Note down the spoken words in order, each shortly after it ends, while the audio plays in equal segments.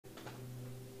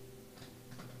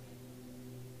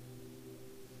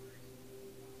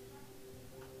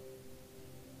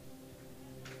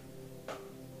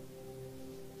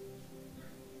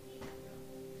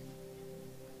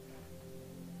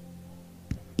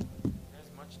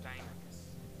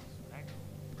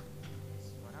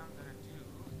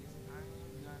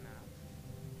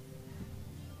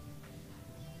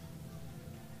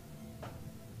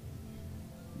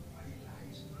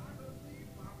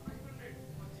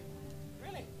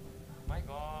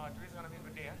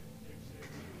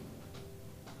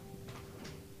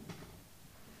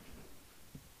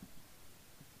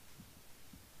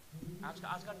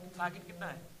आज का target कितना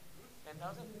है?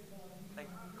 10,000? Like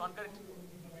concurrent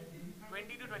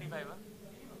 20 to 25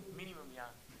 minimum, yeah.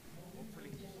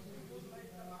 Hopefully.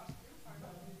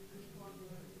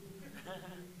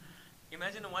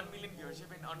 Imagine a 1 million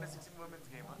viewership in under 16 women's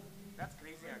game, huh? That's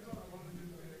crazy actually.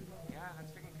 Yeah,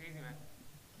 that's freaking crazy, man.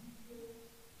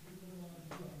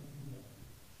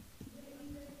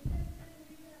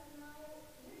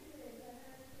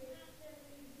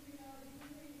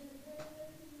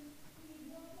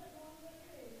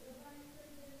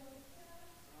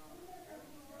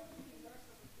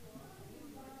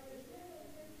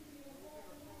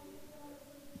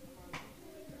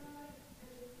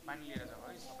 Finally, it is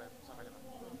over. It's available.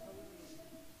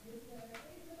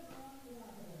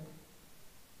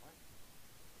 What?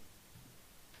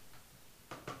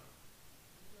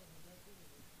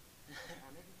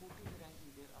 Under 14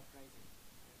 ranking, they're uprising.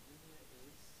 India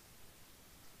is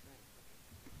right.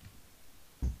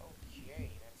 Okay,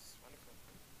 that's wonderful.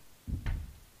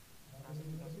 As of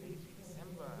 2023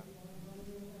 December.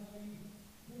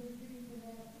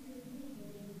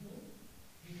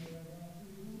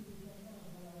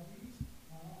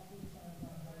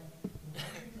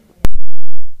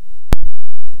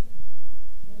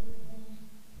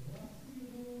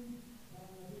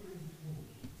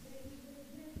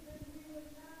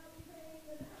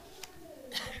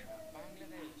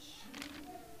 Bangladesh.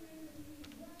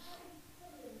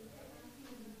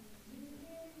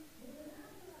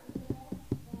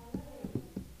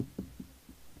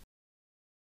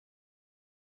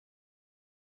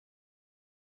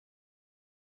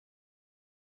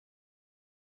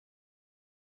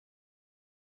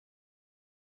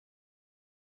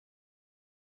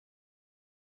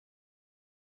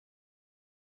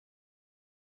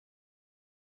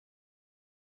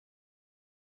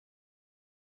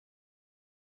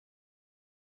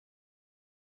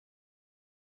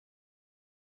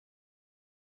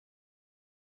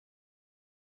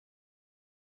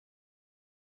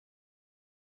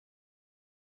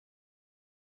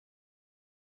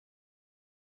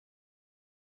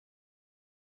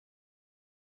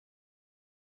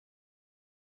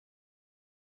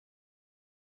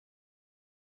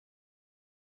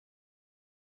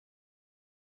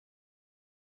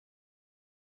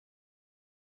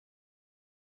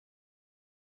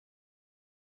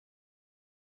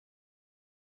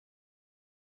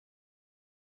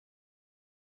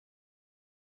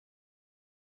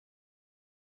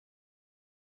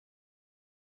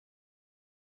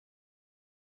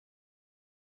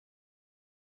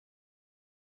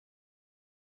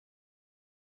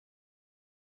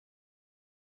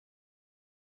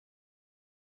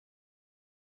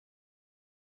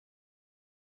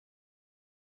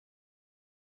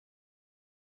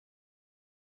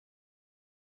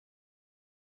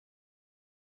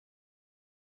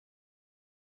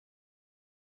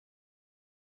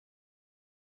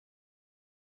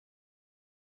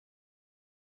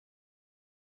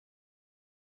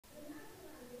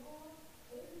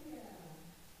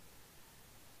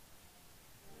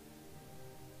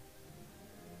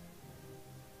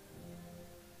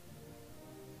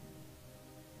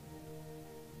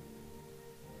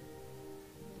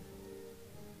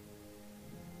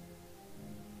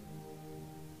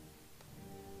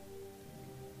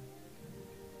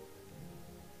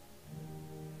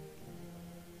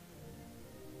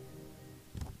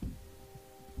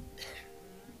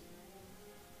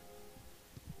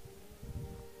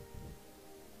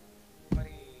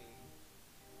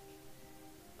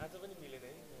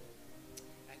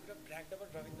 I could have bragged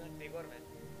about Rabindranath Tagore, man.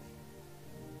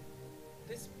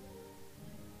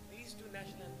 These two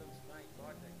national anthems, my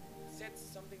God, that sets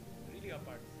something really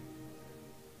apart.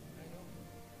 I know.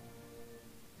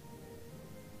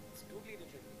 It's totally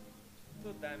different.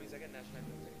 So damn, is again national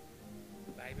anthem.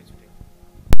 Bye, bitch.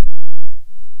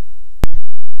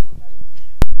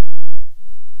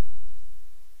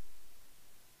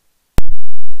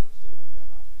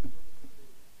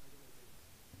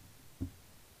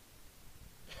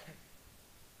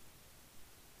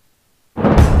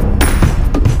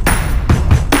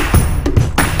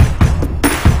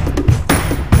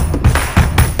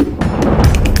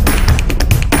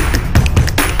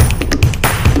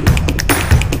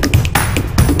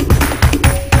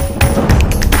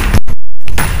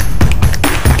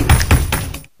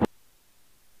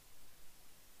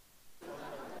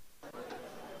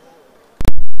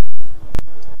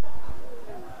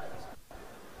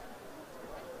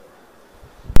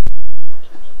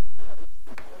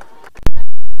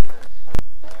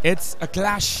 It's a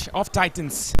clash of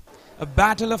titans, a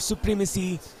battle of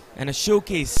supremacy, and a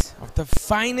showcase of the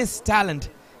finest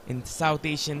talent in South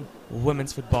Asian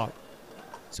women's football.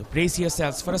 So brace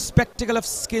yourselves for a spectacle of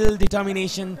skill,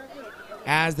 determination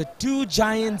as the two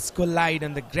giants collide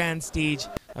on the grand stage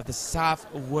of the SAFF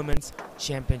Women's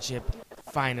Championship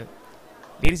final.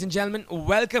 Ladies and gentlemen,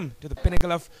 welcome to the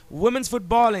pinnacle of women's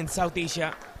football in South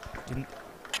Asia.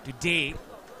 Today,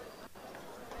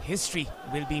 history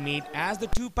will be made as the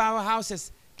two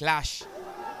powerhouses clash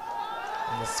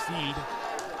in this field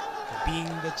for being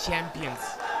the champions.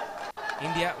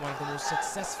 India, one of the most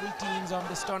successful teams of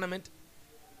this tournament.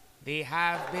 They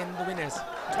have been the winners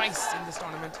twice in this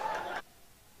tournament,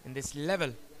 in this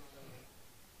level.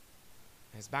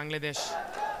 As Bangladesh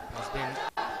has been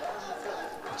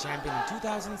the champion in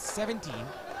 2017,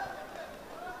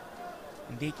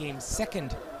 and they came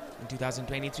second in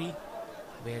 2023,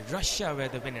 where Russia were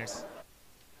the winners.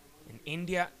 And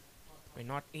India were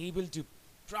not able to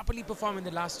properly perform in the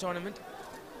last tournament.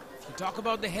 If you talk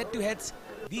about the head-to-heads,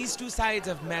 these two sides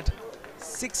have met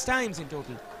 6 times in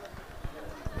total,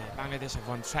 where Bangladesh have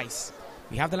won thrice.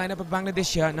 We have the lineup of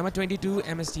Bangladesh here. Number 22,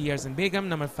 MST Yarzan Begum.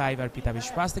 Number 5, Arpita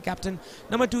Vishwas, the captain.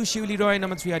 Number 2, Shivli Roy.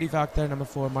 Number 3, Arif Akhtar. Number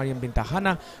 4, Mariam Binta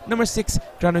Hana. Number 6,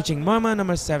 Pranuching Murma.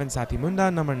 Number 7, Sati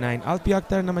Munda. Number 9, Alpi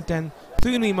Akhtar. Number 10,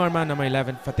 Thuyunwi Murma. Number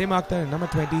 11, Fatima Akhtar. And number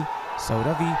 20,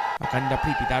 Sauravi Akanda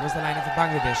Preeti. That was the lineup of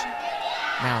Bangladesh.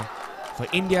 Now, for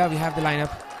India, we have the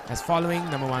lineup as following.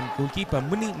 Number 1, goalkeeper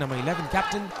Muni. Number 11,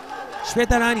 captain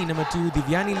Shweta Rani. Number 2,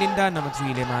 Divyani Linda. Number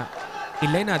 3,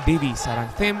 Elena Devi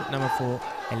Sarang Them. Number 4,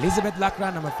 Elizabeth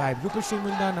Lakra. Number 5, Rupashri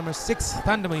Munda. Number 6,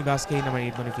 Thandamani Baske. Number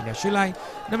 8, Monifilia Shulai.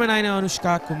 Number 9,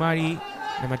 Anushka Kumari.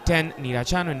 Number 10, Neera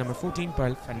Chanu. And number 14,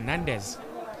 Pearl Fernandez.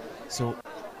 So,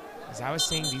 as I was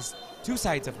saying, these two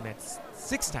sides have met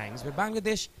 6 times, where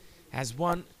Bangladesh has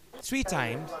won 3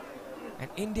 times, and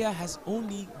India has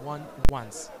only won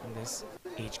once in this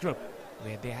age group,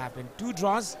 where there have been 2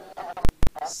 draws,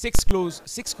 6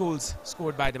 goals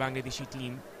scored by the Bangladeshi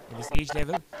team in this age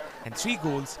level, and 3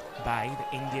 goals by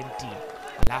the Indian team.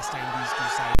 The last time these two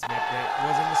sides met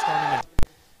was in this tournament,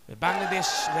 where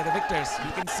Bangladesh were the victors.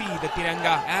 You can see the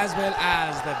Tiranga as well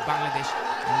as the Bangladesh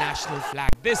national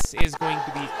flag. This is going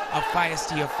to be a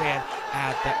feisty affair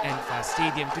at the NEPAL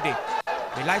Stadium today.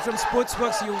 We're live from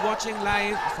Sportzworkz. You're watching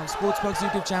live from Sportzworkz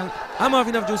YouTube channel. I'm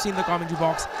Avinav Joshi in the commentary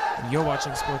box, and you're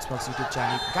watching Sportzworkz YouTube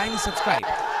channel. Kindly subscribe.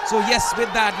 So yes,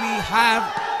 with that we have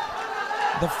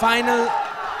the final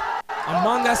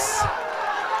among us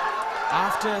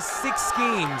after 6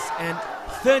 games and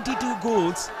 32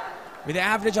 goals, with an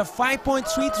average of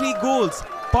 5.33 goals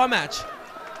per match.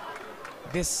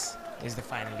 This is the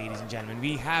final, ladies and gentlemen.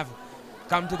 We have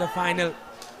come to the final.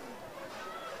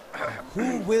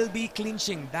 Who will be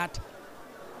clinching that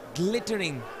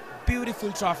glittering,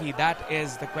 beautiful trophy? That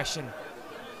is the question.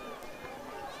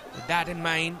 With that in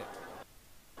mind,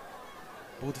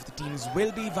 both of the teams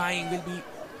will be vying, will be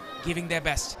giving their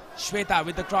best. Shweta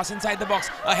with the cross inside the box.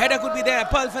 A header could be there.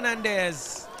 Pearl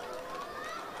Fernandez.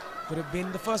 Could have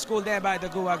been the first goal there by the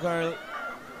Goa girl.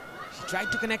 She tried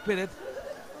to connect with it,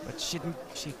 but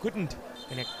she couldn't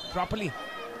connect properly.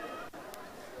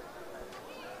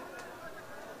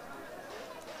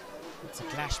 It's a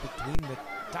clash between the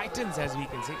titans, as we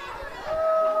can see.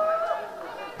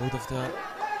 Both of the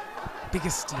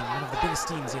biggest team, one of the biggest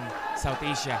teams in South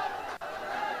Asia.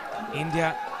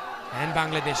 India and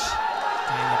Bangladesh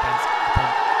tying up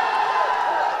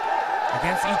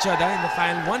against each other in the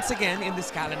final once again in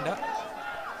this calendar.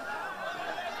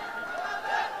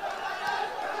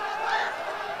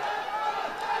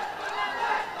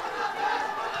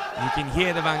 You can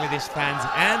hear the Bangladesh fans,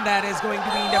 and that is going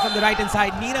to be India from the right hand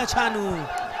side. Neera Chanu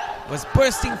was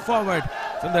bursting forward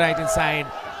from the right hand side,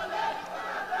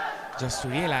 just to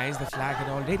realize the flag had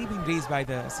already been raised by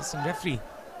the assistant referee.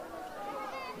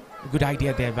 A good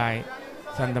idea there by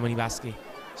Thandamani Baske.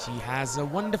 She has a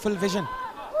wonderful vision.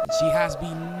 She has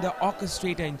been the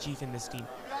orchestrator in chief in this team,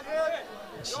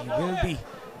 and she will be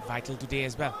vital today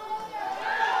as well.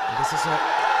 And this is a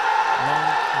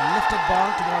long lifted ball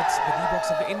towards the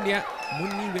D-box of the India.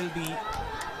 Munni will be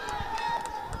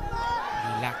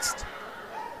relaxed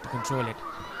to control it.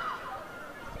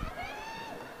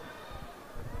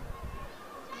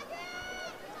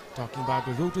 Talking about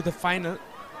the route to the final,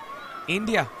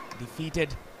 India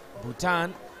defeated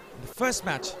Bhutan in the first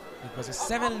match. It was a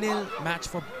 7-0 match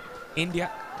for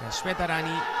India. Shweta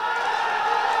Rani,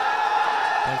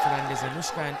 Pearl Fernandez,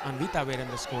 Anushka and Anvita were on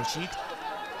the score sheet.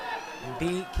 And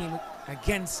they came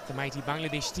against the mighty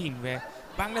Bangladesh team, where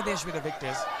Bangladesh were the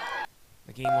victors.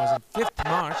 The game was on 5th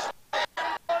March,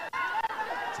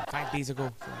 so 5 days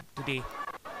ago from today.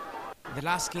 The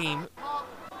last game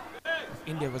of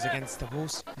India was against the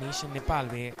host nation Nepal,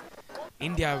 where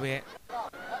India were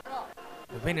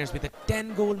the winners with a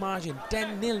 10-goal margin.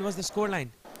 10-0 was the scoreline.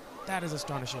 That is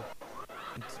astonishing.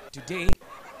 And today,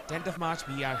 10th of March,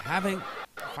 we are having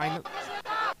final.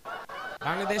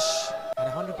 Bangladesh had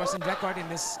a 100% record in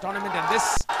this tournament, and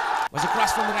this was a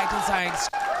cross from the right hand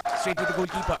side straight to the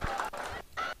goalkeeper.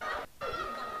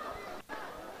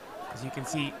 As you can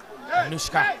see,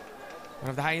 Anushka, one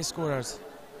of the highest scorers.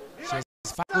 She has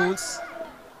 5 goals.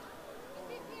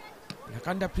 And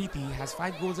Akanda Preeti has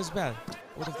 5 goals as well.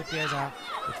 Both of the players are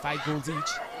with 5 goals each.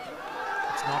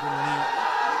 It's not only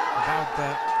about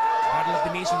the battle of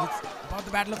the nations, it's about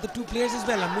the battle of the 2 players as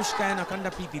well. Anushka and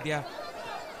Akanda Preeti, they are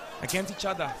against each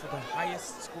other for the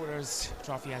highest scorers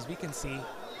trophy, as we can see,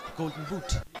 the Golden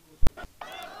Boot.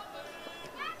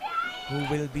 Who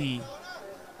will be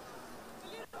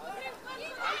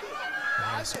the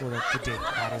highest scorer today?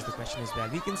 That is the question as well.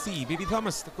 We can see Baby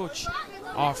Thomas, the coach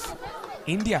of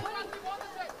India.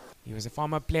 He was a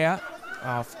former player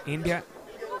of India.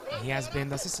 He has been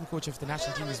the assistant coach of the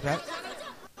national team as well.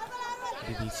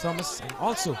 Baby Thomas, and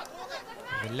also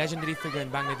the legendary figure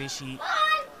in Bangladeshi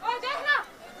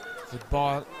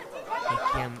football,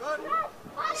 became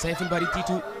Saiful Bari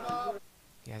Titu.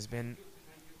 He has been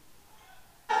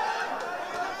in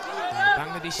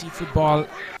Bangladeshi football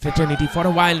fraternity for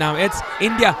a while now. It's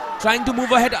India trying to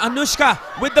move ahead. Anushka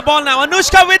with the ball now.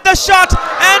 Anushka with the shot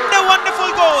and a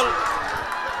wonderful goal.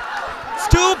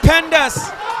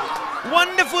 Stupendous.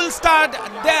 Wonderful start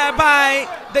there by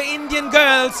the Indian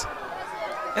girls.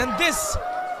 And this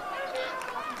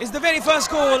is the very first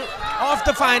goal of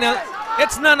the final.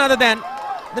 It's none other than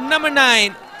the number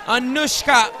 9,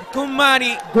 Anushka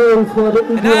Kumari.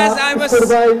 And as I was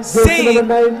saying,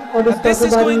 that this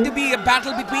is going to be a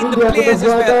battle between the players as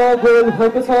well.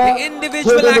 The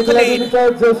individual accolade, and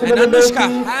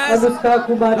Anushka has an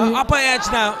upper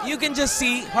edge now. You can just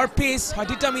see her pace, her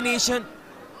determination,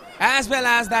 as well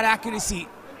as that accuracy.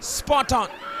 Spot on.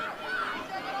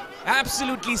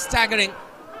 Absolutely staggering.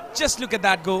 Just look at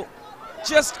that goal.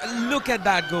 Just look at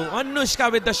that goal.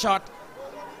 Anushka with the shot.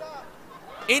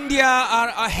 India are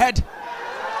ahead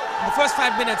in the first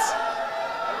 5 minutes.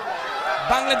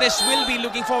 Bangladesh will be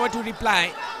looking forward to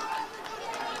reply.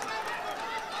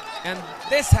 And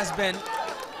this has been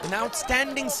an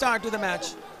outstanding start to the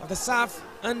match of the SAFF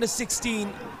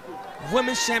Under-16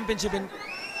 Women's Championship in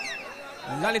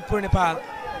Lalitpur, Nepal.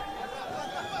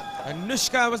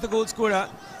 Anushka was the goal scorer.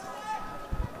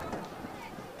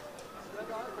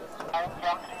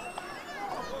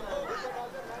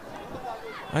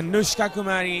 Anushka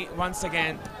Kumari, once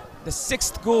again, the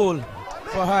 6th goal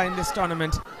for her in this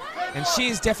tournament. And she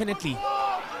is definitely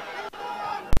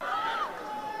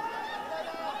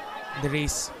in the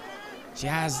race. She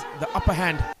has the upper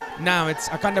hand. Now it's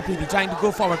Akanda Preeti trying to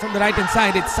go forward from the right hand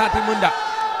side. It's Sati Munda.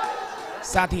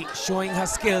 Sati showing her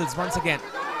skills once again.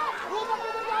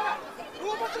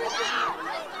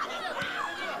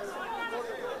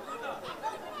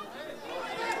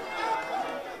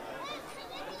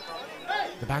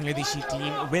 The Bangladeshi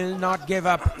team will not give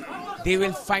up. They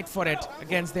will fight for it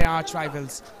against their arch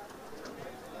rivals.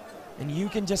 And you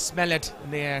can just smell it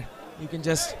in the air. You can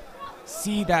just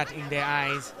see that in their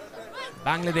eyes.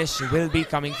 Bangladesh will be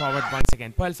coming forward once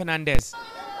again. Pearl Fernandez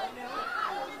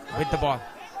with the ball.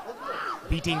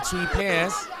 Beating 3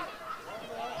 players.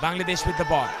 Bangladesh with the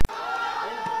ball.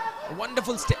 A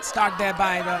wonderful start there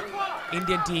by the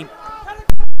Indian team.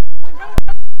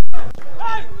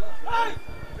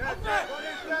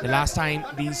 The last time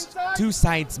these 2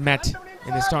 sides met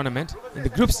in this tournament, in the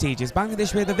group stages,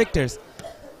 Bangladesh were the victors.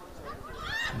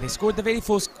 And they scored the very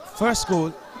first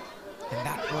goal, and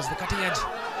that was the cutting edge.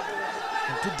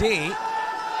 And today,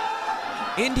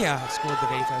 India have scored the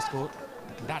very first goal.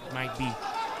 And that might be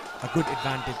a good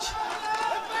advantage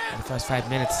in the first 5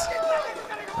 minutes.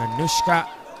 Anushka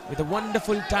with a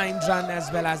wonderful timed run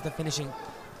as well as the finishing.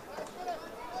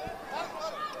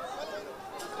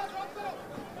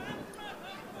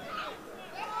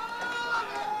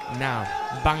 Now,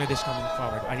 Bangladesh coming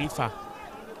forward. Arifa.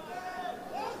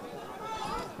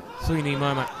 Suini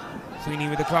Mohammed. Suini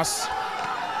with the cross.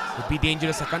 Would be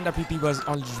dangerous. Akanda Preeti was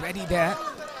already there.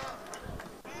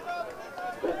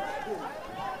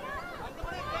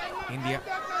 India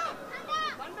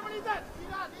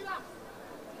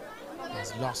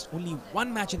has lost only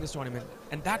 1 match in this tournament,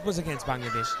 and that was against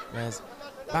Bangladesh, whereas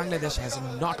Bangladesh has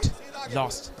not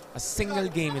lost a single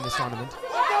game in this tournament.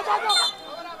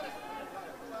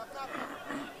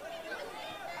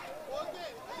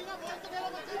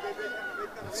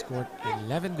 They've scored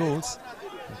 11 goals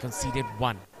and conceded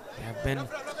 1. They have been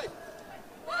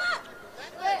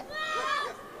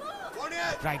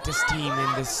the brightest team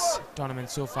in this tournament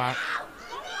so far.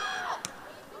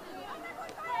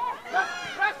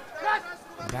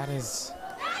 And that is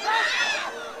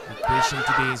Be patient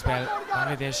today as well.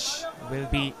 Bangladesh will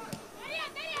be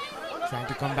trying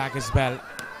to come back as well.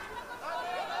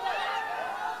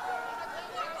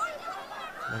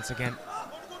 Once again.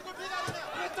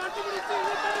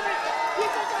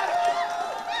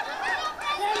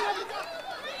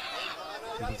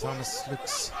 Baby Thomas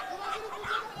looks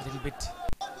a little bit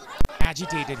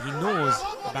agitated. He knows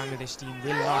the Bangladesh team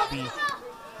will not be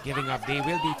giving up. They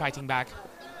will be fighting back.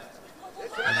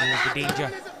 He knows the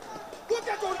danger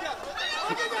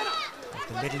of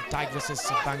the little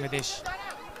tigresses of Bangladesh.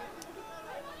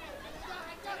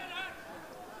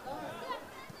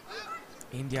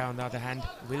 India, on the other hand,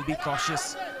 will be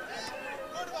cautious.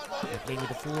 They're playing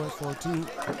with a 4-4-2.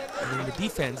 And in the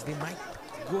defense, they might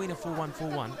go in a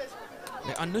 4-1-4-1.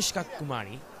 The Anushka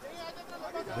Kumari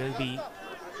will be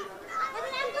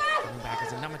coming back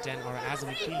as a number 10 or as a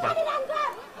midfielder.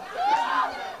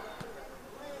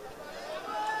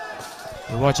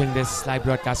 You're watching this live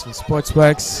broadcast from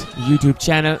Sportzworkz YouTube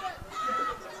channel.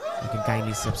 You can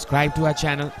kindly subscribe to our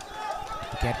channel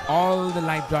to get all the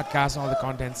live broadcasts, all the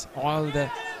contents, all the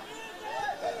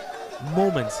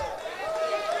moments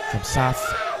from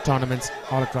SAFF tournaments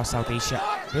all across South Asia.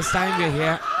 This time we're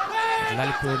here at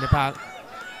Lalitpur, Nepal, in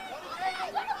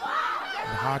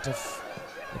the heart of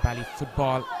Nepali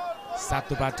football,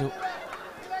 Satubatu.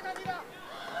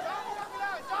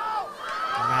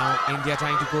 Now India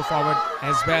trying to go forward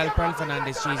as well. Pearl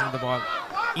Fernandez chasing the ball,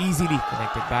 easily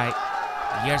connected by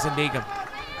Yerzan Begum.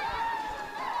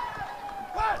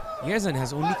 Yerzan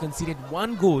has only conceded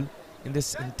one goal in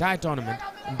this entire tournament,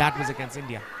 and that was against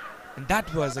India. And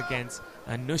that was against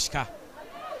Anushka,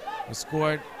 who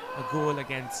scored a goal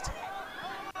against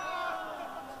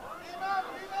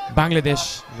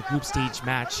Bangladesh in the group stage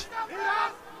match.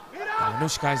 And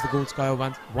Anushka is the goal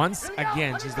scorer once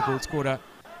again. She's the goal scorer.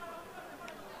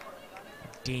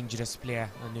 Dangerous player,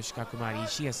 Anushka Kumari.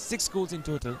 She has 6 goals in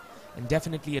total and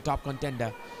definitely a top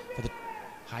contender for the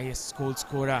highest goal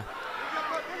scorer.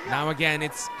 Now again,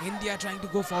 it's India trying to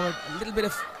go forward. A little bit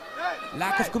of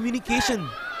lack of communication.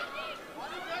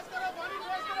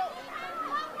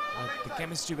 But the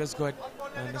chemistry was good.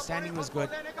 The understanding was good.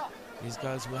 These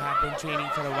girls who have been training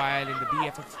for a while in the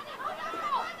BFF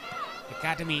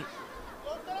Academy.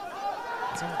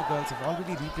 Some of the girls have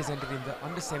already represented in the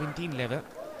under-17 level.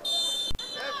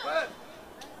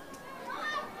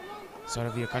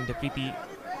 Sauravya Kandapriti,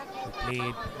 who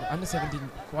played the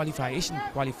under-17 Asian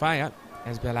qualifier,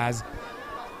 as well as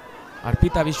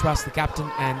Arpita Vishwas, the captain,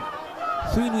 and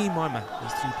Thuinui Morma.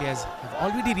 These 3 players have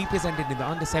already represented in the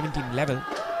under-17 level.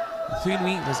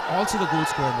 Thuinui was also the goal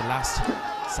scorer in the last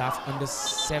SAFF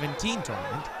under-17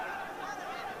 tournament.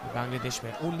 Bangladesh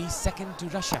were only second to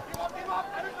Russia.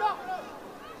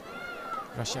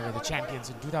 Russia were the champions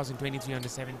in 2023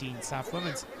 under-17 SAFF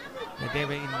women's. They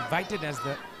were invited as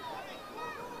the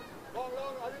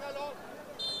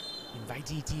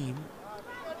invitee team,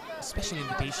 a special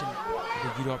invitation to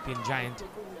the European giant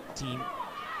team.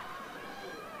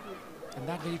 And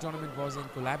that very tournament was in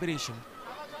collaboration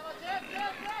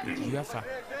with UEFA.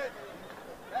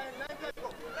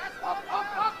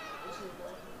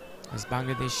 As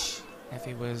Bangladesh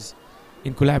FA was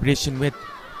in collaboration with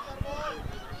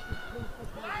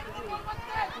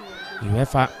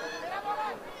UEFA.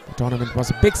 The tournament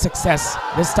was a big success.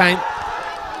 This time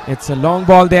it's a long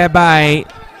ball there by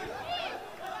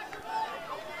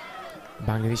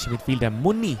Bangladeshi midfielder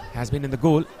Munni has been in the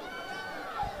goal.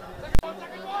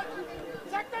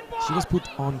 She was put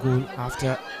on goal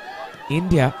after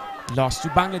India lost to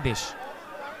Bangladesh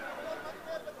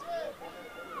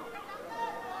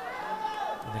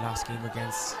in the last game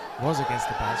against Nepal.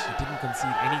 She didn't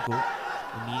concede any goal.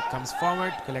 Munni comes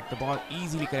forward to collect the ball,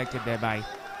 easily collected there by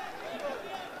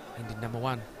Indian number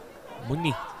 1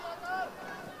 Munni.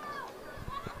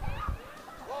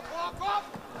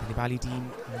 The Nepali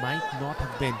team might not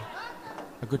have been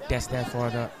a good test there for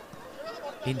the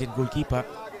Indian goalkeeper.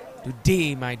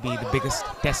 Today might be the biggest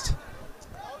test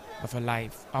of her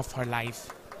life, up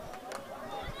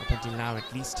until now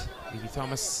at least. Baby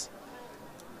Thomas,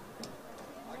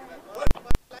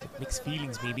 with mixed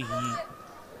feelings. Maybe he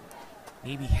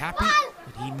may be happy,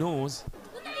 but he knows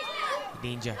the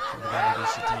danger from the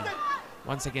Bangladeshi team.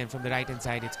 Once again from the right hand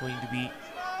side, it's going to be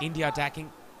India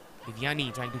attacking.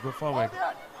 Viviani trying to go forward.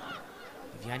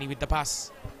 Viviani with the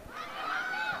pass.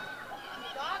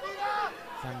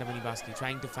 Fandamani Baski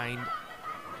trying to find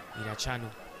Ira Chanu.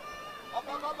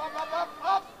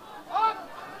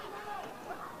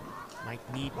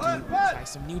 Might need to try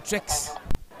some new tricks.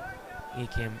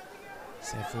 AKM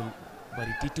Saiful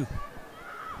Barititu,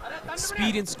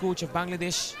 experienced coach of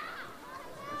Bangladesh.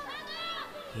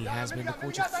 He has been the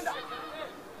coach of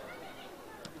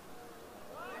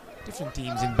different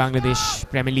teams in Bangladesh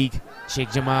Premier League.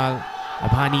 Sheikh Jamal,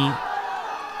 Abhani,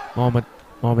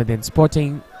 Mohammed in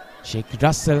Sporting, Sheikh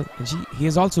Russell, and he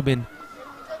has also been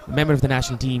a member of the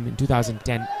national team in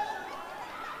 2010.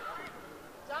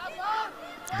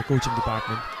 The coaching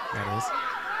department, that is.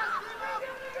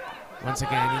 Once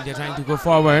again, India trying to go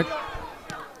forward.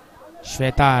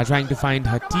 Shweta trying to find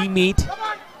her teammate.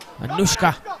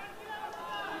 Anushka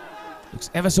looks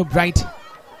ever so bright.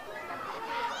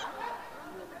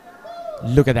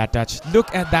 Look at that touch.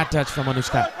 Look at that touch from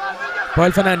Anushka.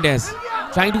 Pearl Fernandez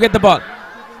trying to get the ball.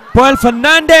 Pearl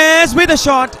Fernandez with a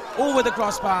shot over the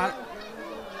crossbar.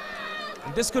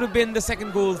 And this could have been the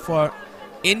second goal for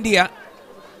India.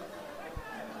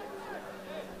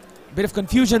 Bit of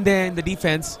confusion there in the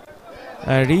defense.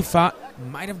 Rifa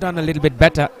might have done a little bit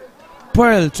better.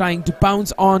 Pearl trying to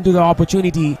pounce onto the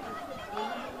opportunity,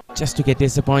 just to get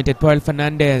disappointed. Pearl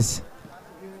Fernandez.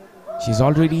 She's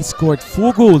already scored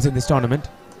 4 goals in this tournament.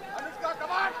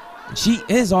 She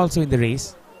is also in the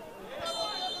race.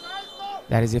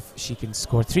 That is, if she can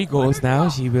score 3 goals now,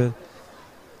 she will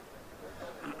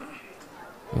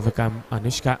overcome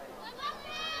Anushka.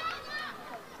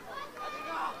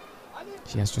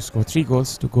 She has to score 3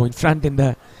 goals to go in front in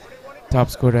the top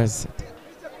scorers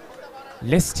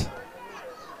list.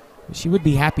 She would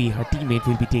be happy her teammate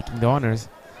will be taking the honours.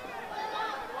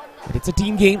 But it's a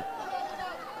team game,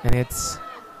 and it's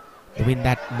the win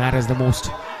that matters the most.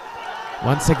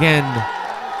 Once again,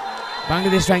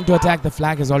 Bangladesh trying to attack. The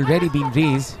flag has already been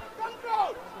raised.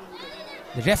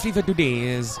 The referee for today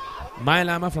is Maya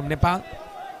Lama from Nepal.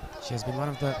 She has been one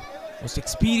of the most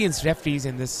experienced referees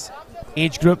in this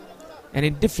age group and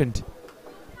in different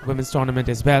women's tournament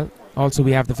as well. Also,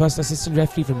 we have the first assistant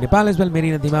referee from Nepal as well,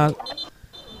 Marina Dimal,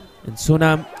 and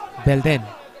Sonam Belden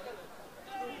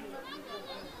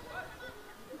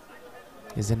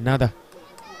is another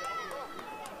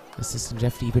assistant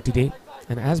referee for today.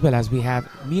 And as well as we have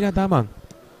Meera Damang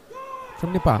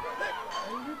from Nepal.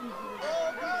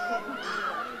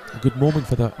 A good moment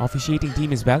for the officiating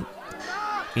team as well.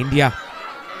 India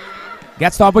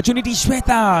gets the opportunity.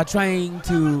 Shweta trying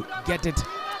to get it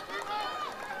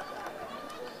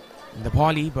in the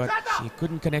volley, but she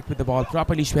couldn't connect with the ball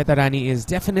properly. Shweta Rani is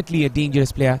definitely a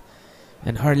dangerous player,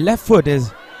 and her left foot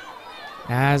is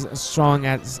as strong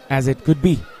as it could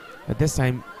be. But this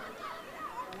time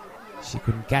she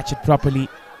couldn't catch it properly.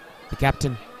 The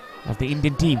captain of the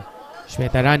Indian team,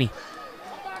 Shweta Rani.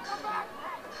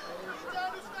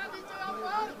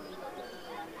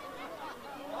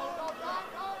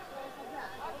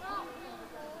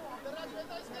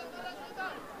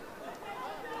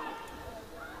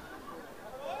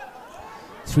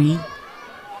 Three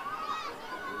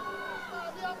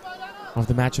of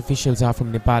the match officials are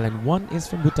from Nepal, and 1 is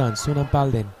from Bhutan, Sonam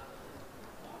Palden.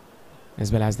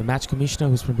 As well as the match commissioner,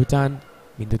 who's from Bhutan,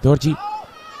 Bindu Dorji,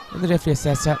 and the referee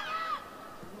assessor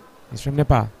is from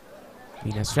Nepal,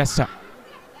 Meena Shrestha.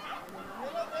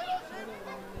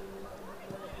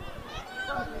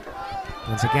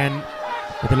 Once again,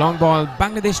 with the long ball,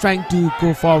 Bangladesh trying to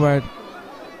go forward.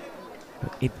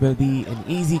 It will be an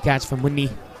easy catch for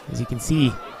Munni. As you can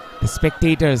see, the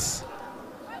spectators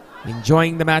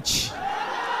enjoying the match.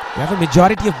 We have a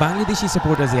majority of Bangladeshi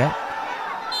supporters here.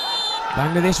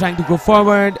 Bangladesh trying to go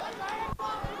forward.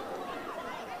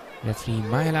 Referee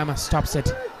Maya Lama stops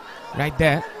it right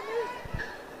there.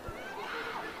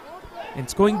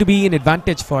 It's going to be an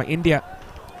advantage for India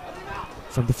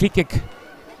from the free kick.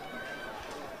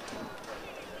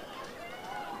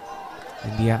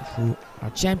 India, who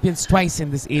are champions twice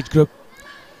in this age group.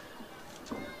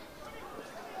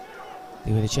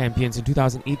 They were the champions in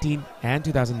 2018 and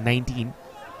 2019.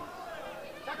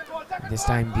 And this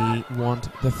time they want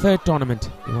the 3rd tournament.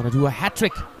 They want to do a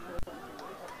hat-trick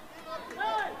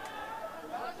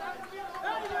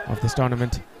of this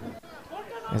tournament.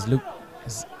 As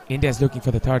India is looking for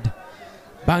the 3rd.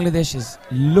 Bangladesh is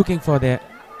looking for their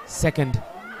 2nd.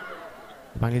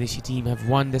 The Bangladeshi team have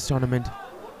won this tournament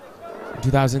in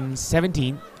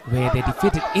 2017, where they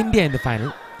defeated India in the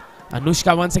final.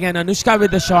 Anushka once again. Anushka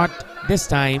with the shot. This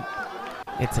time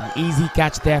it's an easy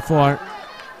catch there for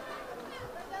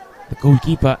the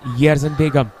goalkeeper, Yerzan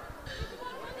Begum.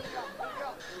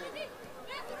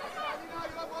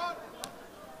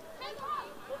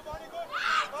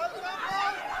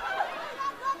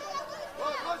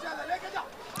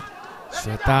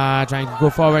 Shweta trying to go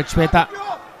forward. Shweta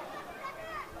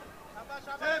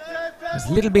was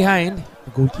a little behind.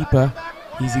 The goalkeeper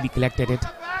easily collected it.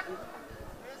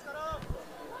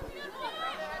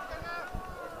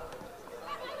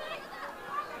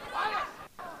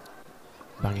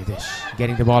 Bangladesh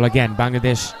getting the ball again.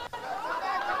 Bangladesh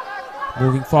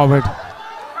moving forward.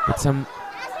 with some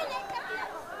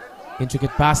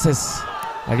intricate passes.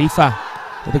 Arifa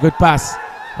with a good pass.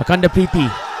 Akanda Preeti,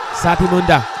 Sati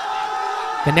Munda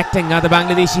connecting other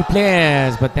Bangladeshi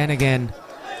players, but then again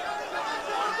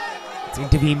it's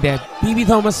intervened there. PB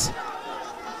Thomas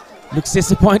looks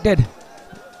disappointed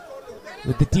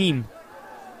with the team.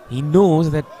 He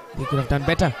knows that they could have done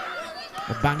better.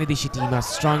 The Bangladeshi team are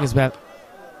strong as well.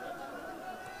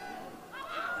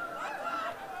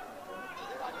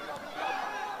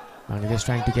 Bangladesh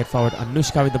trying to get forward.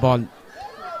 Anushka with the ball.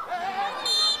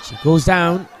 She goes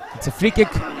down. It's a free kick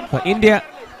for India.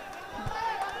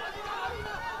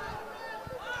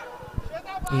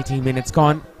 18 minutes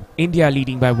gone. India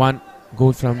leading by 1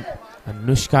 goal from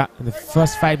Anushka in the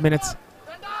first 5 minutes.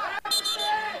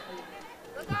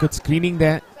 Good screening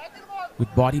there.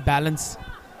 Good body balance.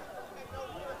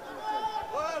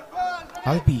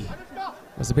 Alpi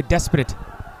was a bit desperate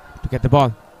to get the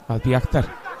ball. Alpi Akhtar.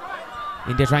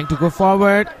 India trying to go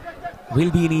forward.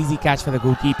 Will be an easy catch for the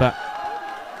goalkeeper.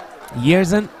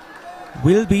 Yerzan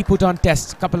will be put on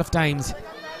test a couple of times.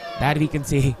 That we can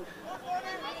say.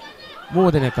 More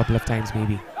than a couple of times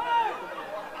maybe.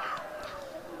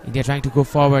 India trying to go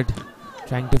forward.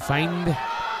 Trying to find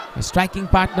a striking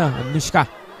partner. Anushka.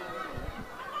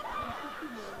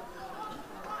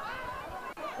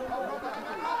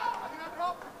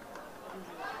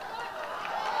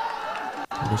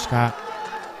 Anushka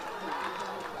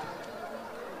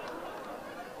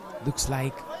looks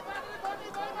like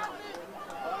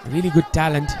really good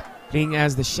talent, playing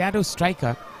as the shadow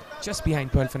striker just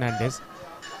behind Pearl Fernandez.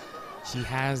 She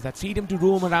has that freedom to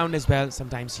roam around as well.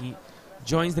 Sometimes she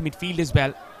joins the midfield as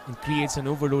well and creates an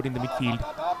overload in the midfield.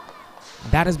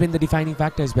 That has been the defining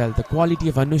factor as well, the quality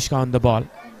of Anushka on the ball,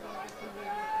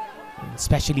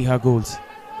 especially her goals.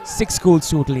 6 goals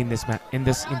total in this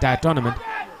entire tournament.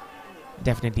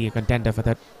 Definitely a contender for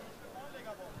that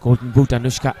golden boot.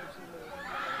 Anushka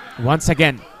once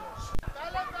again.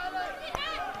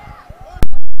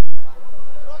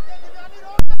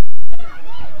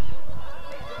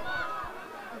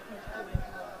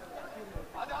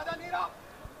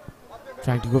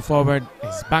 Trying to go forward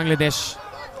is Bangladesh.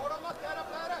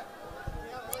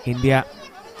 India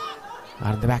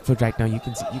are on the back foot right now. You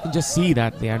can just see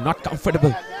that they are not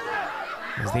comfortable,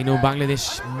 as they know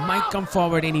Bangladesh might come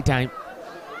forward anytime.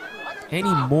 Any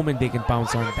moment they can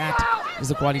pounce on. That is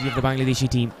the quality of the Bangladeshi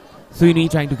team. Thuini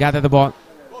trying to gather the ball.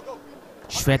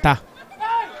 Shweta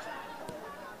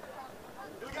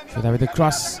with a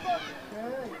cross.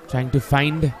 Trying to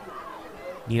find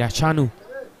Neera Chanu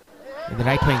in the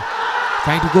right wing.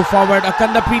 Trying to go forward.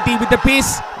 Akanda Preeti with the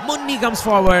pace. Munni comes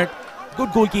forward. Good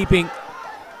goalkeeping.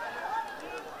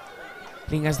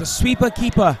 Playing as the sweeper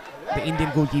keeper, the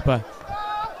Indian goalkeeper.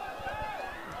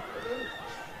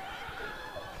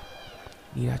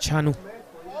 Neera Chanu,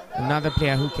 another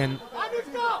player who can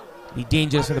be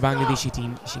dangerous for the Bangladeshi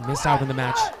team. She missed out on the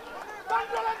match.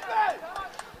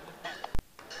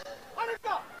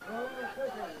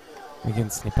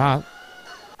 Against Nepal.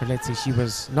 But let's say she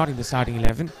was not in the starting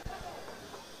 11.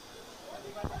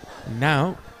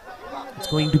 Now it's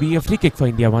going to be a free kick for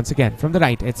India once again. From the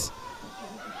right, it's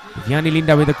Viviani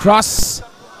Linda with a cross.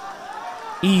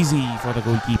 Easy for the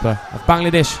goalkeeper of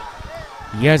Bangladesh,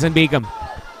 Yerzan Begum.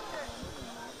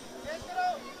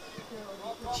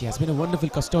 She has been a wonderful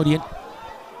custodian.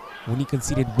 Only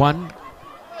conceded 1 in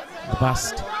the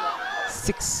past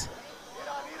 6,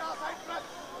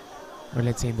 or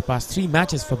let's say in the past 3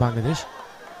 matches for Bangladesh.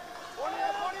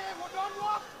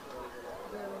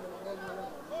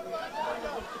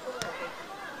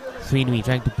 Thuini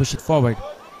trying to push it forward.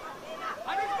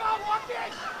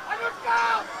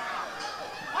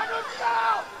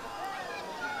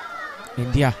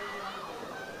 India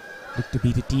look to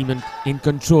be the team in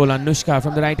control. Anushka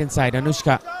from the right hand side.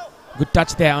 Anushka, good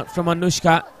touch there from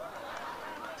Anushka.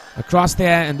 Across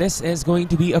there, and this is going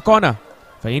to be a corner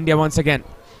for India once again.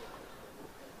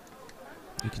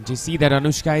 You can just see that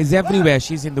Anushka is everywhere.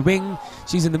 She's in the wing,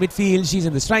 she's in the midfield, she's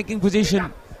in the striking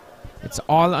position. It's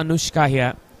all Anushka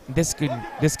here. This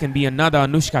can be another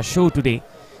Anushka show today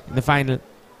in the final.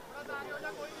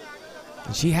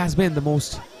 And she has been the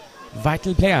most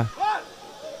vital player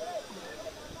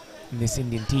in this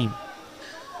Indian team.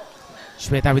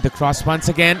 Shweta with the cross once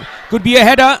again. Could be a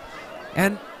header,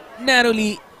 and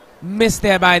narrowly missed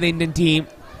there by the Indian team.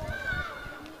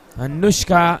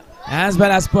 Anushka as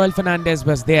well as Pearl Fernandez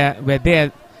were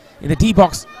there in the tee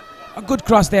box. A good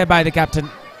cross there by the captain.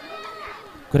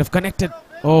 Could have connected.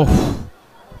 Oh,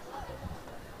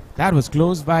 that was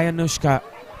close by Anushka.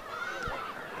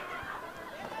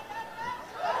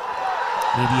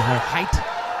 Maybe her height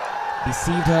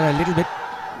deceived her a little bit.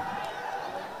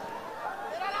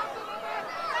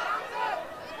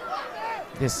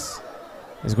 This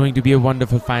is going to be a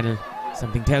wonderful final.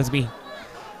 Something tells me.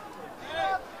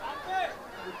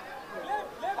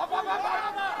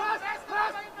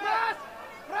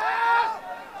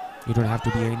 You don't have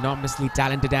to be an enormously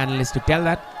talented analyst to tell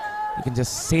that. You can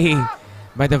just say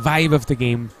by the vibe of the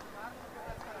game,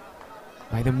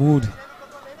 by the mood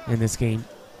in this game.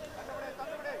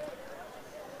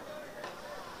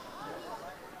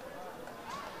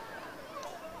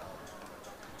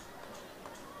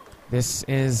 This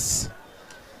is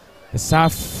the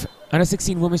SAFF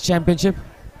Under-16 Women's Championship,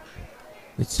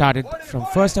 which started from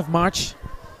 1st of March.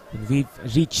 And we've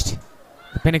reached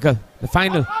the pinnacle, the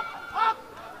final.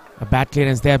 A bad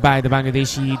clearance there by the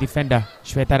Bangladeshi defender,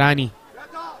 Shweta Rani.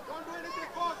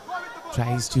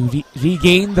 Tries to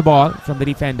regain the ball from the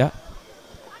defender.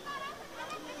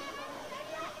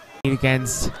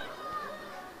 Against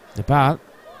Nepal.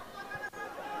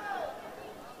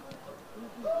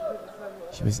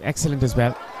 She was excellent as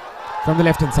well. From the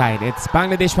left hand side, it's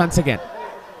Bangladesh once again.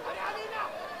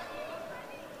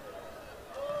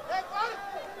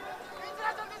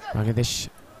 Bangladesh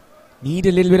need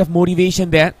a little bit of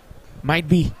motivation there. Might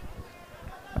be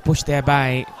a push there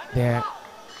by their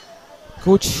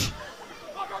coach.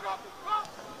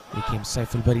 Became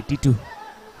Saiful Bari Titu.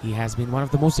 He has been one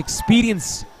of the most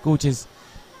experienced coaches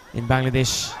in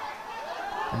Bangladesh,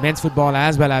 in men's football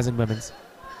as well as in women's.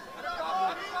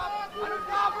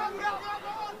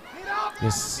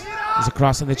 This is a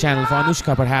cross in the channel for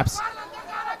Anushka perhaps.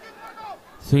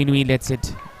 Suinui lets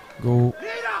it go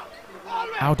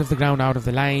out of the ground, out of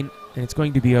the line, and it's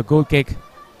going to be a goal kick.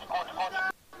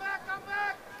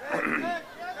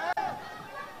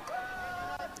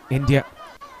 India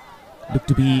look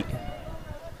to be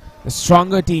the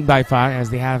stronger team by far, as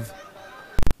they have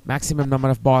maximum number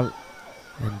of ball,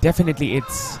 and definitely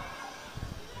it's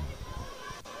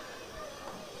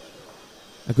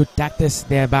a good tactics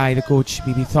there by the coach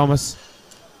B.B. Thomas,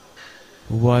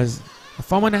 who was a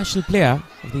former national player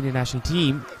of the Indian national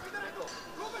team,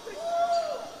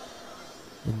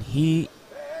 and he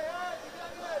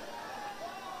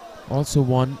also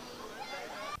won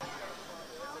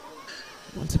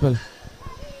multiple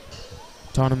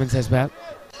tournaments as well.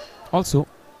 Also,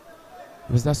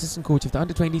 he was the assistant coach of the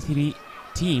under-23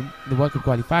 team in the World Cup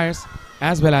qualifiers,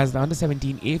 as well as the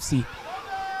under-17 AFC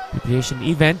preparation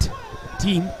event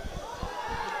team.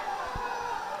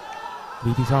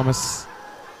 B.B. Thomas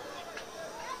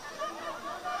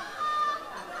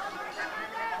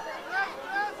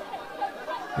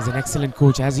is an excellent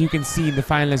coach, as you can see in the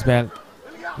final as well.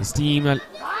 His team are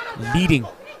leading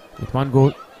with 1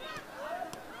 goal.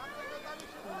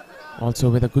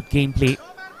 Also with a good gameplay.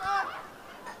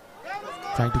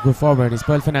 Trying to go forward is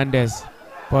Pearl Fernandez.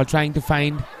 Pearl trying to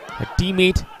find her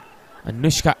teammate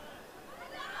Anushka.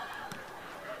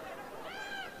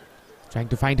 Trying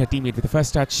to find her teammate with the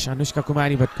first touch, Anushka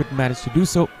Kumari, but couldn't manage to do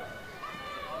so.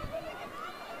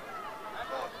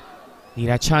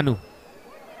 Neera Chanu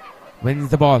wins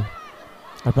the ball,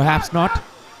 or perhaps not.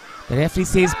 The referee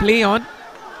says play on.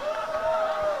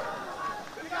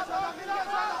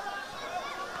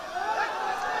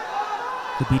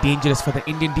 Could be dangerous for the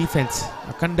Indian defense.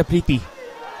 Akanda Preeti.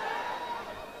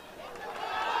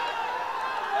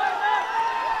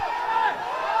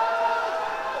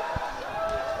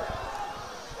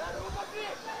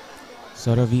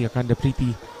 Sauravi Akanda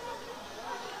Preeti,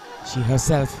 she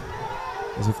herself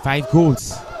is with 5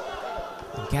 goals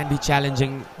and can be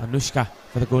challenging Anushka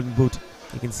for the golden boot.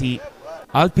 You can see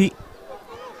Alpi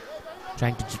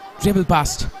trying to dribble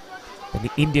past the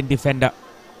Indian defender.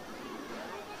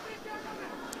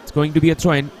 It's going to be a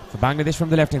throw-in for Bangladesh from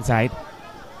the left-hand side.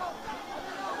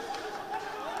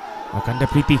 Akanda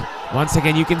Preeti, once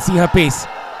again you can see her pace,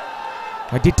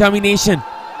 her determination.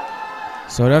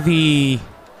 Sauravi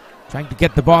trying to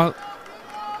get the ball,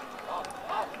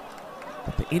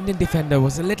 but the Indian defender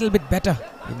was a little bit better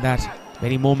in that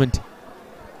very moment.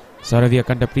 Sauravi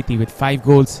Akanda Preeti with 5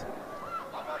 goals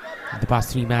in the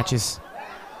past 3 matches.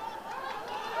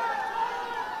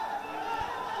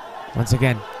 Once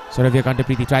again, Sauravi Akanda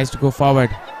Preeti tries to go forward.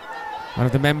 One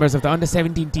of the members of the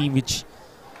under-17 team, which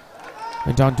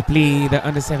went on to play the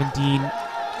under-17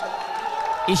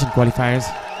 Asian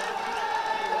qualifiers.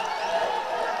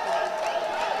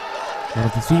 One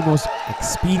of the 3 most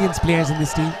experienced players in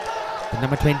this team, the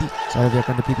number 20, Sauravi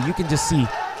Akanda Preeti. You can just see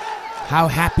how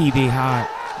happy they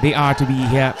are to be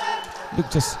here.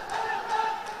 Look just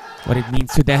what it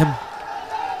means to them.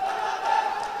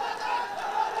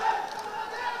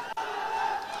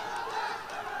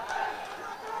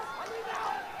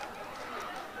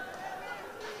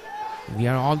 We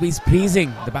are always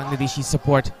praising the Bangladeshi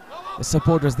support. The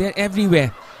supporters, they're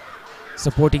everywhere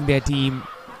supporting their team.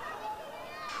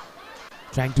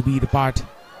 trying to be the part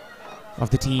of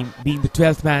the team, being the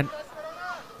 12th man.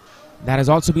 That has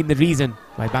also been the reason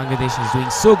why Bangladesh is doing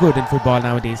so good in football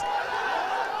nowadays.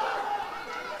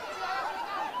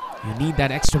 You need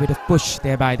that extra bit of push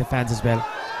there by the fans as well.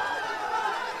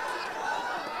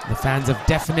 The fans have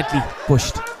definitely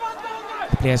pushed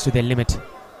the players to their limit.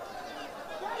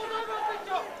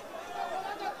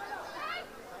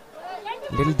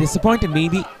 A little disappointed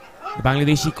maybe, the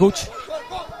Bangladeshi coach.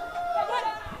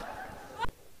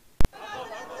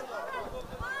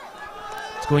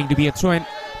 It's going to be a throw-in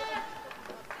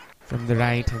from the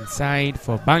right hand side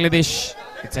for Bangladesh.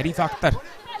 It's Arifa Akhtar.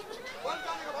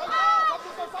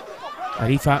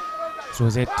 Arifa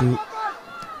throws it to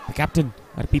the captain,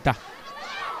 Arpita.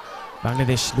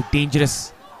 Bangladesh look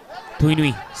dangerous.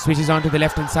 Tuinui switches on to the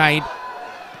left hand side.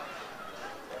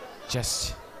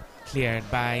 Just cleared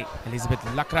by Elizabeth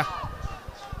Lakra.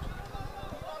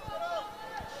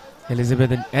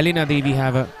 Elizabeth and Elena Devi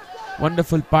have a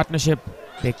wonderful partnership.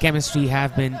 Their chemistry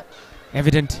have been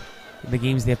evident in the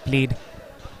games they have played.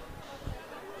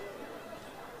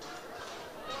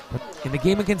 But in the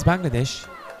game against Bangladesh,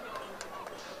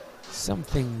 some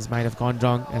things might have gone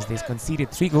wrong as they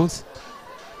conceded 3 goals.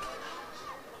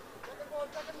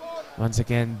 Once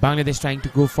again, Bangladesh trying to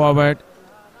go forward.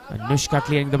 Anushka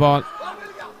clearing the ball.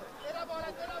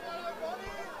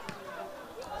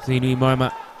 Zainui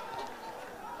Moima.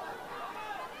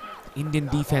 Indian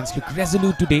defense look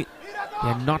resolute today. They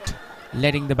are not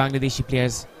letting the Bangladeshi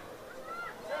players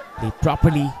play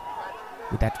properly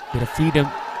with that bit of freedom.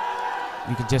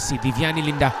 You can just see Divyani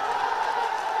Linda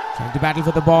trying to battle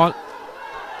for the ball.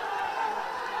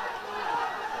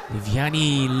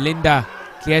 Divyani Linda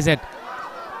clears it.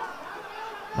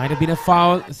 Might have been a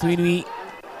foul. Thuinui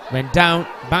went down.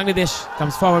 Bangladesh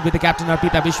comes forward with the captain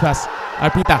Arpita Bishwas.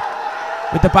 Arpita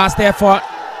with the pass there for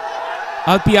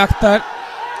Alpi Akhtar.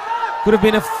 Could have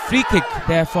been a free kick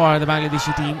there for the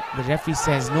Bangladeshi team. The referee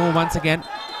says no once again.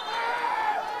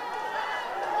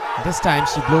 This time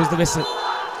she blows the whistle.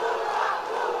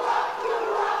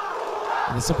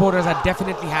 And the supporters are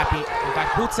definitely happy. In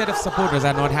fact, both set of supporters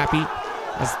are not happy,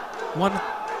 as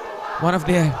one of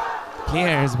their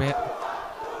players were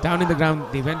down in the ground.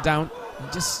 They went down.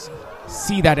 You just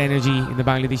see that energy in the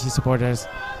Bangladeshi supporters.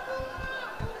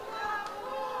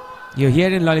 You're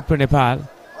here in Lalitpur, Nepal,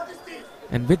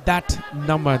 and with that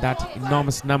number, that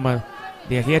enormous number,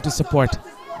 they are here to support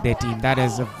their team. That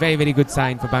is a very, very good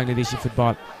sign for Bangladeshi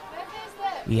football.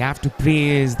 We have to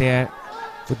praise their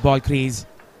football craze.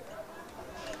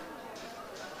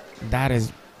 That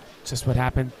is just what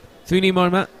happened. Thuini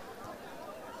Morma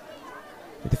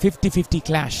with a 50-50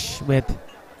 clash with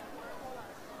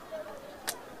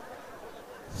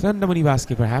Sandamani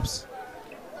Baske perhaps.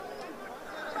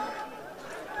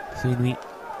 Thuini.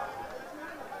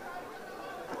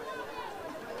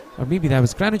 Or maybe that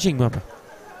was Granaching Morma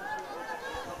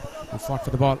who fought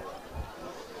for the ball.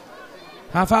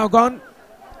 Half hour gone.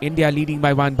 India leading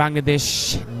by 1.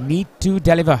 Bangladesh need to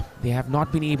deliver. They have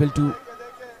not been able to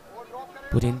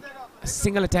put in a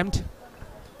single attempt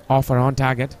off or on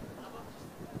target.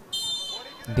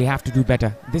 They have to do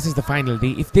better. This is the final.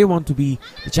 If they want to be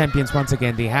the champions once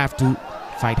again, they have to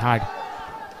fight hard.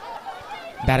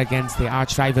 That against their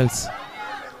arch rivals,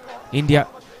 India.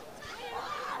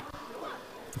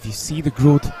 If you see the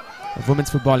growth of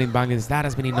women's football in Bangladesh, that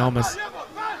has been enormous.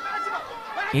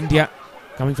 India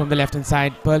coming from the left hand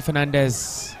side. Pearl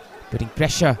Fernandez putting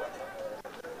pressure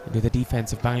into the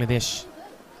defense of Bangladesh.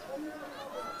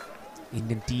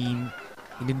 Indian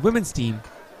women's team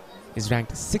is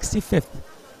ranked 65th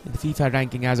in the FIFA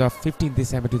ranking as of 15th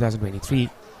December 2023.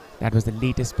 That was the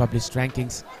latest published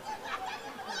rankings.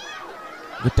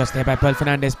 Good touch there by Pearl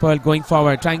Fernandez. Pearl going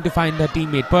forward, trying to find her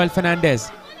teammate. Pearl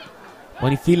Fernandez.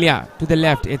 Bonifilia to the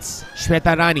left. It's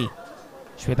Shweta Rani.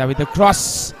 Shweta with the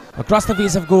cross across the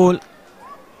face of goal.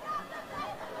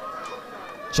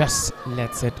 Just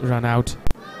lets it run out.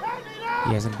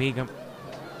 Yazan Begum.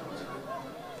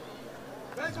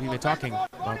 As we were talking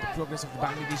about the progress of the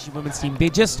Bangladeshi women's team, they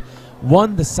just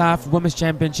won the SAFF Women's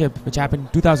Championship, which happened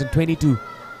in 2022,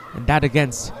 and that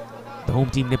against the home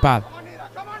team Nepal.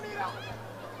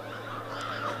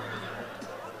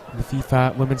 In the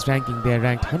FIFA Women's Ranking, they are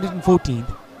ranked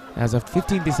 114th as of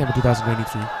 15 December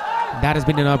 2023. And that has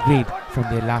been an upgrade from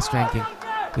their last ranking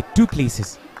with 2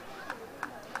 places.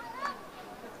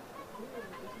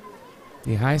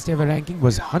 The highest ever ranking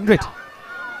was 100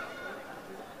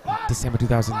 in December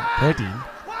 2013.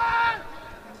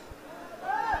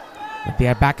 But they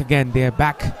are back again. They are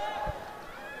back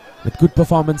with good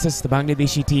performances, the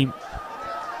Bangladeshi team.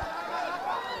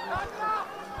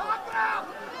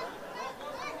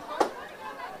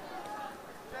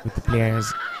 with the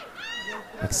players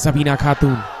like Sabina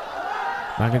Khatun.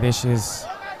 Bangladesh is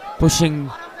pushing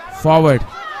forward.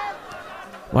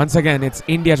 Once again, it's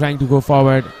India trying to go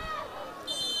forward.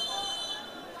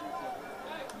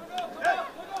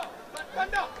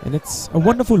 And it's a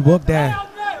wonderful work there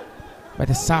by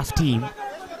the SAFF team,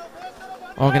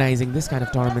 organizing this kind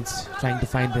of tournaments, trying to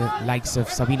find the likes of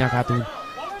Sabina Khatun.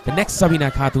 The next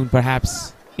Sabina Khatun,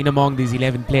 perhaps, in among these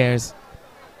 11 players.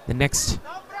 The next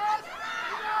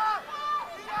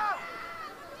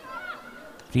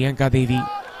Priyanka Devi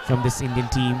from this Indian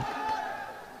team.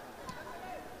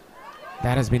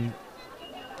 That has been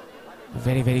a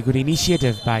very, very good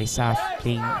initiative by SAFF,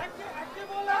 playing,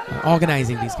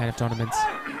 organizing these kind of tournaments.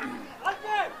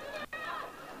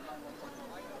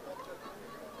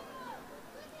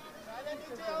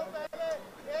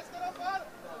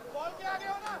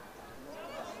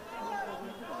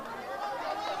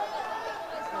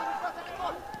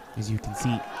 As you can see,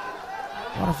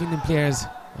 a lot of Indian players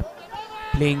are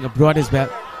playing abroad as well.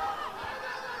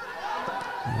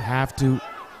 You have to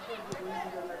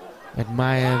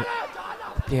admire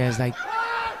players like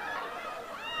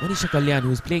Manisha Kalyan,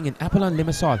 who is playing in Apollon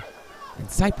Limassol in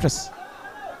Cyprus.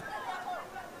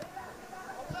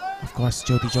 Of course,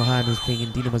 Jyoti Chauhan, who is playing in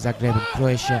Dinamo Zagreb in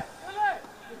Croatia.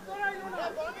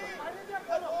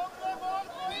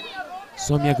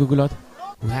 Soumya Gugulot,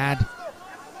 who had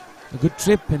a good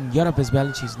trip in Europe as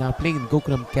well. She's now playing in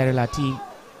Gokulam Kerala team,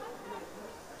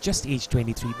 just age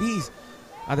 23. These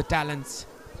are the talents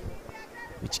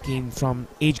which came from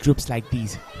age groups like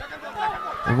these.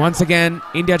 And once again,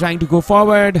 India trying to go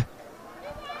forward.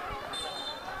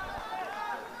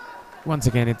 Once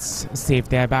again, it's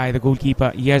saved there by the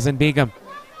goalkeeper, Yerzan Begum.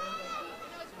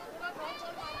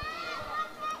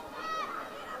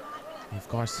 Of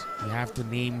course, you have to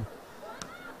name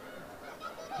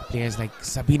players like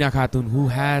Sabina Khatun, who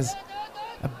has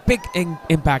a big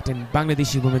impact in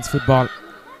Bangladeshi women's football.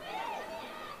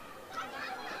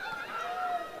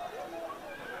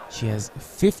 She has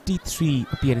 53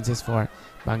 appearances for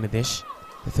Bangladesh.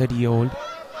 The 30-year-old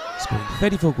scoring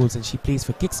 34 goals, and she plays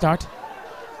for Kickstart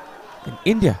in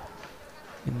India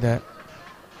in the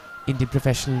Indian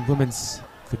Professional Women's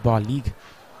Football League.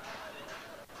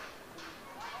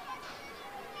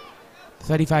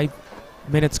 35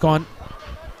 minutes gone.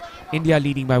 India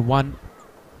leading by 1.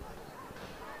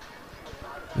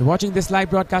 You're watching this live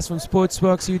broadcast from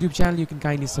Sportzworkz YouTube channel. You can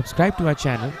kindly subscribe to our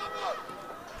channel.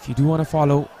 If you do want to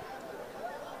follow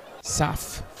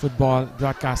SAFF football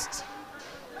broadcasts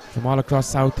from all across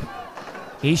South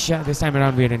Asia, this time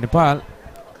around we're in Nepal.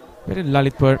 We're in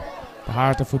Lalitpur, the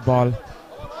heart of football,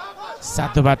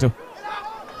 Satobatu,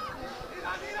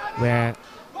 where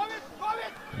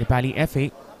Nepali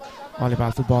FA, All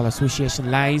Nepal Football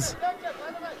Association, lies.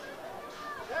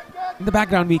 In the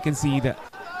background we can see the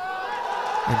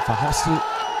Enfa hostel,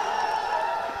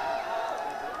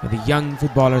 where the young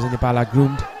footballers in Nepal are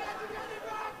groomed.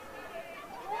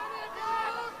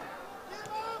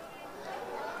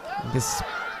 This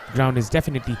ground is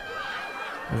definitely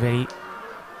a very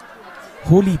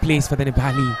holy place for the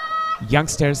Nepali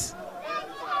youngsters,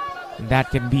 and that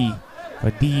can be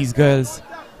for these girls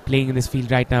playing in this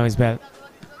field right now as well,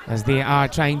 as they are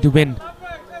trying to win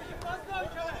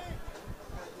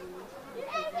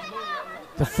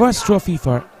the first trophy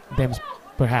for them,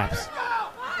 perhaps.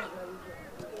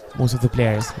 Most of the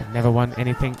players have never won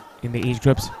anything in the age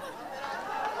groups.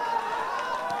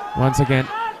 Once again,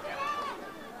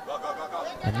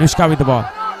 Anushka with the ball.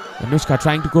 Anushka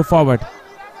trying to go forward.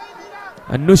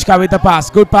 Anushka with the pass.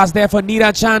 Good pass there for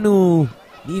Neera Chanu.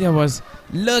 Neera was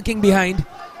lurking behind,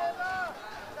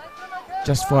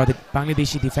 just for the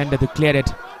Bangladeshi defender to clear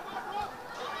it.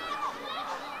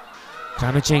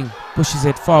 Kranuching pushes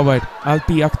it forward.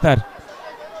 Alpi Akhtar.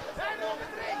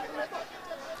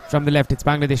 From the left, it's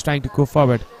Bangladesh trying to go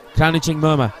forward. Kranuching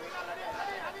Murma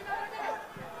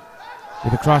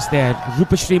with a cross there.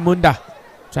 Rupashri Munda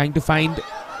trying to find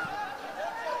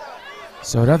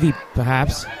Ravi,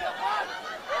 perhaps.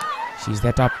 She's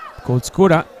their top goal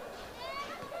scorer.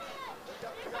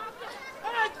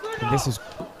 And this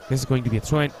is going to be a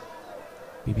throw-in.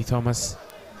 Bibi Thomas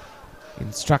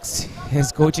instructs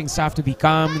his coaching staff to be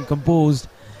calm and composed.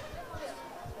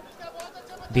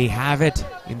 They have it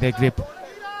in their grip,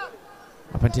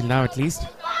 up until now at least.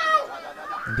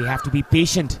 And they have to be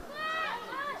patient.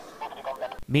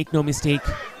 Make no mistake.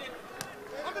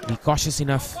 Be cautious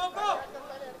enough.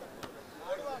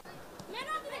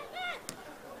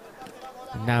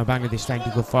 And now Bangladesh trying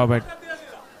to go forward.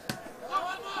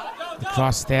 The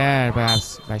cross there,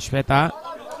 perhaps, by Shweta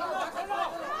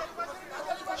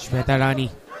Rani,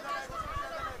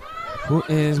 who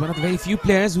is one of the very few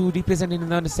players who represented in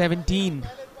the under-17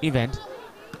 event.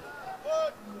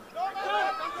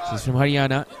 She's from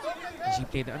Haryana. She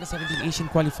played the under-17 Asian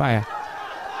qualifier.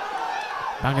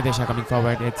 Bangladesh are coming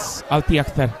forward. It's Alpi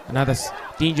Akhtar, another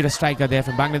dangerous striker there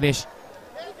from Bangladesh.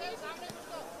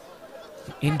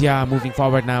 India moving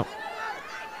forward now.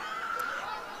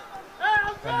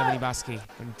 Kandamani Baske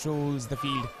controls the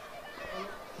field.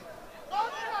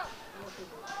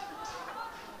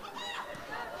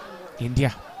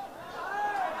 India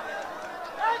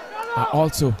are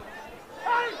also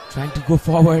trying to go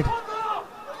forward.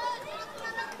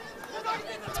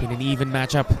 It's been an even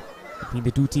matchup between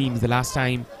the two teams the last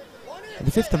time. On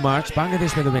the 5th of March,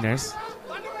 Bangladesh were the winners.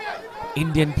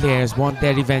 Indian players want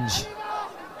their revenge.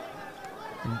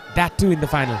 And that too in the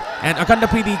final. And Akanda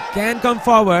Preeti can come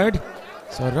forward.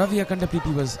 So Ravi Akanda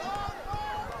Preeti was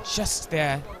just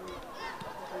there.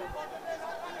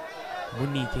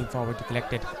 Munni came forward to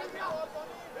collect it.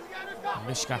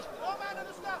 Anushka.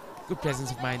 Good presence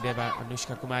of mind there by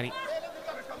Anushka Kumari.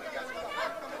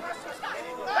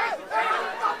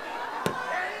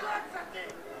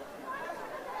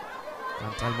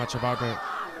 Can't tell much about her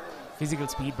physical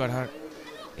speed, but her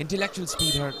intellectual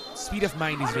speed, her speed of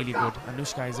mind is really good.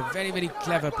 Anushka is a very, very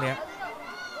clever player.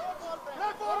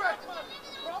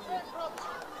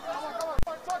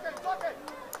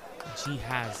 And she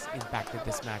has impacted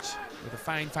this match with a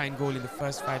fine, fine goal in the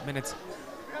first 5 minutes.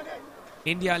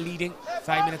 India leading,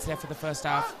 5 minutes left for the first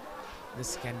half.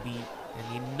 This can be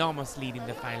an enormous lead in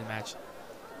the final match.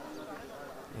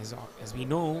 As we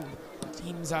know,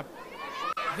 teams are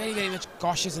very, very much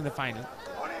cautious in the final.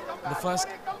 The first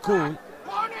goal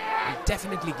will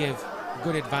definitely give a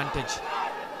good advantage.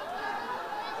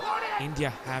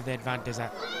 India have the advantage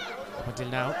up until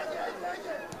now.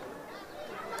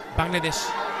 Bangladesh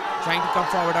trying to come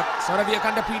forward. Sauravi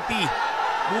Akanda Preeti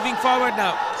moving forward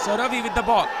now. Sauravi with the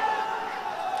ball.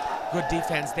 Good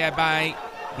defense there by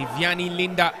Divyani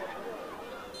Linda.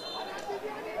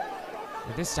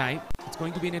 But this time, it's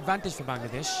going to be an advantage for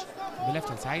Bangladesh on the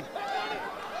left-hand side.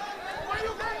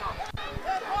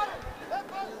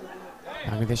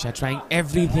 Bangladesh are trying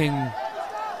everything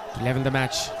to level the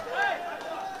match,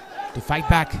 to fight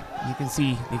back. You can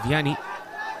see Divyani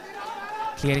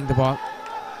clearing the ball.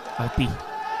 Alpi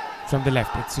from the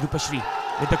left. It's Rupashri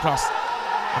with the cross.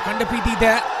 Akanda Preeti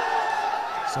there.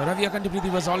 So Ravi Akanda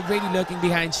Preeti was already lurking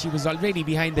behind. She was already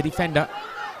behind the defender,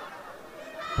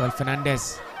 Paul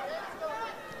Fernandez.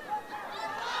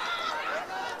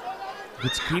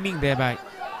 Good screening there by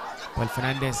Paul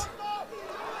Fernandez.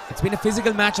 It's been a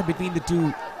physical matchup between the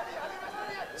two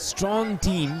strong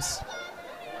teams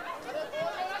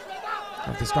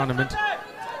of this tournament.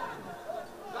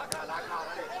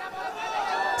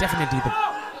 Definitely the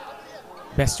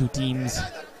best two teams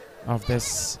of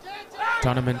this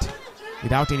tournament,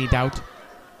 without any doubt.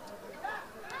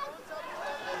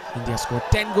 India scored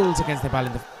 10 goals against Nepal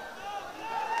in the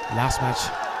last match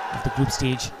of the group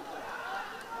stage.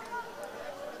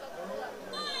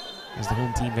 As the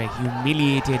home team were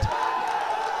humiliated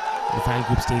in the final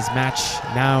group stage match.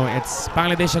 Now it's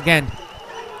Bangladesh again.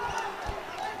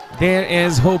 There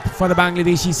is hope for the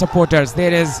Bangladeshi supporters.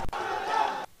 There is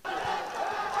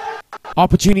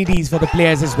opportunities for the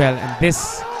players as well, and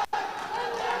this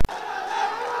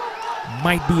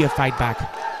might be a fight back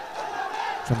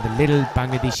from the little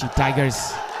Bangladeshi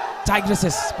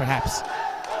tigresses perhaps.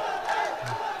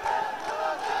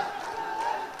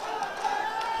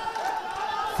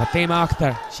 Fatema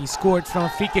Akhtar, she scored from a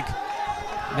free kick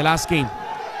in the last game.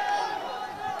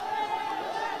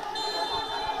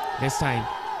 This time,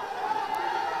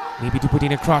 maybe to put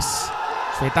in a cross.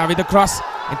 Shweta with the cross.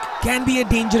 It can be a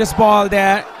dangerous ball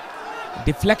there.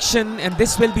 Deflection, and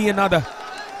this will be another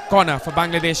corner for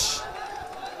Bangladesh.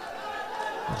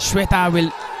 Shweta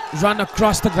will run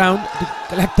across the ground to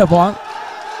collect the ball.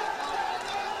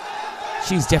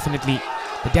 She's definitely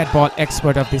the dead ball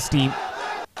expert of this team.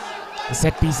 The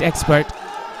set piece expert.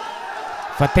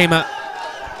 Fatema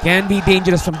can be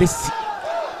dangerous from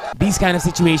these kind of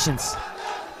situations.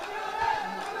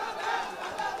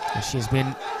 She's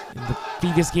been in the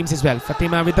previous games as well.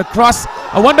 Fatema with the cross.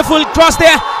 A wonderful cross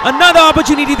there. Another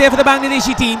opportunity there for the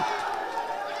Bangladeshi team.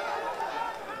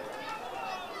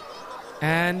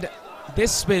 And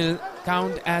this will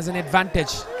count as an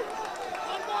advantage.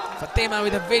 Fatema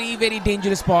with a very, very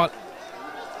dangerous ball.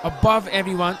 Above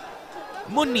everyone.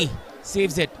 Munni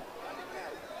saves it.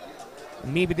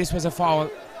 Maybe this was a foul.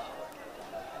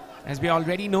 As we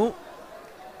already know,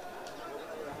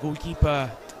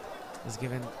 goalkeeper is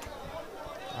given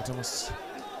utmost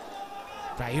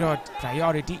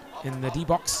priority in the D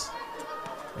box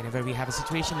whenever we have a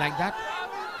situation like that.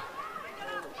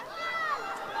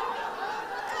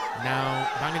 Now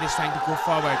Bangladesh trying to go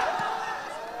forward.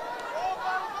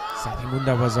 Sathi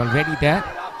Munda was already there.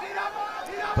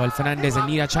 Pearl Fernandez and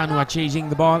Neera Chanu are chasing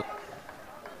the ball.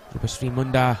 Rupashri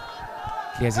Munda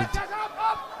clears it,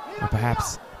 or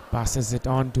perhaps passes it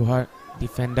on to her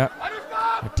defender,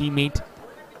 her teammate.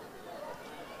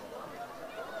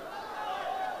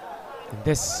 And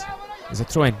this is a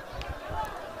throw-in.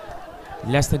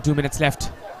 Less than 2 minutes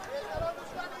left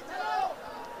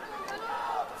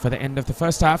for the end of the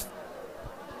first half.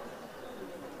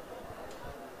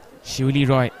 Shivali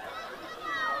Roy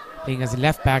playing as a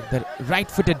left back, the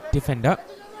right-footed defender.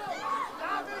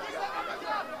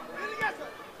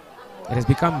 It has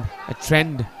become a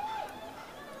trend in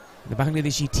the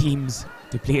Bangladeshi teams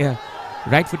to play a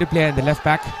right-footed player in the left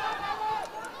back.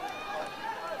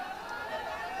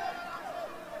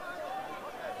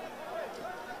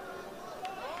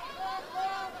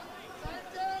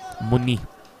 Munni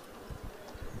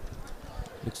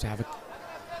looks to have a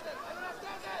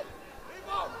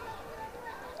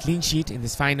clean sheet in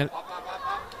this final.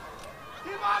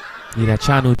 Neera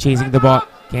Chanu chasing the ball,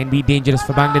 can be dangerous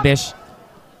for Bangladesh.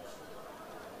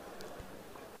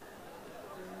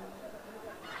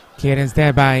 Clearance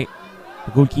there by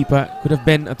the goalkeeper, could have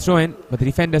been a throw-in, but the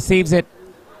defender saves it.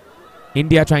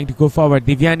 India trying to go forward.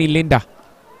 Divyani Linda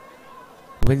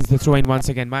wins the throw-in once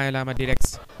again. Maya Lama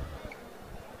directs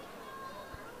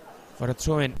for a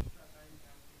throw-in.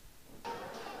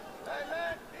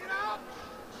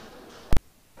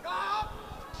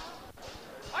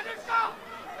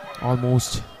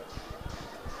 Almost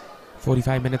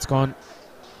 45 minutes gone.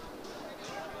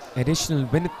 Additional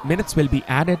minutes will be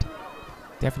added,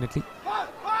 definitely.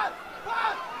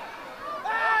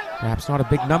 Perhaps not a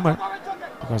big number,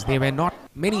 because there were not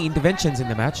many interventions in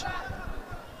the match,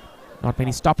 not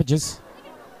many stoppages.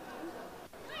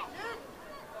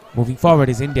 Moving forward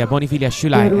is India, Bonifilia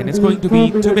Shulai, and it's going to be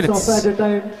 2 minutes.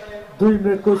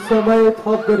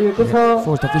 The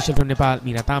fourth official from Nepal,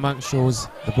 Meera Tamang, shows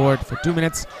the board for 2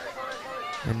 minutes.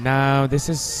 And now this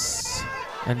is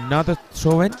another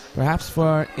throw-in, perhaps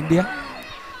for India.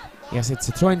 Yes, it's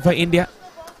a throw-in for India.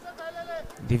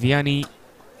 Divyani.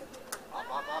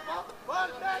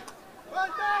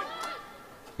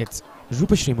 It's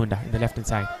Rupashri Munda in the left-hand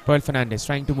side. Pearl Fernandez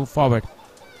trying to move forward.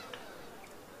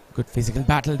 Good physical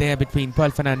battle there between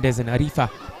Pearl Fernandez and Arifa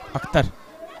Akhtar.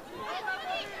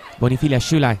 Bonifilia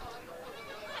Shulai.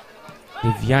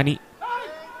 Divyani.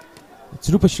 It's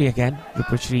Rupashri again.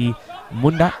 Rupashri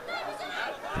Munda.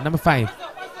 Number 5.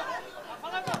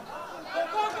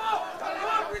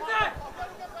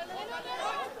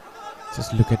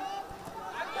 Just look at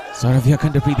Sauravya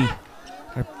Kandapriti.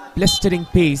 Her blistering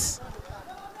pace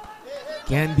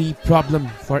can be a problem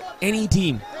for any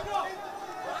team.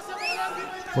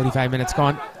 45 minutes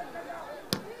gone.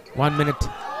 1 minute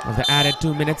of the added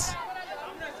 2 minutes.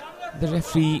 The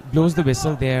referee blows the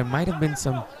whistle. There might have been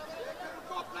some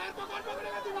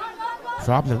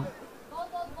problem.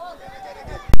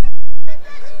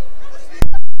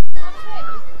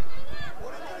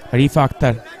 Arifa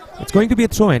Akhtar. It's going to be a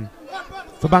throw-in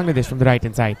for Bangladesh from the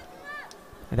right-hand side.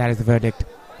 And that is the verdict.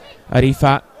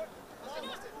 Arifa.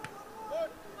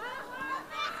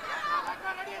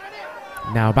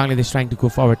 Now Bangladesh trying to go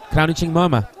forward. Kranuching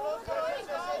Murma.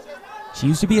 She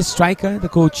used to be a striker. The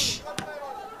coach,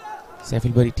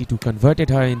 Saiful Bariti, converted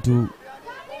her into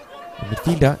a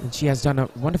midfielder, and she has done a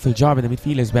wonderful job in the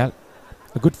midfield as well.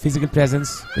 A good physical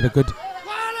presence with a good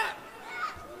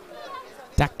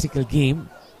tactical game.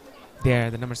 There,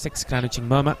 the number 6, Kranuching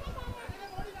Murma.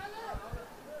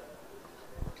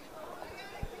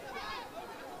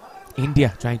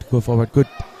 India trying to go forward. Good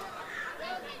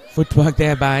footwork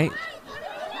there by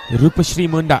Rupashri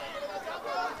Munda.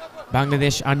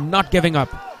 Bangladesh are not giving up.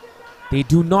 They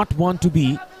do not want to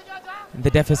be in the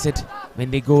deficit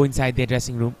when they go inside their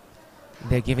dressing room.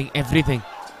 They're giving everything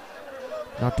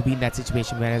not to be in that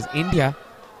situation, whereas India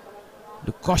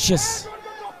look cautious.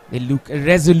 They look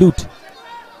resolute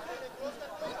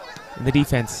in the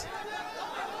defense.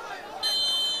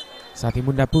 Sathi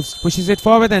Munda pushes it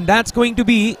forward, and that's going to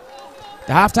be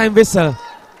the halftime whistle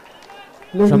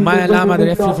from Maya Lama, the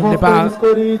referee from Nepal.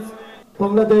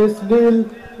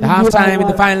 The halftime in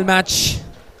the final match.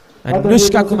 And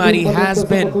Nushka Kumari has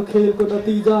been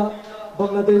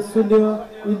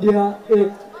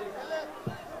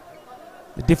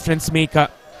the difference maker.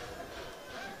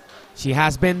 She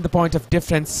has been the point of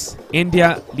difference.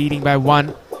 India leading by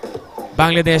 1.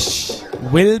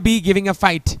 Bangladesh will be giving a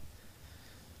fight.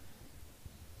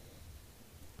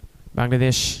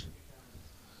 Bangladesh,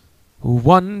 who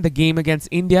won the game against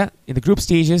India in the group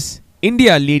stages.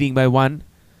 India leading by 1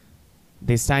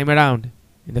 this time around,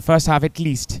 in the first half at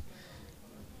least.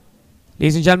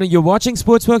 Ladies and gentlemen, you're watching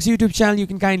Sportzworkz YouTube channel. You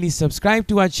can kindly subscribe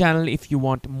to our channel if you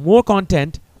want more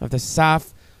content of the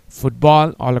SAFF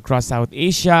football all across South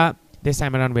Asia. This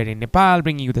time around, we're in Nepal,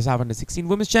 bringing you the SAFF Under-16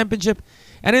 Women's Championship.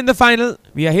 And in the final,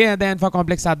 we are here at the Anfa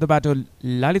Complex, Saddobato,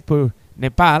 Lalitpur,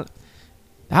 Nepal.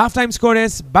 The halftime score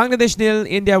is Bangladesh 0,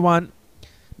 India 1.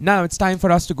 Now it's time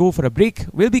for us to go for a break.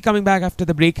 We'll be coming back after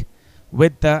the break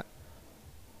with the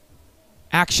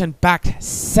action-packed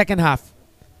second half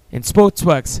in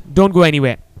Sportzworkz. Don't go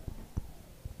anywhere.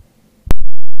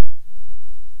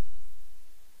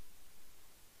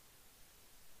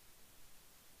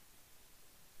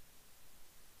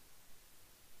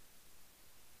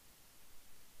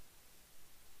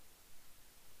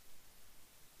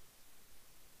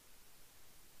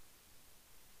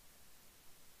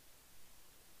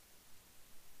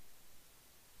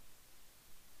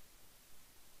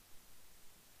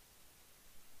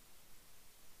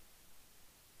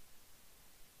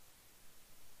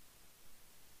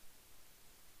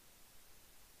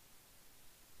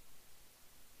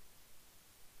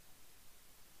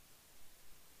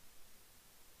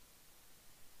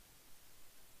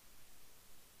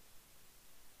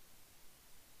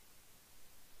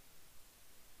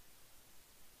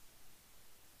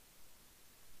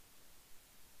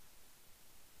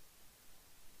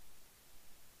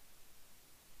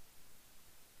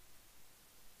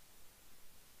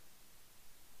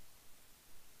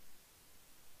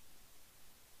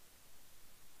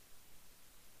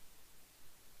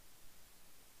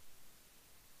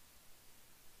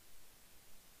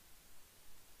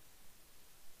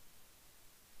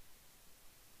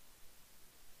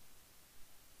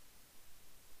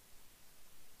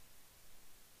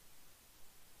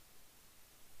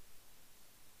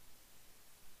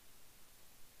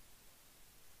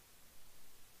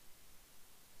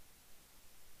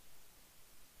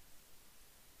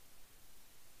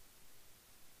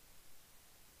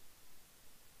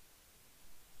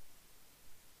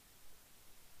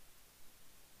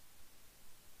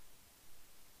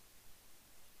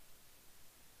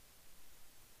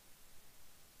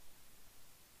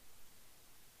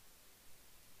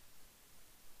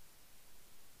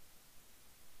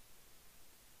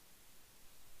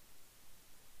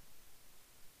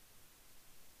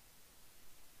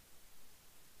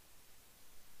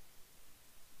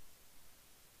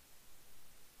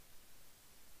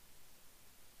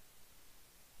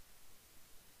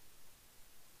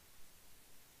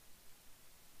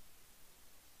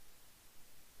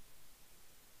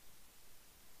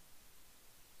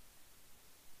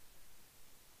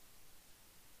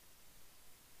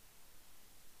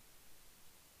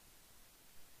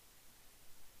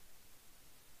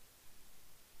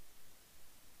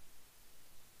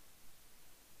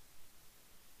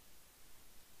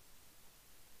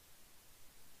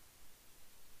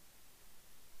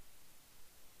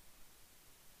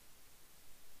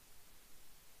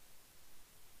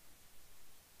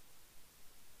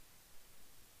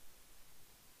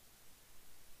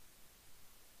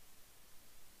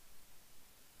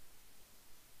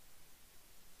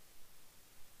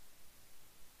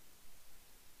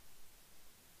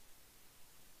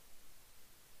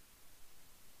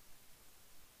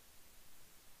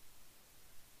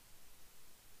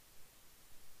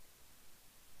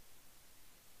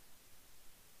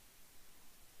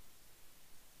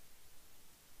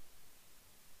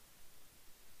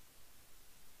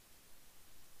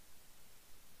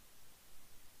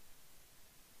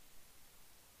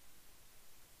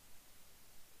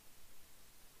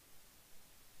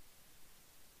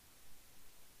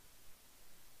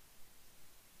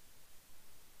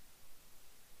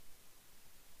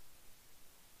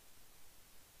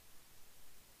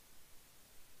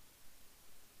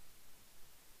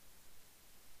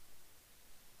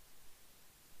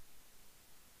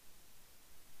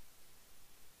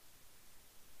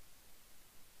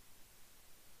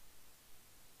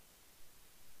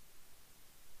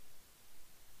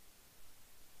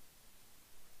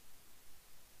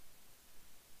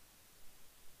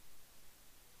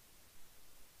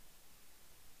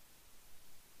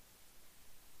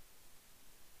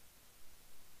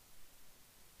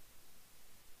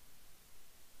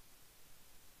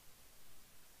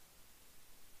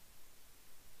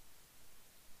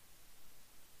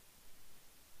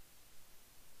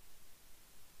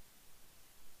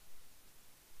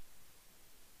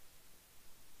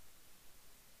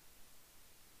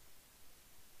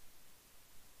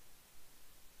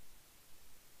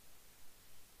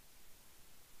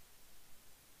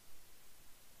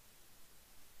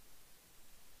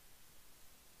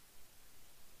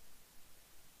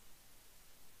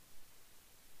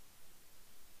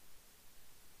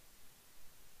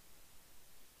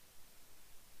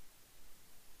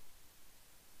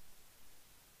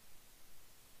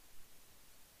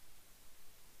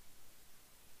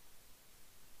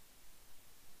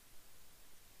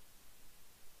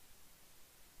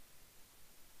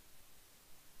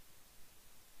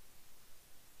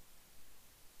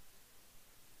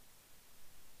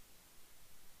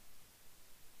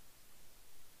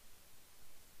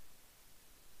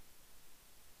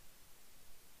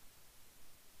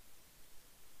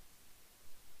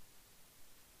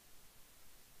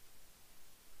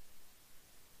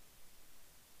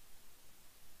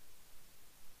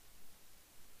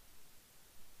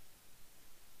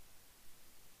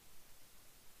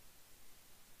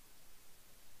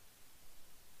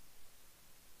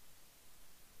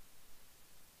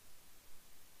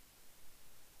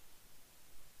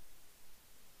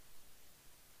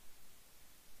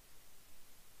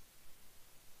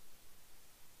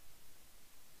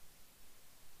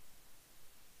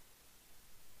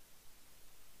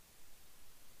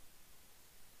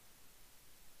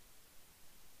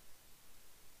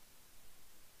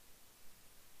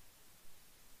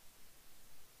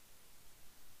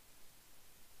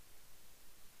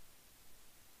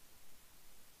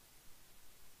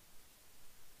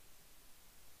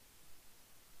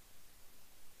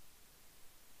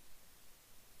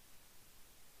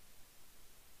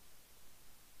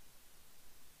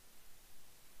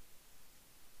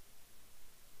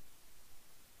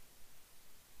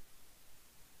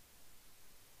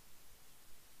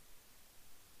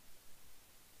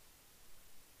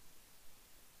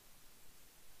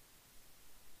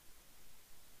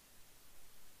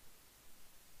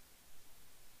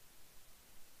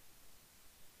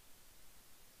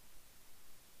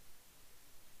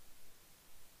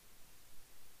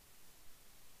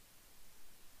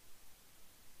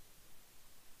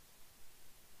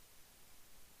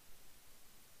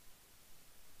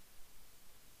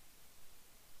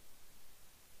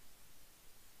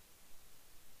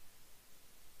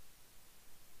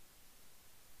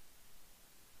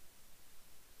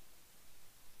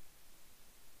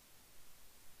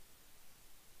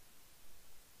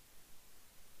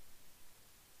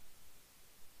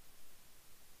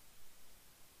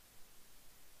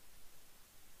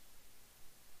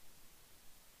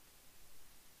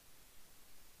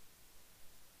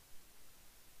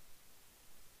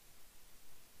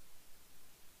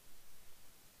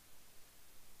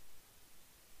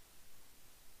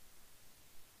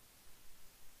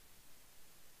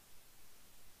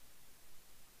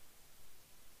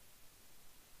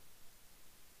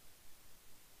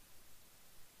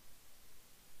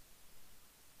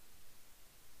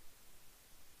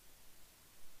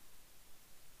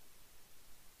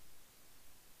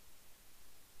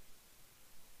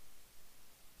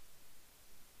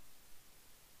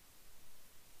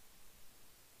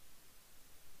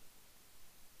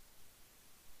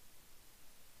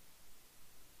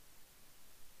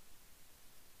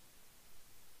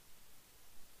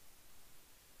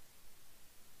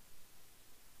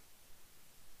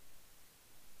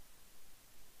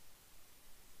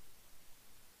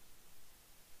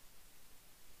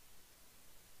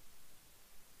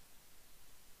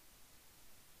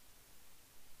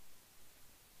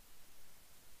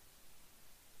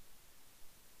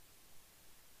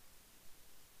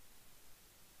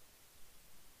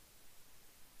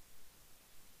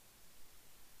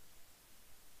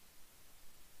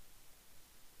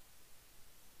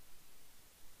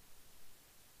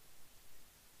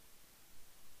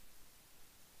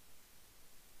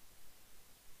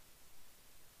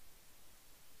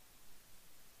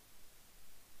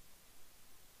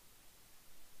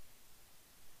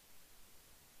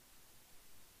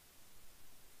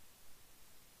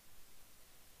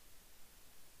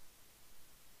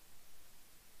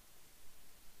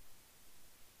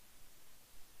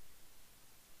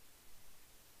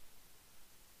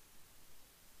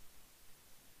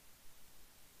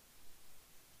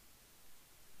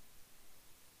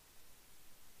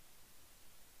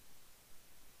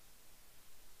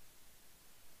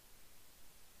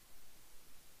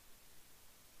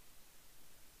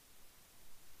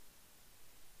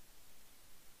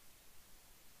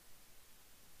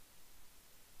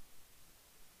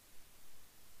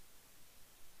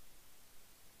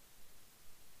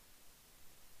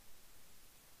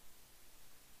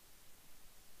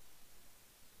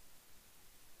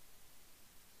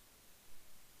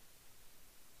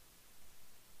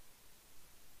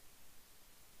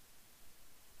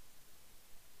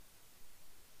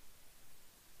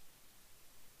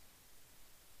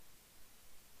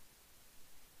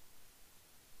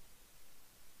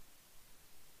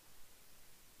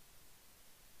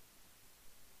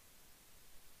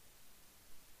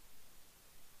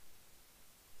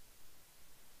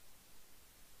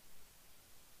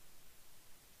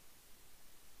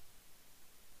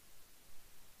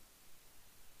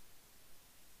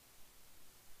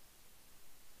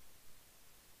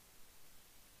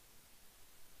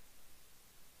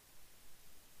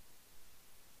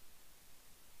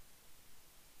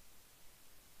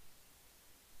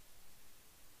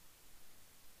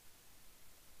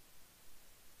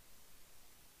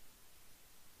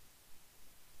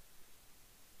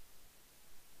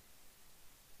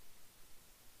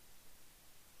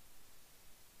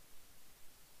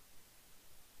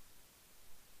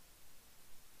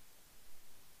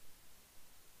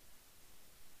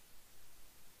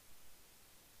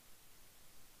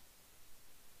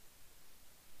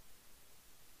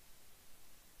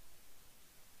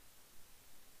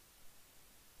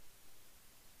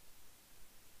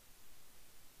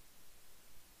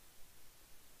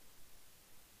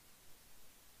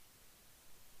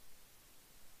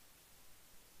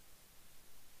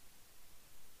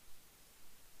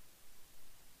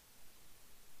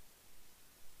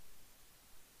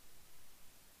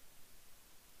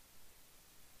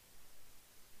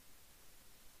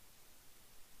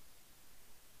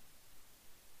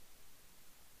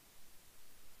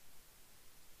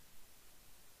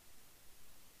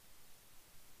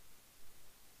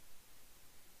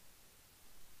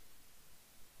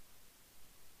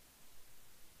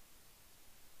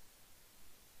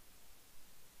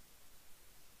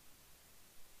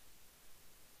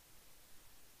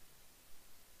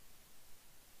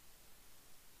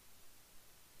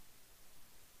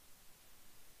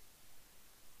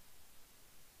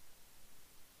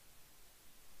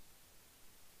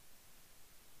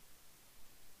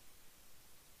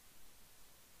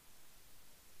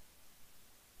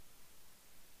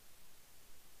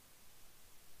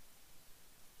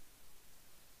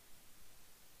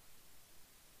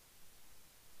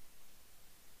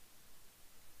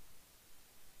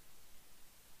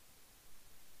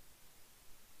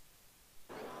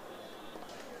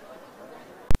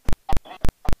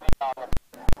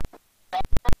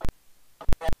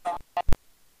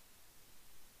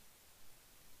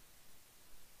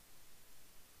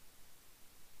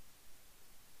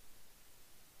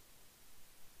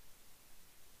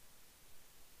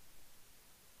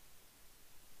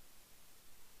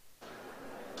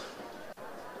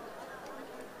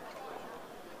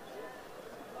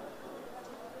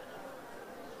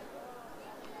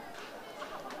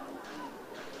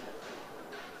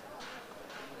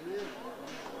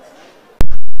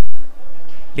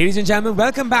 Ladies and gentlemen,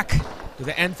 welcome back to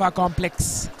the NFA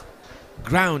Complex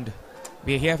ground.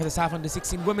 We are here for the SAFF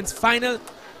Under-16 Women's Final,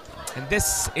 and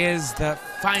this is the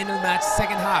final match,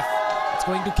 second half. It's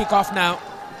going to kick off now.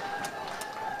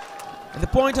 And the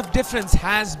point of difference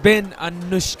has been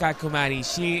Anushka Kumari.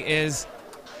 She is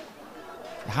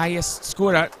the highest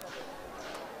scorer,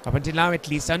 up until now at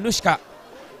least. Anushka,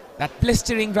 that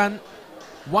blistering run,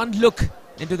 one look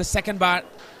into the second bar,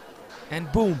 and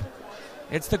boom,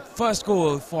 it's the first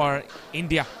goal for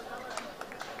India.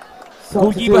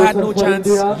 Goalkeeper had no chance.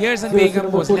 Years and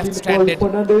Begum was left stranded.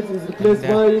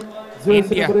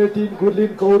 India. And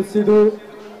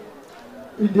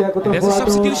there's a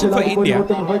substitution for India.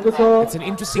 It's an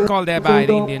interesting call there by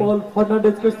the Indian coach,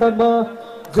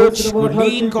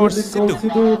 Gurleen Kaur Sidhu.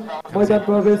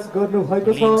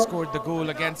 Gurleen scored the goal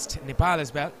against Nepal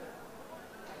as well.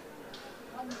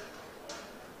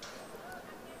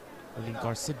 Gurleen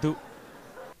Kaur Sidhu.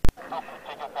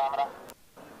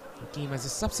 The team as a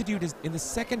substitute is in the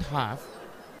second half,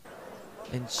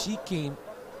 and she came,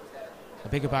 I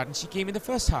beg your pardon, she came in the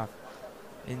first half,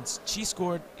 and she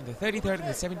scored in the 33rd and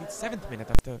the 77th minute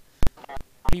of the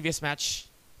previous match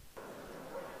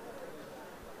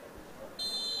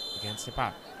against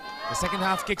Nepal. The second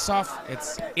half kicks off.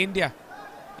 It's India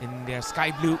in their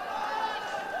sky blue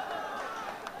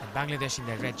and Bangladesh in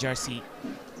their red jersey.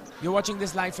 You're watching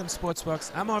this live from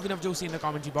Sportzworkz. I'm Arvinav Joshi in the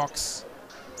commentary box.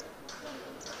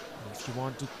 If you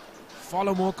want to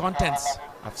follow more contents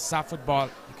of SAFF football,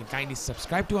 you can kindly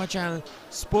subscribe to our channel,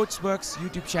 Sportzworkz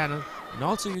YouTube channel, and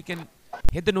also you can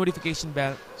hit the notification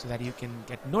bell so that you can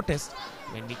get noticed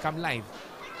when we come live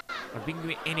or bring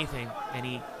you anything,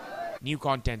 any new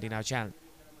content in our channel.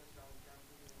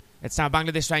 It's now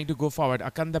Bangladesh trying to go forward.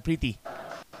 Akanda Preeti.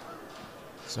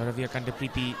 Soravia Akanda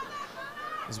Preeti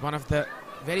is one of the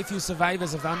very few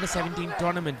survivors of the Under-17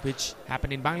 tournament which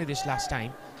happened in Bangladesh last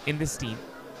time in this team.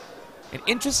 And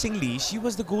interestingly, she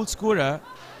was the goal scorer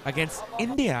against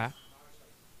India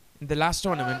in the last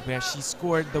tournament, where she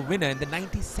scored the winner in the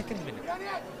 92nd minute.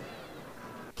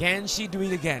 Can she do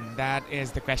it again? That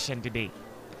is the question today.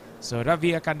 So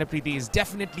Ravia Kandapriti is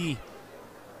definitely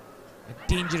a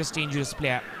dangerous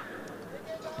player.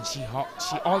 And she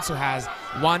also has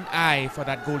one eye for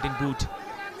that golden boot.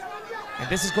 And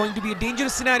this is going to be a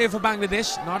dangerous scenario for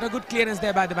Bangladesh. Not a good clearance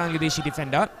there by the Bangladeshi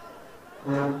defender.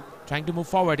 Trying to move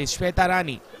forward is Shweta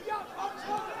Rani.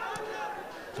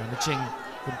 Jana Ching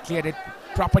could clear it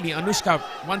properly. Anushka,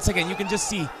 once again, you can just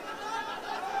see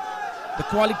the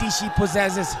quality she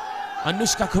possesses.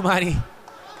 Anushka Kumari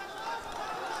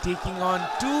taking on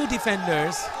two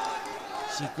defenders.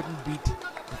 She couldn't beat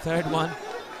the third one.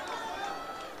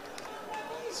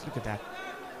 Let's look at that.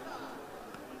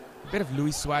 A bit of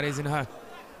Luis Suarez in her.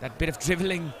 That bit of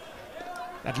dribbling.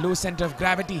 That low center of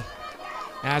gravity.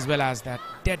 As well as that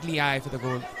deadly eye for the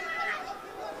goal.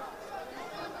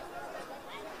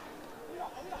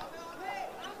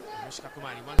 Anushka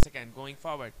Kumari once again going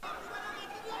forward.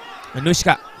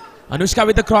 Anushka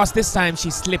with the cross this time. She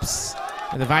slips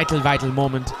at a vital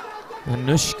moment.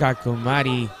 Anushka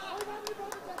Kumari.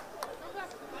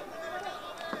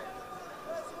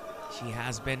 She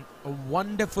has been a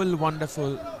wonderful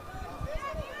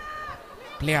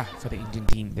player for the Indian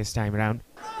team this time around.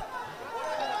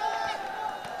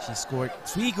 She scored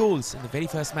 3 goals in the very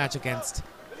first match against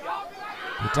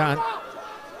Bhutan.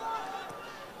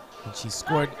 And she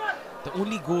scored the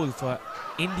only goal for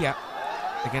India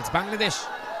against Bangladesh.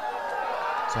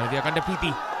 Soravia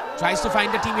Kandapriti tries to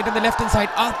find a teammate on the left hand side.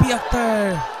 Alpi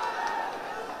Akhtar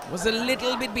was a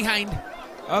little bit behind.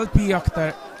 Alpi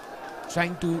Akhtar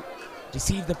trying to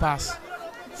receive the pass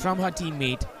from her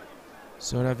teammate.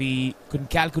 Soravi couldn't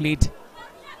calculate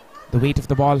the weight of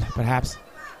the ball, perhaps.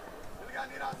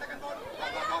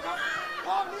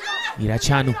 Neera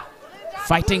Chanu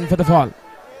fighting for the ball.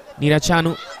 Neera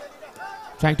Chanu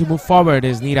trying to move forward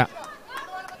is Neera.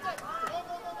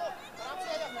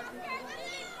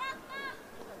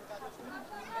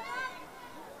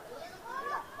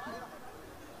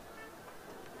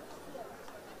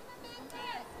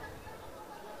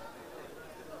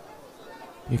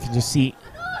 You can just see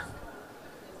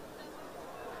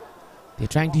they're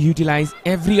trying to utilize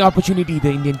every opportunity, the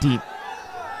Indian team.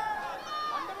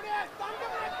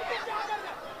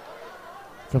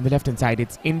 From the left hand side,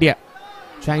 it's India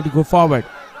trying to go forward.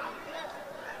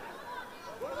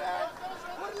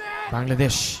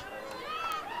 Bangladesh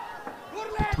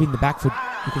between the back foot.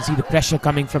 You can see the pressure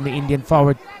coming from the Indian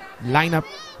forward lineup,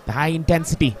 the high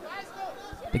intensity,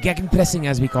 the gegenpressing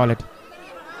as we call it.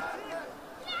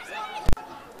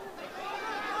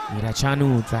 Neera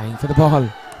Chanu trying for the ball.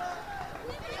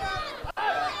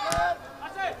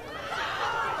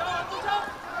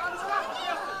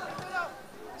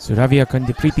 Suravia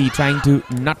Kandipriti trying to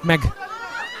nutmeg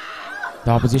the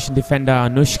opposition defender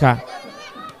Anushka.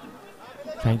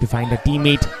 Trying to find a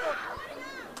teammate.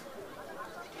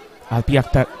 Alpi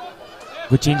Akhtar.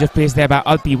 Good change of pace there by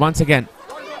Alpi once again.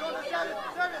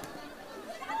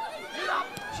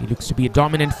 She looks to be a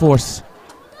dominant force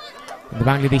in the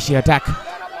Bangladeshi attack.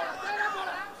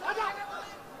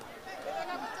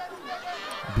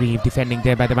 Brave defending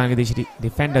there by the Bangladeshi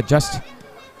defender, just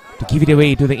to give it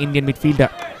away to the Indian midfielder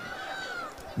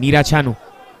Neera Chanu.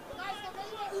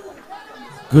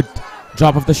 Good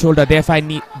drop of the shoulder there by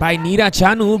Neera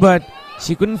Chanu, but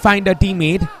she couldn't find her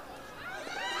teammate.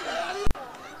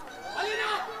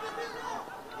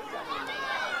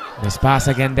 Nice pass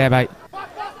again there by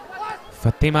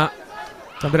Fatima.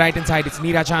 From the right hand side, it's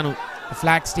Neera Chanu. The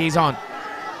flag stays on.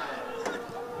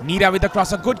 Neera with the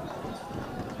cross. A good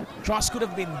cross could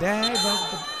have been there, but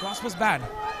the cross was bad.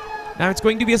 Now it's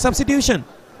going to be a substitution.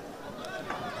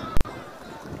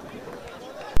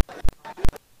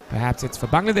 Perhaps it's for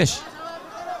Bangladesh.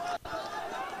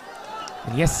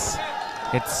 And yes,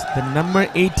 it's the number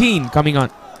 18 coming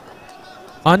on.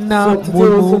 Anna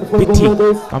Murmu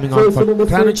Bitti coming on for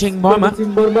Kranuching Morma.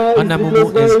 Anna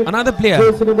Murmu is another player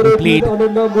who played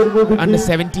under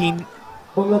 17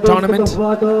 tournament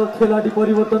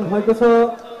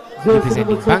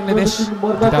representing Bangladesh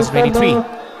 2023.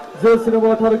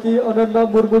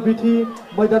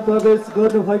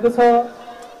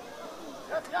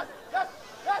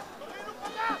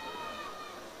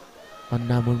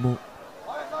 Anna Murmu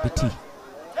Bitti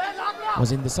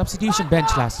was in the substitution bench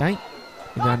last night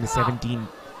in the under-17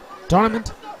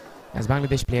 tournament, as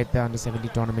Bangladesh played the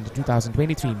under-17 tournament in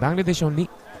 2023 in Bangladesh only.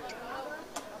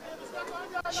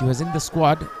 She was in the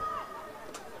squad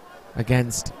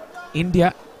against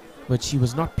India, but she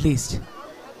was not placed.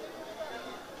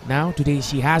 Now today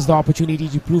she has the opportunity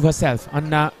to prove herself.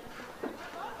 Anna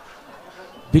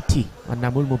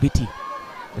Murmu Bitti,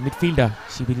 the midfielder.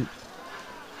 She will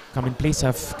come in place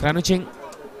of Kranuching.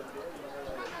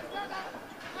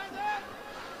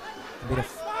 A bit of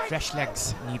fresh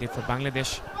legs needed for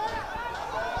Bangladesh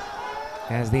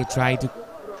as they try to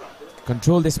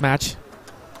control this match.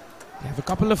 They have a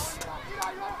couple of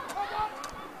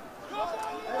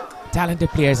talented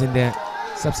players in their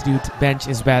substitute bench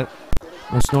as well,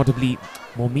 most notably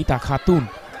Momita Khatun,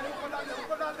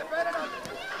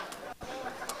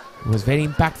 who was very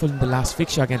impactful in the last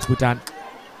fixture against Bhutan.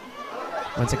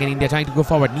 Once again India trying to go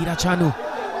forward. Neera Chanu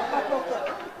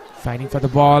fighting for the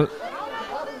ball.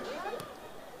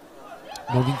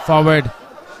 Moving forward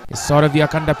is Sauravya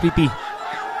Kandipriti.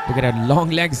 Look at her long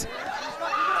legs.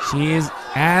 She is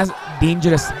as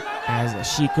dangerous as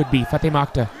she could be. Fatima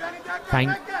Akhtar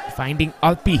finding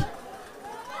Alpi.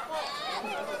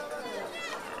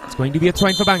 It's going to be a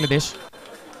throw-in for Bangladesh.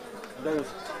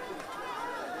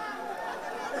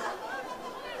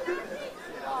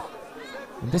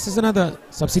 And this is another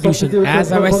substitution.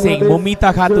 As I was saying,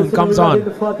 Momita Khatun comes on.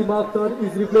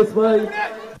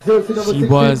 She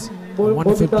was a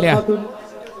wonderful player.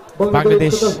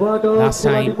 Bangladesh last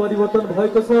time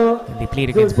when they played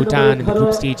against Bhutan in the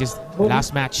group stages,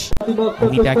 last match.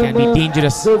 Momita can be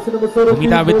dangerous.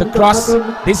 Momita with the cross.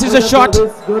 This is a shot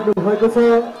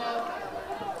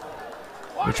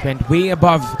which went way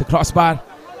above the crossbar.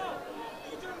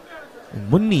 And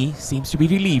Munni seems to be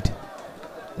relieved.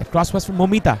 That cross was from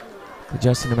Momita, the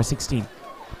jersey number 16.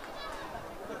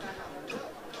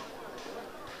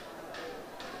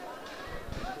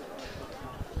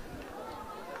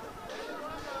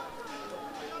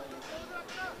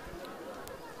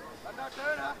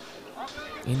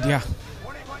 India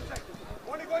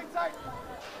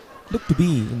look to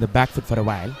be in the back foot for a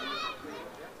while,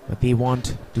 but they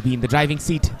want to be in the driving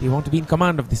seat. They want to be in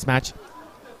command of this match.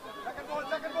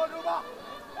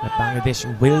 But Bangladesh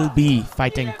will be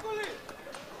fighting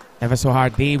ever so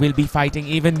hard. They will be fighting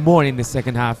even more in the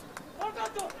second half.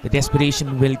 The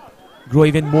desperation will grow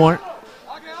even more.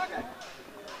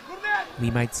 We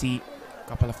might see a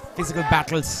couple of physical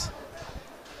battles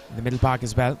in the middle park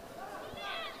as well.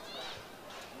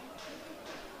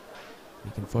 We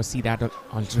can foresee that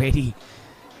already.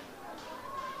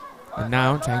 And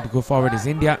now trying to go forward is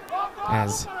India,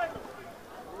 as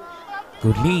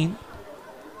Gurleen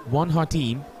won her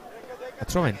team a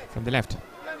throw-in from the left.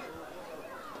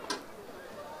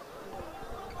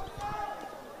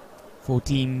 4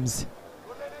 teams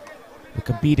were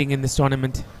competing in this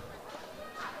tournament,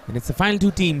 and it's the final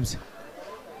 2 teams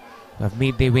who have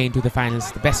made their way into the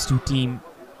finals. The best 2 team,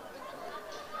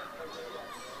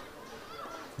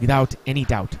 without any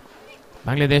doubt.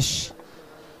 Bangladesh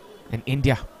and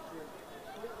India,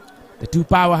 the 2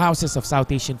 powerhouses of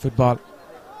South Asian football,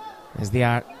 as they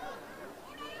are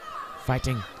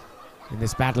fighting in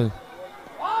this battle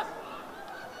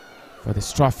for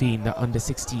this trophy in the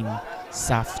under-16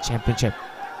 SAFF championship.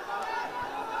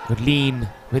 Good lean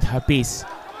with her pace.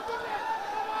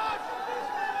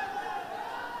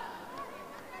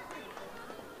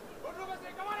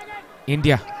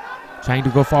 India trying to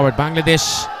go forward.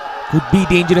 Bangladesh could be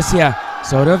dangerous here.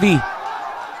 So Ravi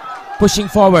pushing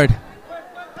forward.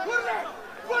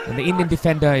 And the Indian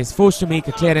defender is forced to make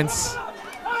a clearance.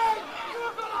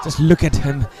 Just look at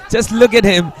him. Just look at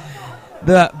him.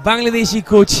 The Bangladeshi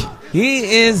coach,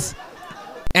 he is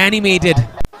animated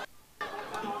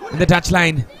in the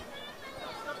touchline.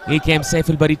 Here came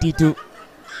Saiful Bari T2.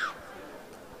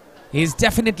 He is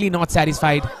definitely not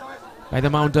satisfied by the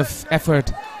amount of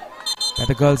effort that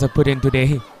the girls have put in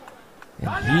today.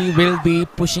 And he will be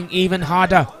pushing even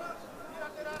harder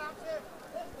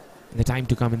in the time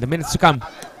to come, in the minutes to come.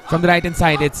 From the right hand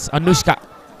side, it's Anushka.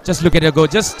 Just look at her go.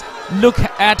 Just look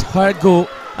at her go.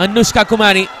 Anushka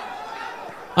Kumari.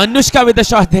 Anushka with the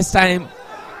shot this time.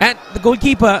 And the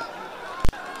goalkeeper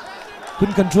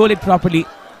couldn't control it properly.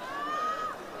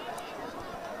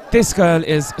 This girl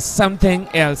is something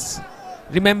else.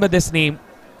 Remember this name,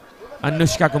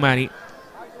 Anushka Kumari.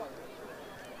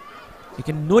 You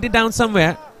can note it down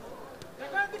somewhere.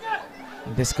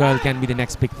 This girl can be the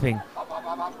next big thing.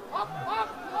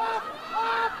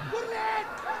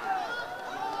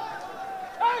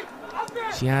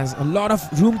 She has a lot of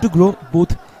room to grow,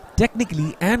 both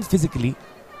technically and physically.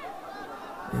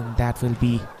 And that will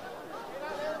be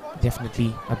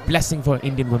definitely a blessing for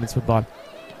Indian women's football.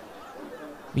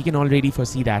 We can already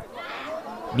foresee that.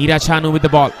 Neera Chanu with the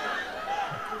ball.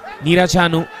 Neera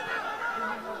Chanu.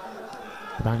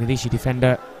 The Bangladeshi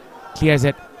defender clears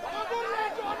it.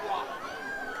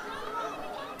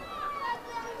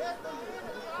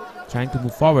 Trying to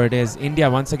move forward is India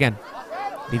once again.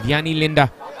 Divyani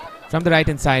Linda. From the right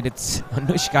hand side, it's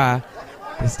Anushka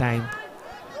this time.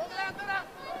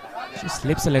 She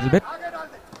slips a little bit.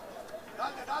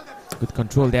 Good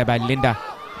control there by Linda.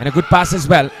 And a good pass as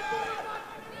well.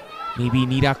 Maybe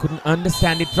Neera couldn't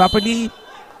understand it properly.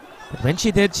 But when she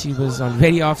did, she was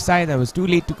already offside. That was too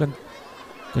late to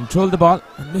control the ball.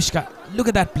 Anushka, look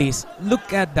at that place.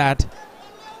 Look at that.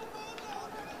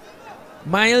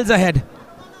 Miles ahead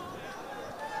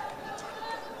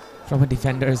from her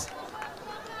defenders.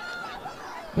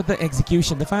 But the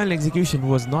execution, the final execution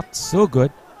was not so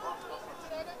good.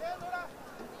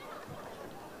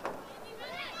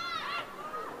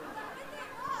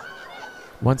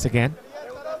 Once again,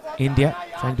 India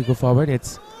trying to go forward.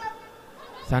 It's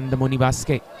Thandamoni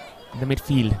Baske in the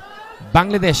midfield.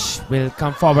 Bangladesh will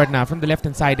come forward now. From the left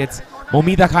hand side, it's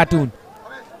Momita Khatun.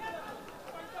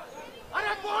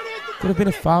 Could have been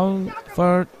a foul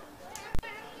for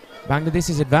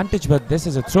Bangladesh's advantage, but this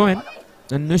is a throw-in.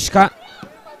 Anushka.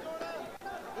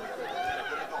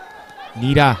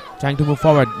 Neera trying to move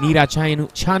forward. Neera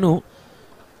Chanu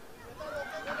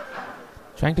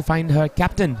trying to find her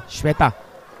captain, Shweta.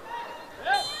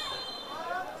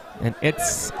 And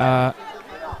it's a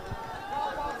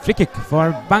free kick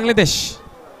for Bangladesh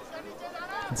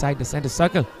inside the center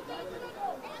circle.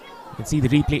 You can see the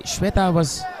replay. Shweta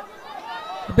was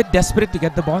a bit desperate to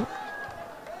get the ball.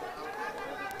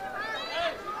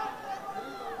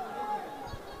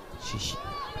 She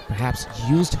perhaps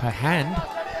used her hand.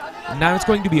 Now it's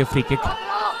going to be a free kick.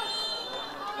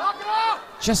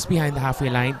 Just behind the halfway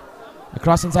line.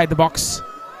 Across inside the box.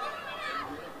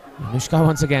 Anushka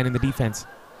once again in the defense.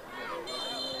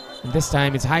 And this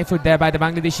time it's high foot there by the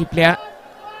Bangladeshi player.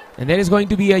 And there is going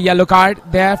to be a yellow card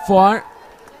there for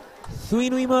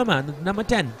Thuinui Murma, number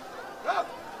 10.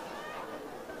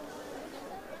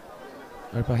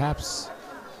 Or perhaps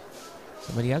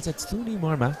somebody else. It's Thuinui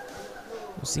Murma,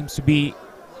 who seems to be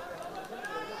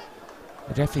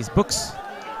the referee's books.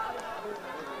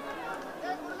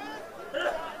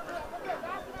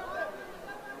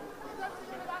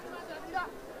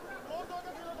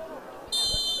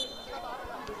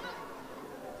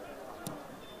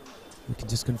 We can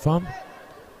just confirm.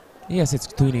 Yes, it's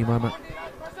Thuinui Murma.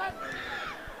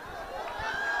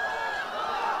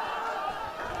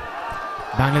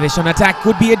 Bangladesh on attack.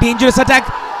 Could be a dangerous attack.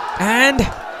 And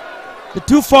the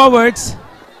two forwards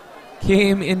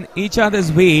came in each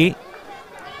other's way.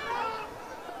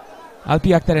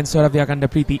 Alpi Akhtar and Sauravya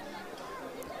Kandapriti.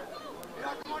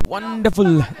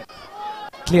 Wonderful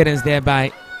clearance there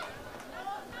by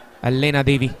Alena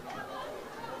Devi.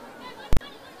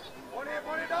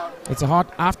 It's a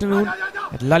hot afternoon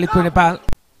at Lalitpur, Nepal.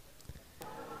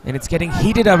 And it's getting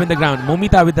heated up in the ground.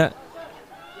 Momita with the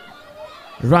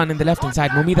run in the left hand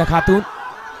side. Momita Khatun.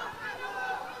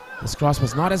 This cross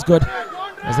was not as good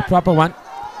as the proper one.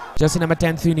 Jersey number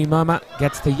 10, Thuni Murma,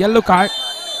 gets the yellow card.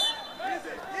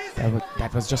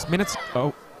 That was just minutes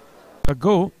ago.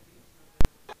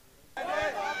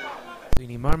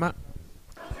 Thuni Murma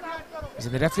is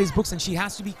in the referee's books and she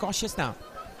has to be cautious now.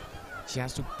 She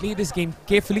has to play this game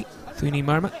carefully. Thuni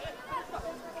Murma.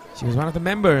 She was one of the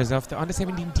members of the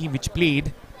under-17 team which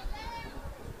played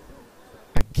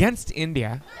against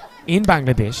India in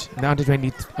Bangladesh in the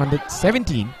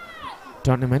under-17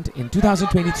 tournament in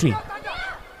 2023.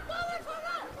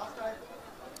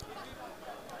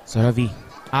 So Ravi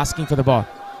asking for the ball.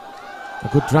 A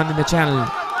good run in the channel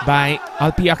by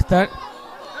Alpi Akhtar.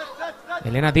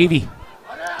 Elena Devi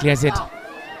clears it.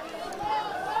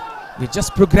 We're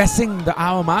just progressing the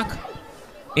hour mark.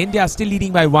 India still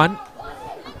leading by 1.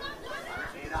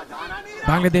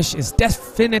 Bangladesh is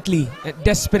definitely,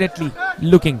 desperately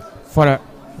looking for a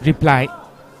reply.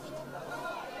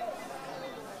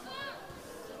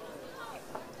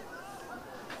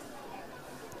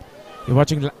 You're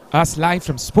watching us live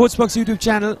from Sportzworkz YouTube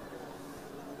channel.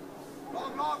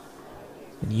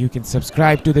 And you can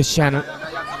subscribe to this channel.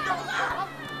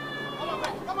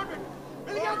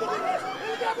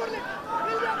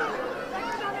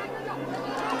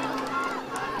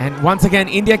 And once again,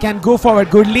 India can go forward.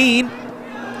 Good lean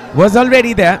was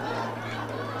already there.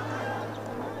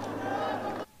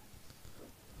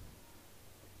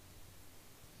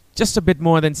 Just a bit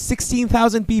more than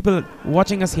 16,000 people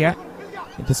watching us here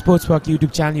at the Sportzworkz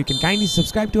YouTube channel. You can kindly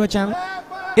subscribe to our channel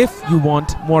if you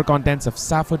want more contents of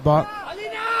SAFF football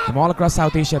from all across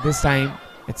South Asia. This time,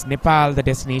 it's Nepal, the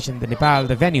destination, Nepal,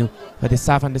 the venue for the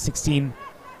SAFF Under-16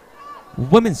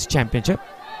 Women's Championship.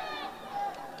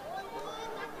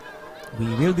 We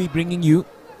will be bringing you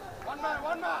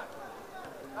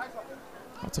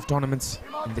lots of tournaments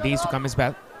in the days to come as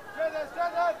well.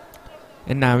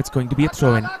 And now it's going to be a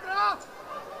throw-in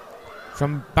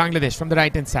from Bangladesh, from the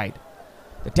right-hand side.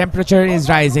 The temperature is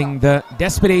rising. The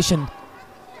desperation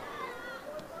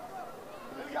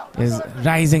is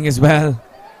rising as well.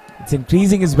 It's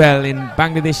increasing as well in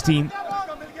Bangladesh team.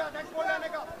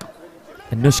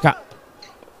 Anushka.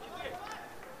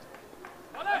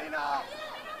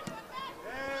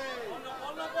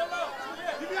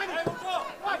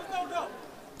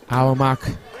 Hour mark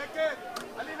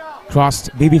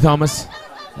crossed. Bibi Thomas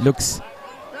looks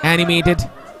animated.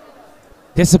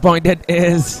 Disappointed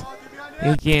is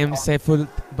AKM Saiful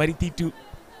Barititu,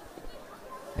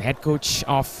 the head coach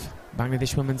of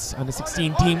Bangladesh women's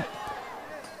under-16 team.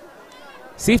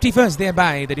 Safety first there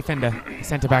by the defender,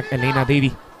 centre back Elena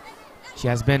Devi. She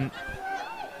has been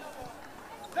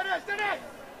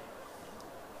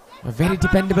a very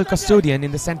dependable custodian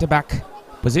in the centre back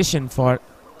position for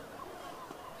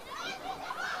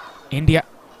India,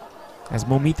 as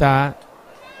Momita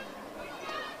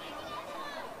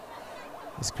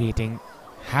is creating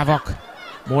havoc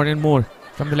more and more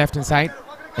from the left hand side.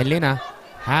 Elena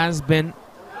has been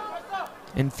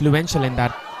influential in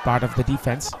that part of the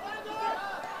defense.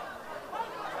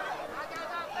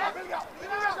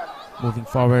 Moving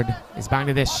forward is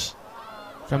Bangladesh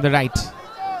from the right.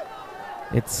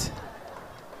 It's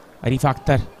Arif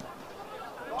Akhtar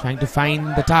trying to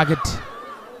find the target.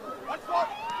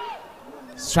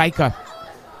 Striker.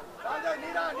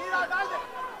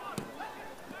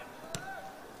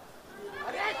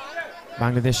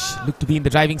 Bangladesh look to be in the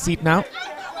driving seat now.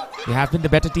 They have been the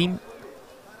better team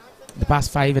in the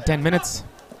past 5 or 10 minutes.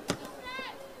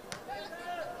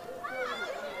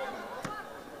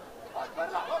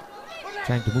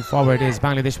 Trying to move forward is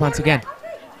Bangladesh once again.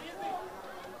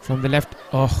 From the left.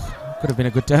 Oh, could have been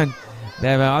a good turn.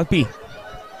 There were Alpi.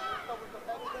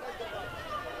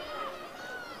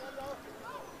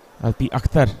 Alpi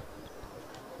Akhtar,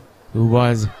 who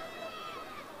was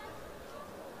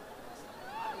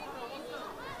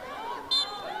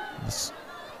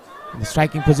in the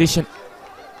striking position.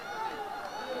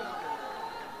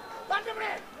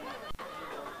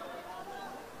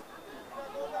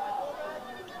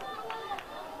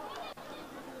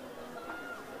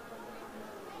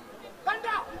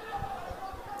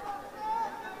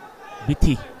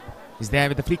 Bithi is there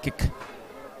with the free kick.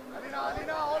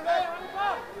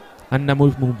 Anna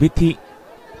Bithi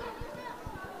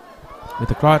with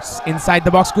a cross inside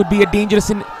the box. Could be a dangerous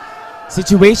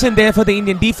situation there for the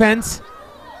Indian defense.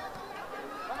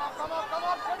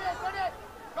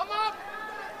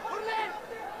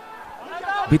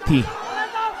 Bithi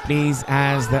plays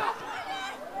as the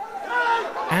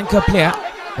anchor player,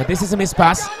 but this is a miss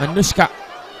pass. Anushka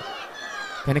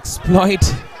can exploit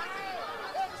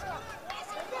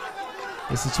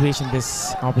the situation,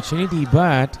 this opportunity,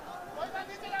 but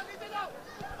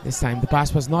this time the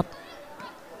pass was not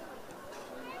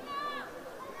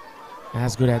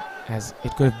as good as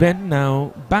it could have been.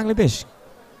 Now Bangladesh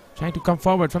trying to come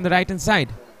forward from the right hand side.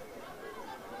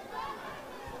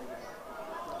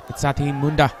 It's Sathi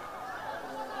Munda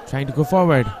trying to go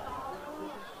forward.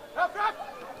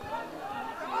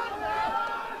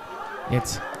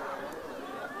 It's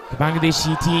the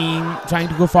Bangladeshi team trying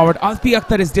to go forward. Alpi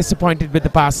Akhtar is disappointed with the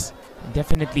pass.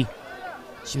 Definitely.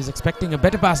 She was expecting a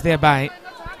better pass there by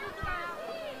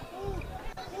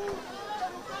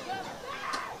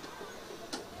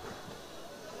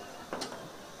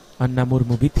Anna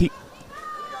Murmubithi.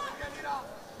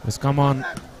 Was come on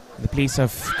in the place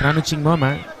of Kranuching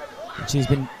Mama. She's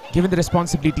been given the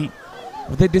responsibility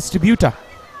of the distributor.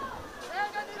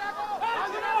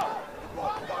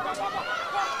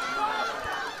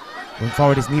 Going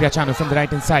forward is Neera Chanu from the right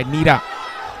hand side. Neera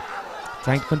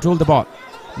trying to control the ball,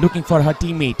 looking for her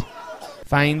teammate.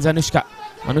 Finds Anushka.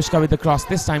 Anushka with the cross.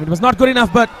 This time it was not good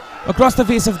enough, but across the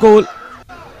face of goal.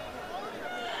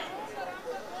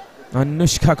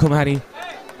 Anushka Kumari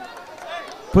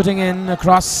putting in a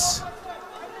cross.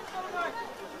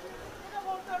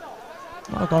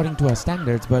 Not according to her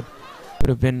standards, but could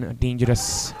have been a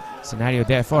dangerous scenario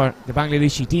there for the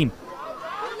Bangladeshi team.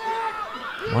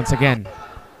 Once again,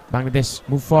 Bangladesh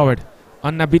move forward.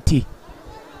 Anna Bitti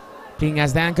playing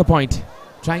as the anchor point,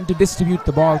 trying to distribute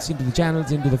the balls into the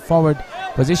channels, into the forward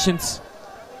positions.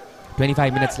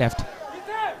 25 minutes left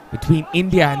between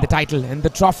India and the title and the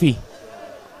trophy.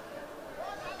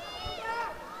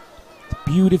 The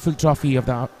beautiful trophy of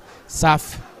the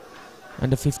SAFF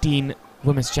Under 15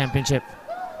 Women's Championship.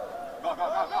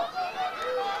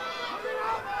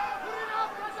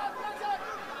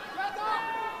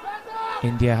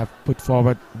 India have put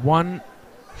forward one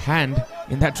hand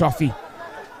in that trophy.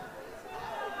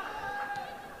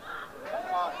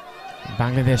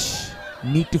 Bangladesh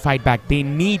need to fight back. They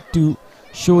need to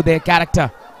show their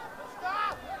character.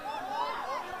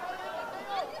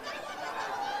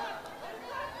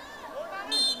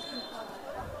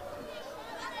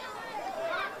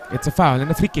 It's a foul and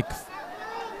a free kick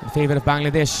in favor of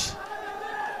Bangladesh.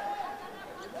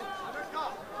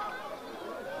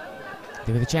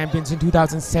 They were the champions in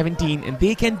 2017 and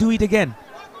they can do it again.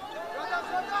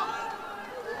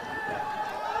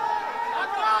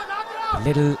 The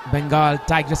little Bengal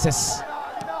Tigresses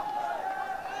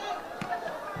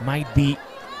might be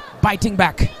biting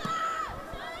back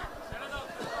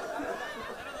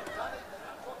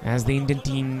as the Indian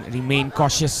team remain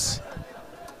cautious.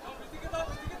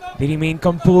 They remain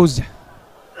composed.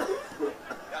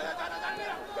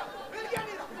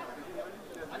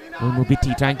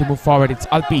 Mubiti trying to move forward. It's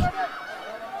Alpi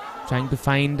trying to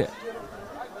find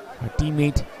her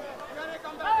teammate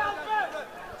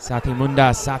Sathi Munda.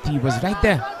 Sathi was right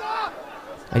there.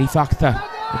 Arifa Akhtar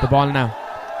with the ball now.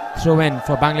 Throw in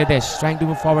for Bangladesh. Trying to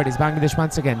move forward is Bangladesh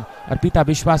once again. Arpita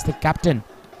Bishwas, the captain.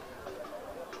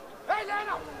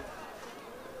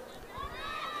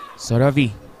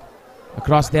 Soravi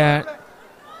across there.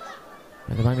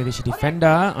 And the Bangladeshi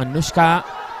defender Anushka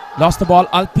lost the ball.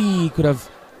 Alpi could have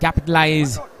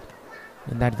capitalized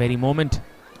in that very moment.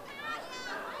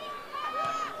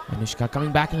 Anushka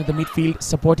coming back into the midfield,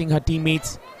 supporting her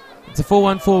teammates. It's a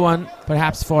 4-1-4-1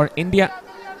 perhaps for India.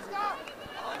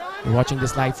 You're watching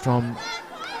this live from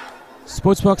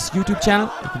Sportzworkz YouTube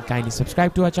channel. You can kindly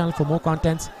subscribe to our channel for more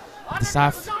contents of the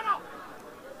SAFF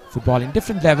football in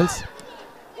different levels.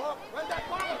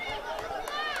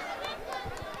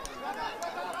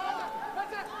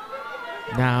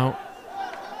 Now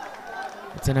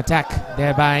it's an attack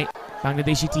there by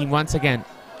Bangladeshi team once again.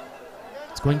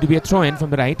 It's going to be a throw-in from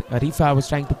the right. Arifa was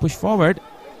trying to push forward.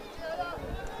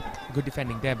 Good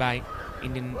defending there by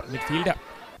Indian midfielder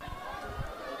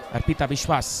Arpita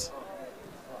Bishwas.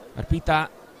 Arpita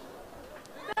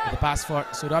with the pass for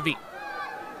Soravi.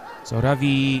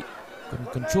 Soravi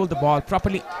couldn't control the ball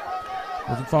properly.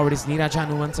 Moving forward is Neera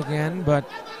Chanu once again, but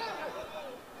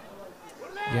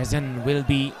Yazan will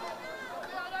be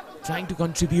trying to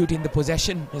contribute in the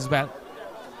possession as well.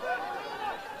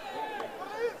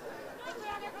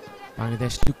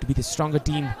 Bangladesh look to be the stronger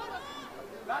team.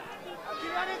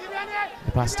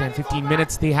 The past 10-15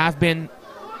 minutes they have been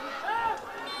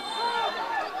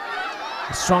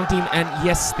a strong team, and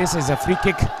yes, this is a free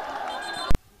kick.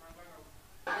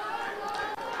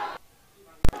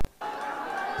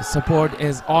 The support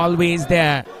is always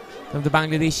there from the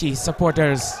Bangladeshi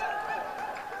supporters.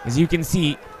 As you can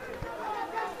see,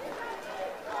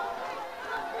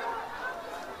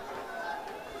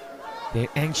 their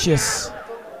anxious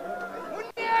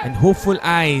and hopeful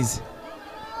eyes,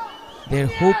 their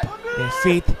hope, their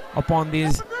faith upon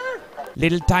these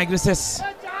little tigresses,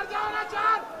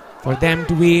 for them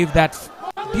to wave that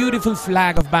beautiful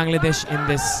flag of Bangladesh in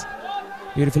this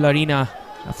beautiful arena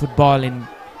of football in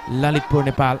Lalitpur,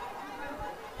 Nepal.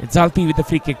 It's Alpi with the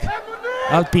free kick.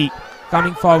 Alpi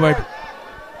coming forward.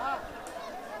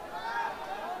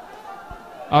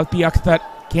 Alpi Akhtar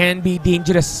can be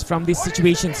dangerous from these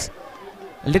situations.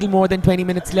 A little more than 20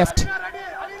 minutes left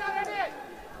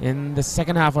in the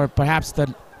second half, or perhaps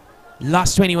the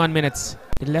last 21 minutes.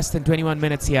 Less than 21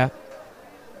 minutes here.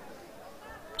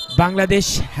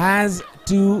 Bangladesh has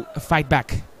to fight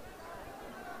back.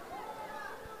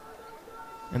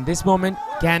 And this moment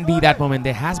can be that moment.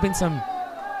 There has been some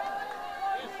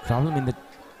problem in the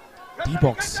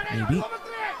D-box, maybe.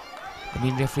 The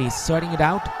main referee is sorting it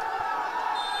out.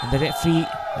 And the referee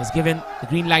has given the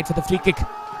green light for the free kick.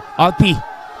 Alpi,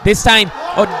 this time,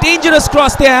 a dangerous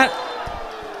cross there.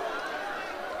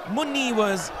 Munni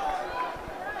was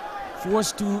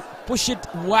forced to push it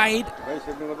wide.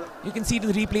 You can see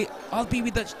the replay. Alpi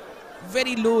with a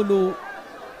very low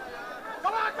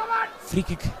free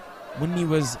kick. Munni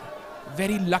was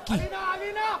very lucky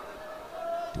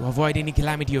to avoid any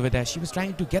calamity over there. She was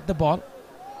trying to get the ball.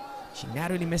 She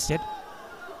narrowly missed it.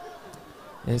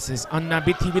 This is Anna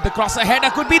Bithi with the cross. A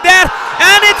header could be there,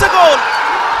 and it's a goal.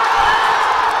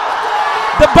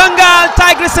 The Bengal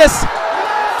Tigresses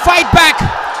fight back,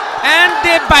 and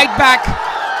they bite back.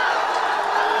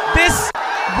 This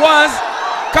was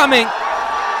coming.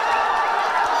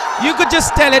 You could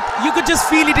just tell it. You could just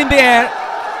feel it in the air.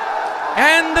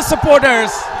 And the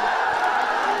supporters,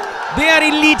 they are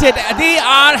elated. They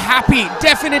are happy.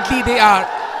 Definitely they are.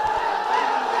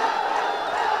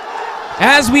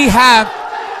 As we have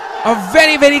a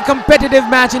very, very competitive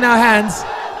match in our hands.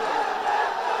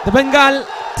 The Bengal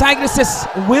Tigresses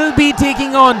will be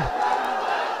taking on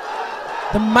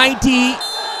the mighty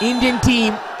Indian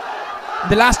team in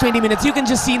the last 20 minutes. You can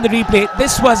just see in the replay,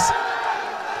 this was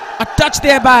a touch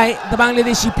there by the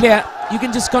Bangladeshi player. You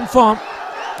can just confirm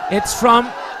it's from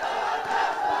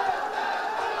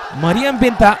Mariam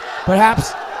Binta,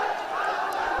 perhaps.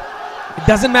 It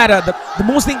doesn't matter. The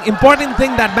most important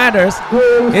thing that matters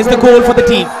is the goal for the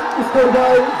team.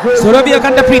 Suravia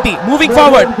Kandapriti moving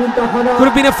forward. Could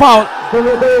have been a foul.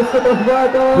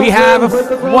 We have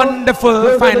a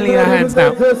wonderful final in our hands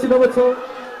now.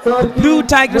 The Blue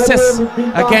Tigresses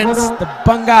against the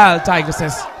Bengal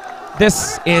Tigresses.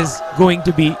 This is going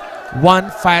to be one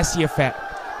feisty affair.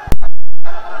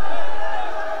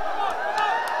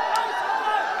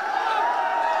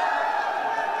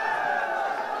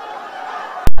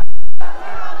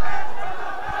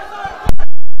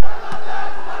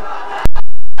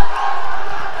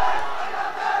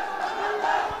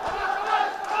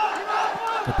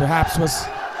 Perhaps was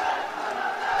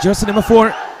jersey number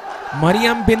 4,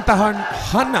 Mariam Binta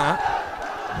Hanna,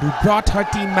 who brought her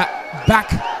team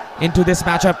back into this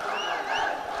matchup.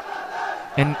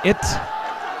 And it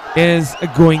is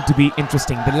going to be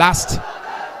interesting. The last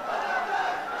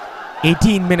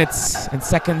 18 minutes and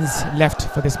seconds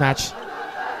left for this match.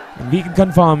 And we can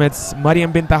confirm it's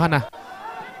Mariam Binta Hanna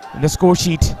in the score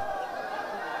sheet.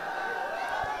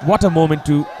 What a moment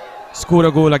to score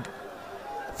a goal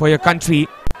for your country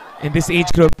in this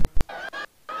age group.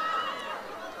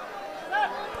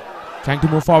 Trying to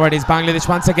move forward is Bangladesh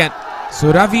once again.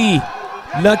 So Ravi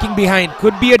lurking behind.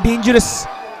 Could be a dangerous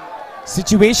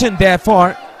situation there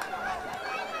for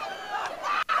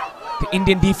the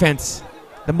Indian defense.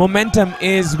 The momentum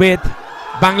is with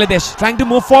Bangladesh. Trying to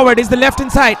move forward is the left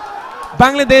hand side.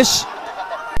 Bangladesh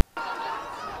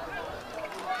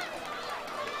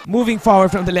moving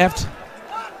forward from the left.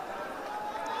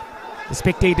 The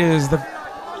spectators, the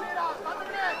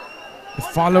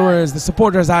followers, the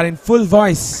supporters are in full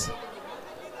voice.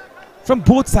 From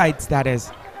both sides, that is.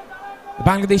 The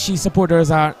Bangladeshi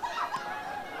supporters are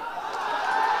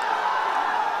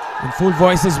in full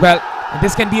voice as well. And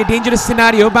this can be a dangerous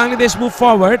scenario. Bangladesh move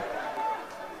forward.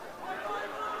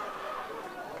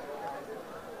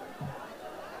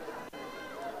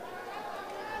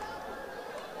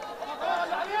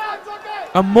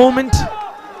 A moment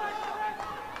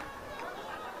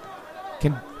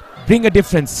can bring a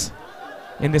difference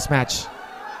in this match.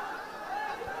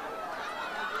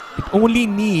 It only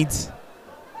needs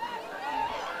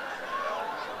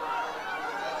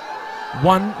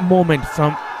one moment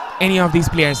from any of these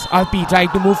players. Alpi trying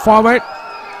to move forward.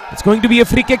 It's going to be a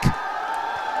free kick.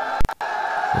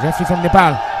 The referee from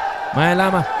Nepal, Maya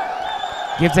Lama,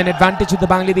 gives an advantage to the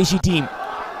Bangladeshi team.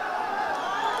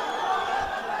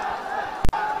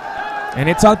 And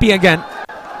it's Alpi again.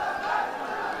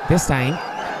 This time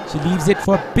she leaves it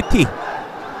for Bithi.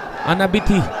 Anna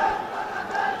Bithi.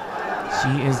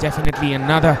 She is definitely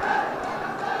another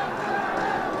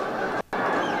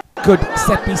good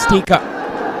set piece taker.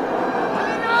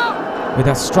 with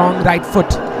a strong right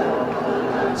foot.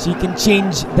 She can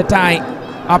change the tie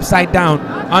upside down.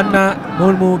 Anna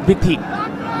Murmu Bithi.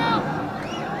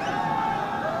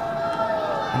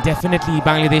 And definitely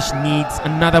Bangladesh needs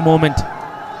another moment.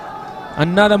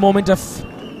 Another moment of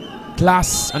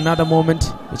class. Another moment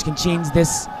which can change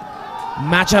this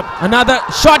matchup. Another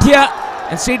shot here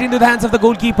and straight into the hands of the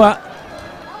goalkeeper.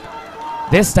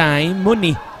 This time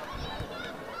Munni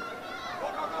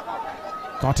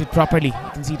got it properly.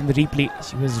 You can see it in the replay.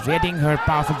 She was readying her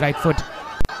powerful right foot.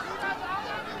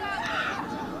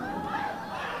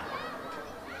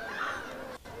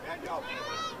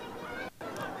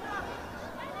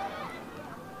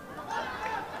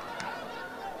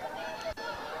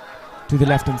 To the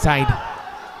left hand side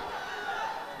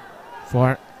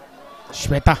for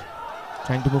Shweta,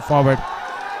 trying to move forward.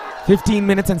 15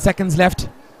 minutes and seconds left.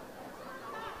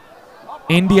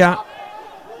 India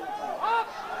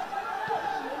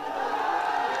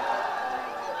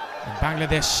and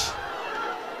Bangladesh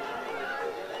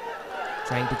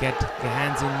trying to get their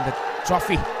hands in the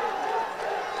trophy.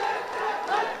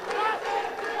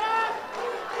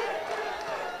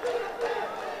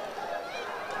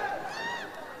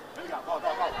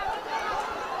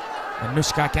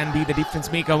 Anushka can be the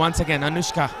difference maker once again.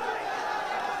 Anushka,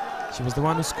 she was the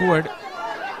one who scored.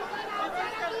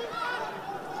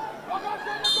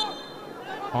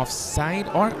 Offside,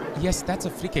 or yes, that's a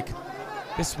free kick.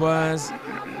 This was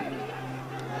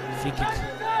free kick.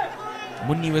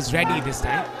 Munni was ready this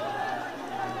time.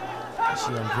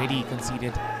 She already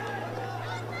conceded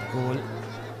a goal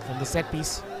from the set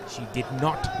piece. She did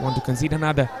not want to concede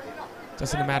another,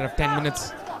 just in a matter of 10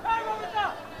 minutes.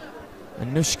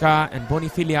 Anushka and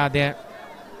Bonifilia are there.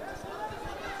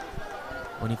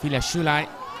 Bonifilia Shulai,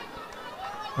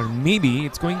 or maybe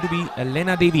it's going to be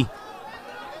Elena Devi.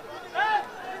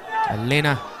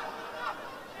 Elena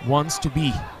wants to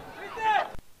be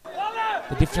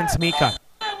the difference maker.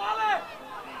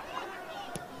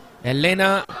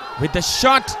 Elena with the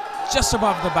shot just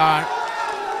above the bar.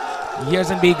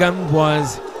 Yerzan Begum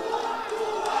was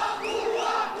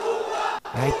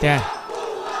right there.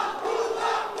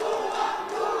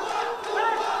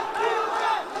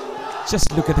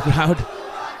 Just look at the crowd.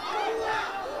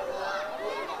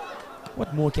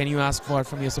 What more can you ask for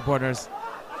from your supporters?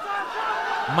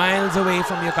 Miles away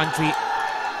from your country.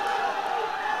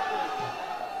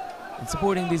 And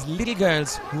supporting these little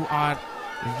girls who are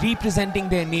representing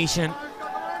their nation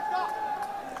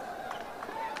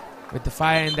with the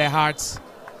fire in their hearts.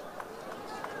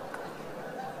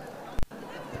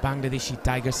 The Bangladeshi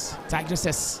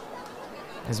tigresses,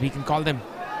 as we can call them.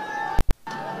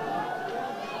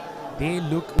 They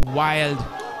look wild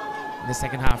in the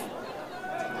second half.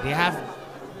 They have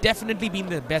definitely been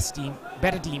the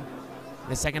better team in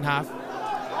the second half.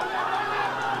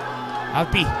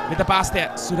 Alpi with the pass there.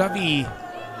 Suravi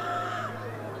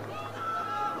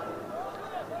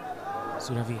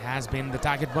has been the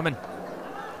target woman.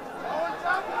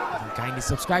 And kindly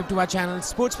subscribe to our channel,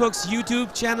 Sportzworkz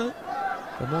YouTube channel,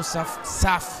 for more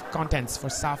SAFF contents for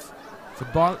SAFF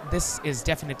football. This is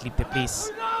definitely the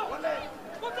place.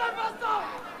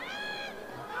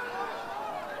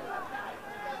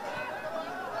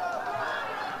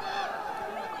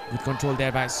 Good control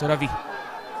there by Suravi,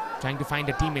 trying to find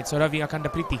a teammate. Suravi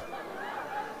Akandapriti.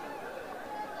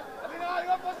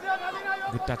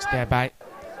 Good touch there by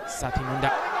Sathi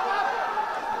Munda.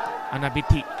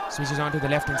 Anabiti switches on to the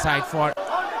left hand side for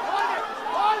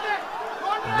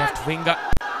left winger.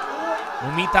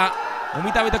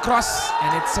 Momita with the cross,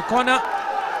 and it's a corner.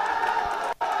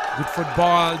 Good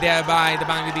football there by the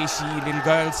Bangladeshi little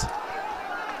girls.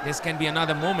 This can be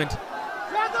another moment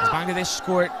as Bangladesh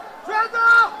scored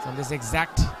from this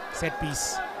exact set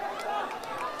piece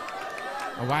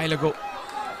a while ago.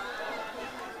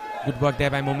 Good work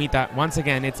there by Momita. Once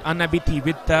again, it's Annabiti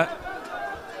with the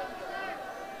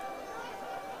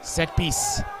set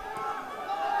piece.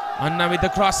 Anna with the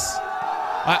cross.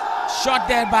 Shot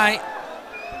there by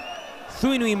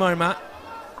Thuinui Murma.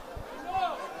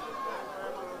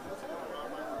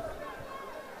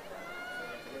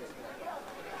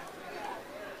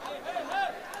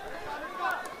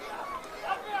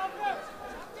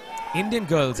 Indian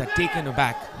girls are taken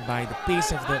aback by the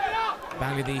pace of the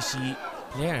Bangladeshi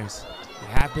players. They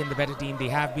have been the better team. They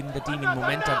have been the team in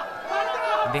momentum.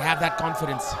 And they have that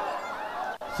confidence.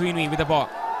 Thuinui with the ball.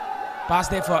 Pass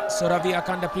there for Suravi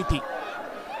Akandapriti.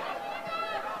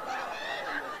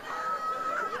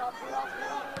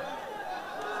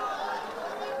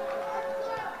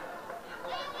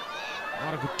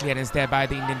 Not a good clearance there by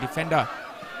the Indian defender.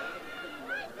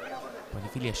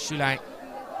 Bonifilia Shulai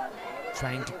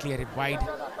trying to clear it wide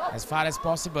as far as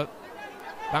possible.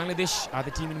 Bangladesh are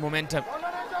the team in momentum.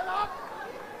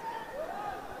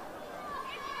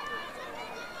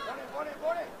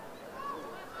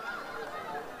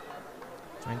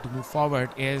 Trying to move forward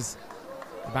is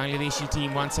the Bangladeshi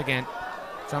team once again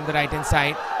from the right hand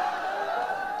side.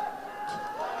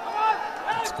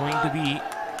 It's going to be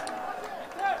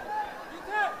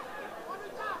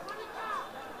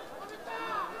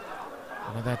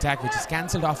another attack which is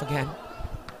cancelled off again.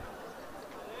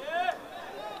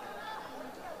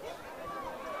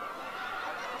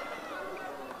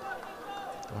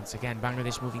 Once again,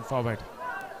 Bangladesh moving forward.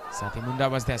 Sathi Munda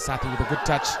was there. Sathi with a good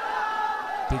touch.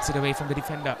 Takes it away from the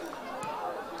defender.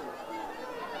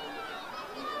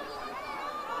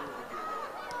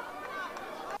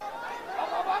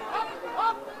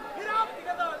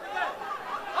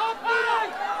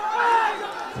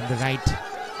 From the right,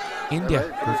 India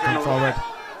will come forward.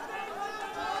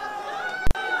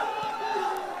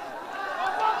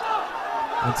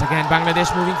 Once again,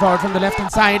 Bangladesh moving forward from the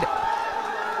left-hand side.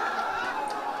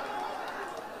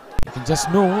 You can just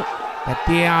know that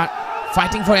they are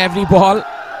fighting for every ball.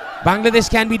 Bangladesh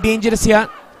can be dangerous here.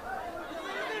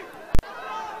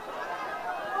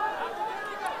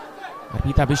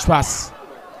 Arpita Bishwas.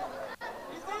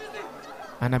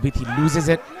 Anabithi loses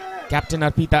it. Captain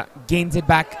Arpita gains it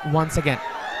back once again.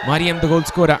 Mariam, the goal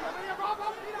scorer.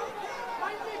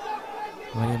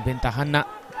 Mariam Binta Hanna.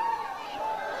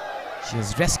 She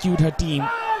has rescued her team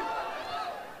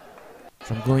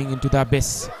from going into the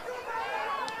abyss.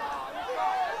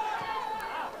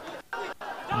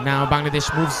 Now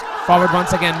Bangladesh moves forward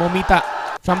once again. Momita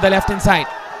from the left hand side.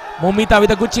 Momita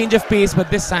with a good change of pace, but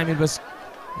this time it was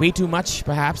way too much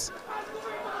perhaps.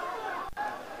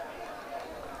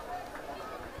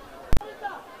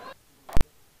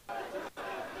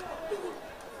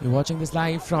 You're watching this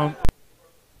live from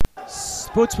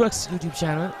Sportzworkz YouTube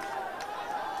channel.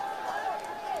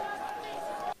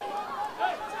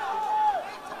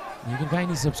 You can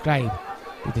kindly subscribe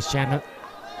to this channel.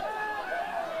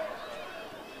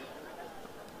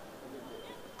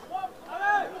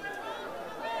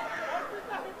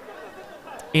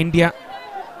 India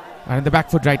are in the back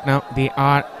foot right now. They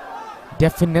are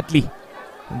definitely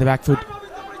in the back foot.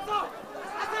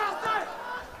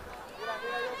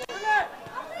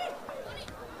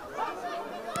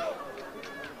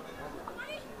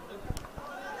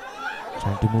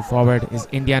 Trying to move forward is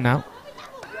India now.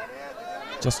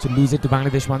 Just to lose it to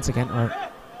Bangladesh once again, or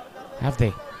have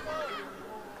they?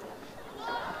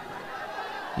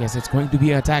 Yes, it's going to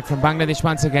be an attack from Bangladesh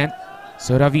once again.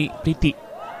 So Ravi Preeti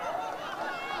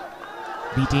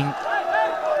beating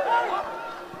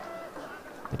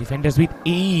the defenders with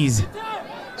ease.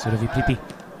 So Ravi Preeti.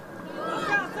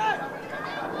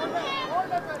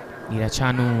 Neera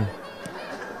Chanu,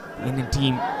 Indian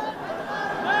team.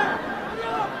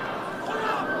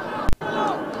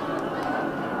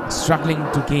 Struggling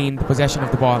to gain the possession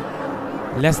of the ball.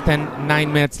 Less than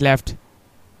 9 minutes left.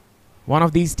 One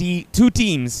of these two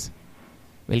teams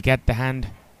will get the hand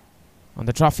on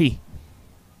the trophy.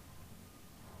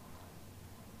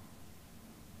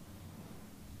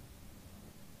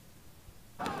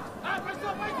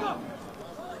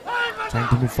 Trying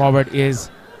to move forward is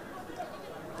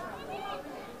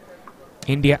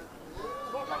India.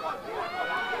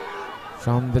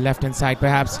 From the left hand side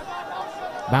perhaps.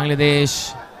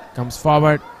 Bangladesh comes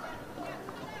forward.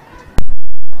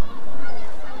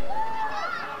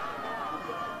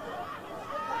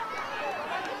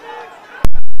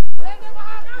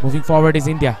 Moving forward is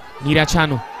India. Neera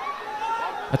Chanu.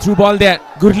 A through ball there.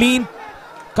 Gurleen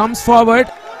comes forward.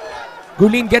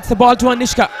 Gurleen gets the ball to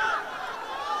Anushka.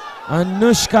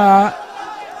 Anushka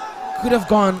could have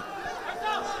gone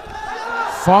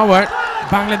forward.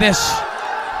 Bangladesh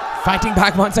fighting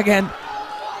back once again.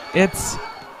 It's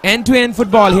end-to-end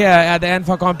football here at the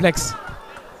Anfa complex.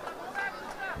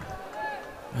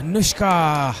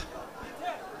 Anushka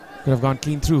could have gone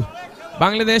clean through.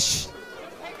 Bangladesh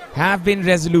have been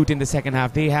resolute in the second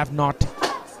half. They have not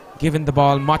given the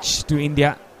ball much to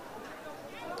India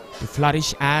to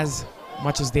flourish as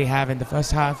much as they have in the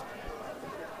first half.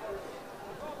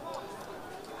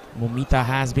 Momita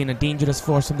has been a dangerous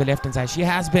force from the left hand side. She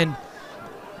has been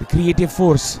the creative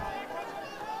force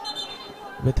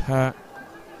with her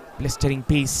blistering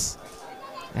pace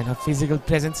and her physical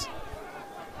presence.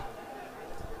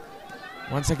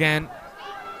 Once again,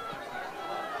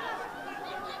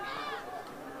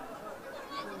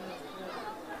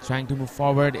 trying to move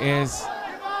forward is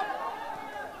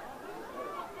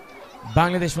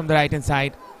Bangladesh from the right hand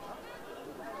side.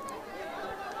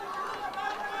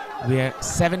 We are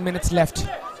 7 minutes left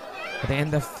at the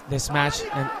end of this match,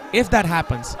 and if that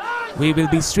happens, we will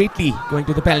be straightly going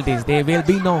to the penalties. There will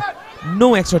be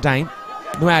no extra time,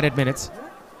 no added minutes,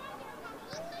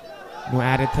 no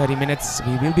added 30 minutes.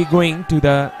 We will be going to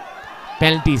the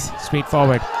penalties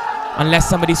straightforward, unless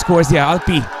somebody scores here.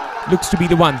 Alpi looks to be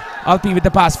the one. Alpi with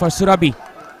the pass for Surabhi,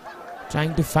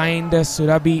 trying to find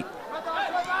Surabhi,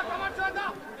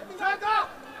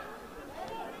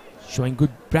 showing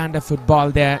good brand of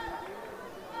football there.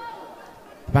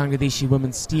 Bangladeshi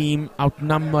women's team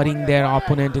outnumbering their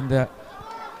opponent in the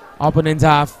opponent's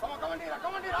half.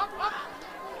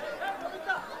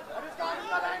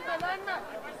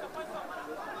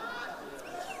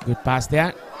 Good pass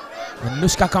there. And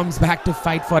Nushka comes back to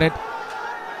fight for it.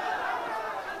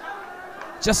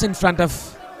 Just in front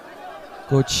of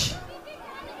coach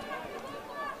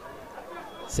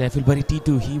Saiful Bari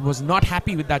T2. He was not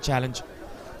happy with that challenge.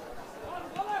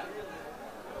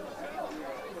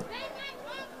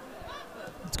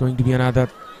 It's going to be another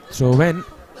throw-in.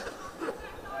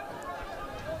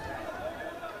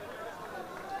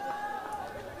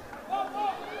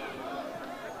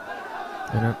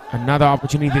 And another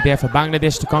opportunity there for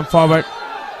Bangladesh to come forward.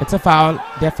 It's a foul,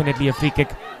 definitely a free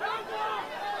kick.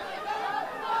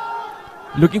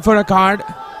 Looking for a card,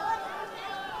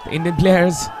 the Indian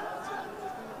players.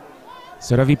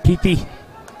 Suravi Preeti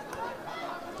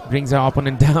brings her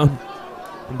opponent down.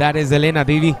 And that is Elena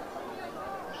Devi,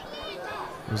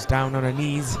 who's down on her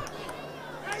knees.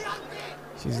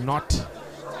 She's not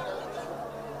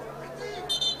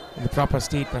in the proper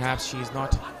state, perhaps she is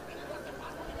not.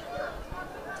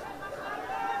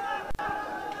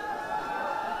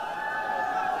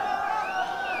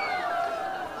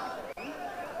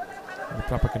 In the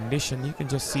proper condition. You can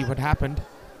just see what happened.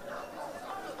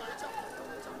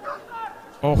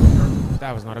 Oh,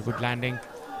 that was not a good landing.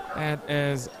 That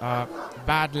is a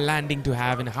bad landing to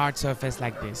have in a hard surface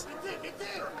like this.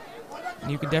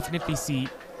 And you can definitely see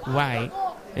why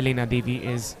Elena Devi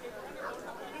is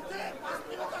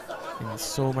in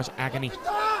so much agony.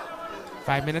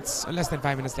 5 minutes, or less than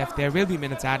 5 minutes left. There will be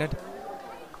minutes added.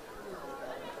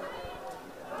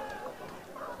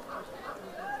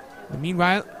 But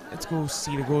meanwhile, let's go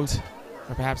see the goals,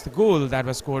 or perhaps the goal that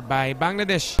was scored by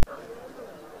Bangladesh.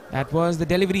 That was the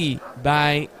delivery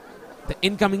by the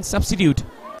incoming substitute,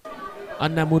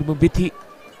 Anna Murmu Bithi,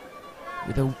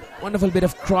 with a wonderful bit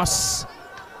of cross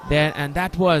there, and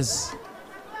that was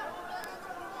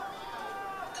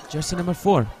jersey number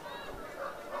 4.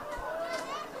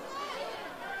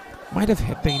 Might have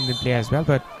hit the Indian player as well,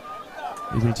 but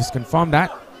we will just confirm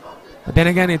that. But then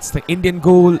again, it's the Indian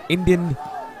goal, Indian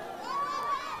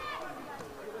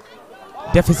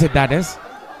deficit, that is.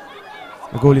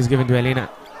 The goal is given to Elena.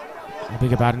 I beg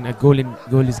your pardon, a goal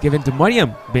is given to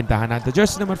Mariam bin Tahana, the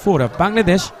jersey number 4 of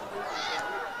Bangladesh.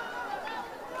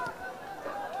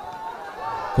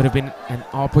 Could have been an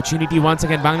opportunity once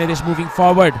again. Bangladesh moving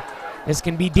forward. This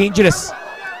can be dangerous.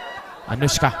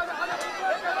 Anushka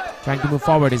trying to move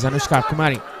forward is Anushka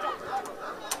Kumari.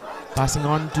 Passing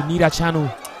on to Neera Chanu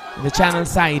in the channel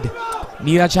side.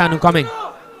 Neera Chanu coming.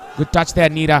 Good touch there,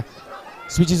 Neera.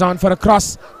 Switches on for a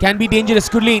cross. Can be dangerous.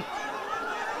 Kurleen.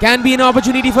 Can be an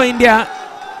opportunity for India.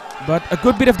 But a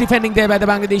good bit of defending there by the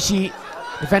Bangladeshi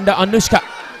defender Anushka.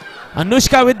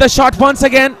 Anushka with the shot once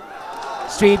again.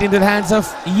 Straight into the hands of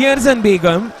Yerzan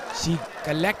Begum. She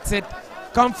collects it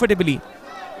comfortably.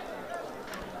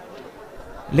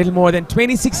 Little more than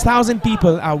 26,000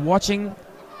 people are watching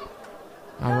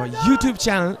our YouTube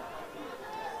channel.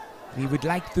 We would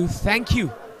like to thank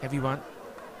you, everyone,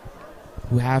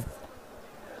 who have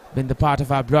been the part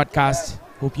of our broadcast.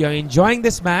 Hope you are enjoying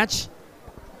this match.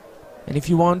 And if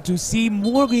you want to see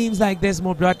more games like this,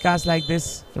 more broadcasts like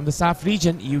this from the SAFF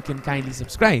region, you can kindly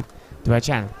subscribe to our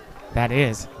channel. That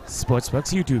is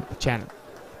Sportzworkz YouTube channel.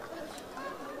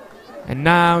 And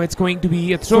now it's going to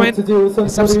be a throw-in, a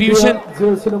substitution.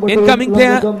 Incoming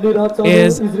player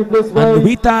is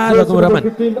Anvita Raghuraman.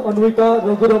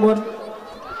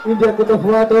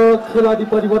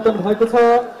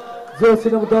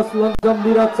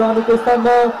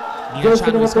 Neera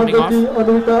Chanu is coming off.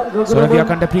 Suravi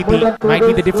Akanda Preeti might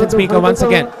be the difference maker once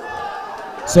again.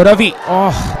 Suravi,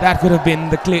 oh, that could have been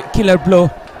the killer blow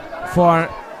for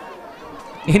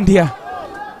India.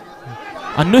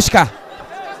 Anushka.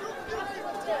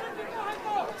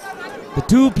 The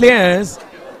two players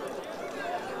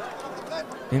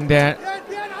in their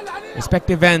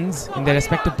respective ends, in their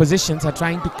respective positions, are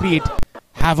trying to create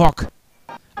havoc.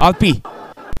 Alpi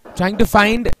trying to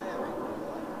find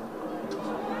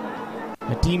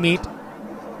a teammate.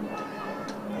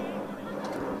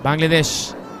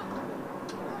 Bangladesh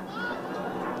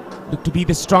look to be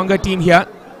the stronger team here.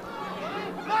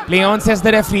 Play on, says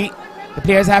the referee. The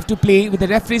players have to play with the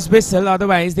referee's whistle,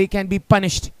 otherwise they can be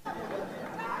punished.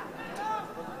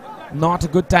 Not a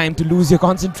good time to lose your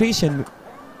concentration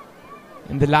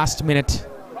in the last minute.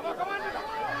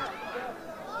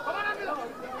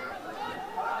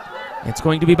 It's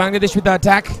going to be Bangladesh with the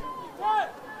attack.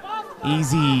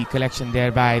 Easy collection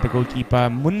there by the goalkeeper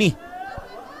Munni.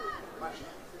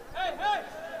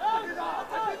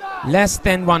 Less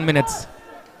than 1 minute.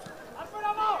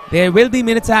 There will be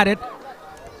minutes added.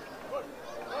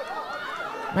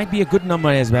 Might be a good number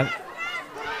as well.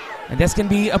 And this can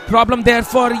be a problem there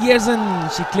for Yersin.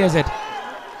 She clears it.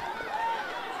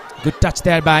 Good touch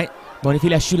there by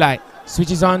Bonifila Shulai.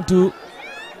 Switches on to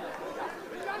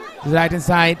the right hand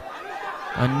side.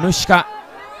 Anushka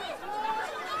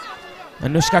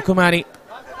Kumari.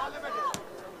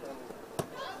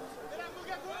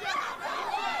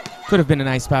 Could have been a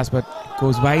nice pass, but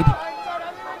goes wide.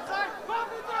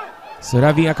 So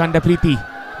Ravi Akandapriti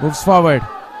moves forward.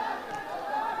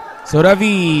 So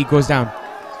Ravi goes down.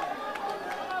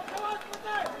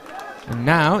 And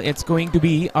now it's going to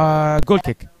be a goal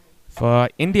kick for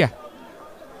India.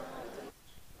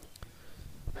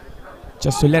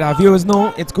 Just to let our viewers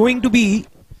know, it's going to be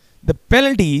the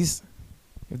penalties,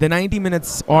 if the 90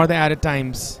 minutes or the added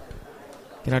times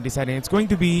cannot decide. It's going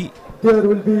to be there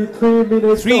will be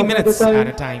 3 minutes at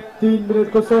a time. 3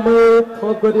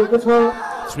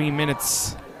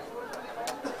 minutes.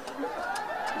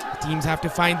 The teams have to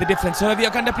find the difference. So Ravi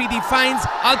Akandapriti finds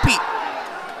Alpi.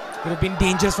 Could have been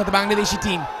dangerous for the Bangladeshi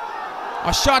team.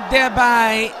 A shot there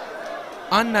by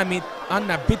Anna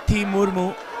Bithi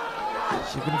Murmu.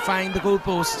 She couldn't find the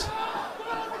goalpost.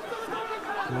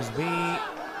 Goes way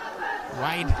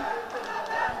wide.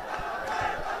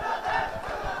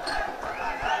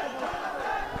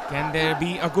 Can there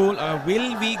be a goal, or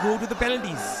will we go to the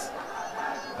penalties?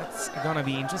 That's gonna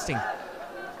be interesting.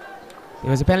 There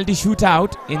was a penalty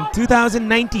shootout in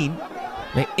 2019,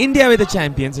 where India were the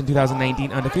champions in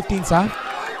 2019 under 15 SAFF.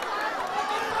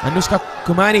 Anushka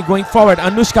Kumari going forward.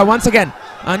 Anushka once again.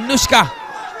 Anushka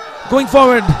going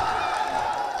forward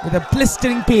with a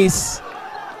blistering pace,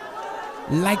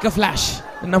 like a flash.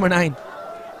 The number 9.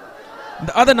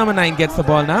 The other number 9 gets the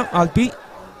ball now. Alpi.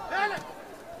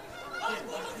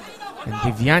 And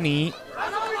Divyani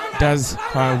does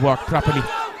her work properly.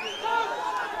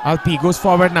 Alpi goes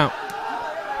forward now.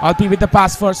 Alpi with the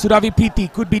pass for Suravi Preeti.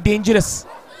 Could be dangerous.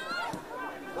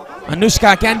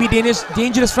 Anushka can be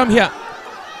dangerous from here.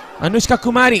 Anushka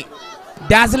Kumari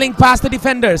dazzling past the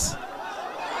defenders.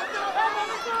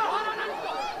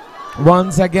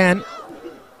 Once again,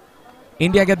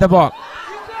 India get the ball.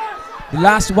 The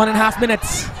last 1.5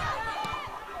 minutes.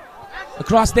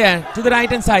 Across there to the right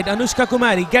hand side. Anushka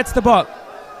Kumari gets the ball.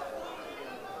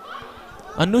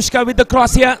 Anushka with the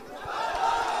cross here.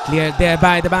 Cleared there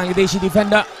by the Bangladeshi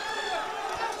defender.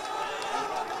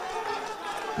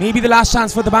 Maybe the last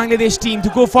chance for the Bangladesh team to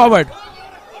go forward.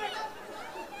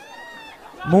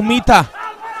 Momita.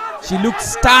 She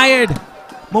looks tired.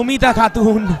 Momita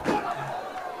Khatun.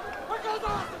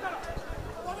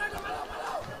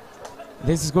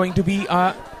 This is going to be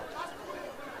a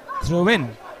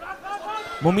throw-in.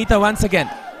 Momita once again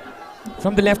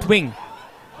from the left wing.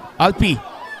 Alpi.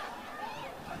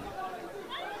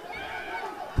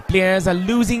 The players are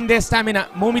losing their stamina.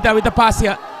 Momita with the pass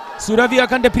here. Suravi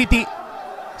Akandapriti.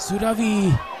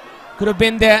 Suravi could have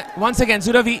been there. Once again,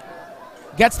 Suravi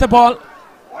gets the ball.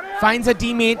 Finds a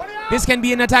teammate. This can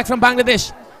be an attack from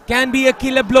Bangladesh. Can be a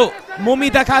killer blow.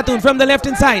 Momita Khatun from the left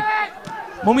hand side.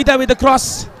 Momita with the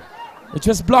cross, which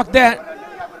was blocked there.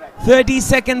 30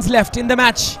 seconds left in the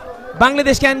match.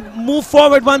 Bangladesh can move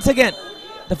forward once again.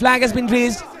 The flag has been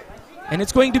raised and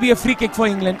it's going to be a free kick for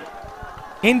England.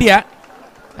 India,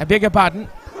 I beg your pardon,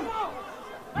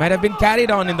 might have been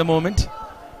carried on in the moment.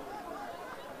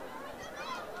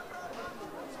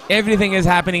 Everything is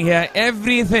happening here.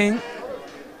 Everything.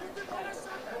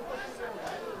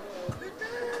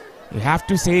 You have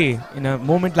to say, in a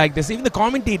moment like this, even the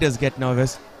commentators get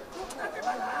nervous.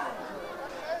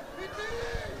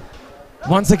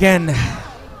 Once again,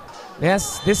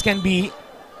 yes, this can be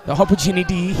the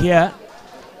opportunity here.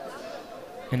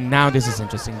 And now this is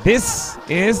interesting. This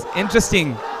is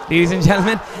interesting, ladies and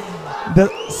gentlemen. The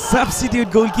substitute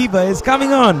goalkeeper is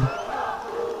coming on.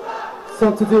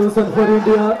 Substitution for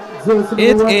India.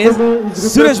 It is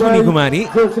Surajmani Kumari,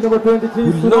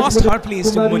 who lost her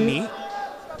place to Munni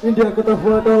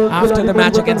after the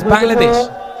match against Bangladesh.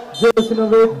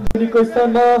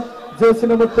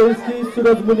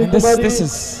 And this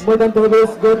is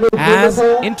as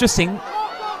interesting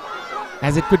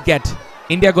as it could get.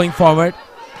 India going forward.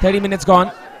 30 minutes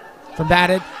gone from the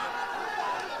added.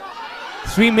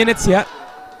 3 minutes here.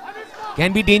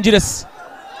 can be dangerous.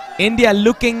 India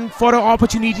looking for an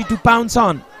opportunity to pounce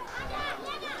on.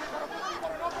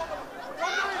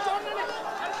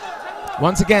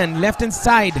 Once again, left hand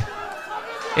side,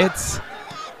 it's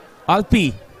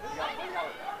Alpi.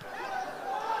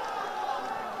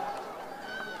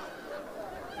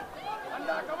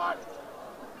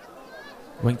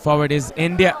 Going forward is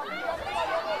India.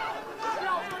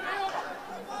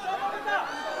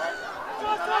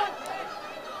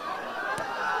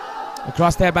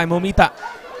 Across there by Momita.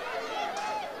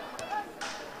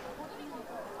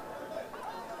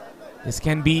 This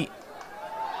can be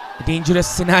a dangerous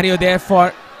scenario there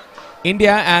for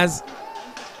India as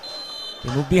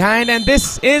they move behind, and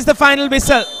this is the final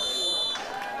whistle.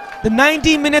 The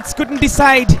 90 minutes couldn't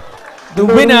decide the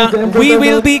winner. We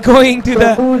will be going to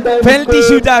the penalty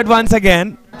shootout once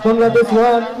again.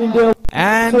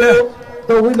 And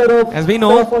as we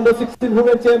know,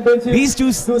 these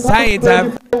two sides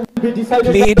have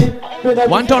played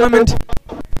one tournament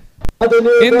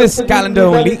in this calendar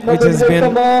only, which has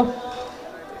been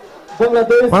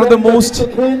one of the most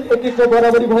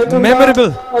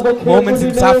memorable moments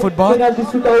in SAFF football.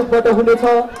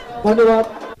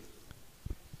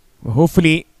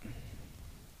 Hopefully,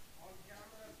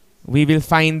 we will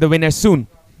find the winner soon.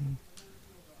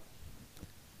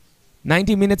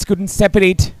 90 minutes couldn't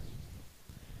separate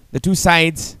the two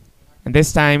sides, and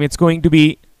this time it's going to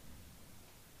be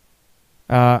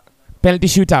a penalty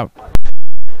shootout.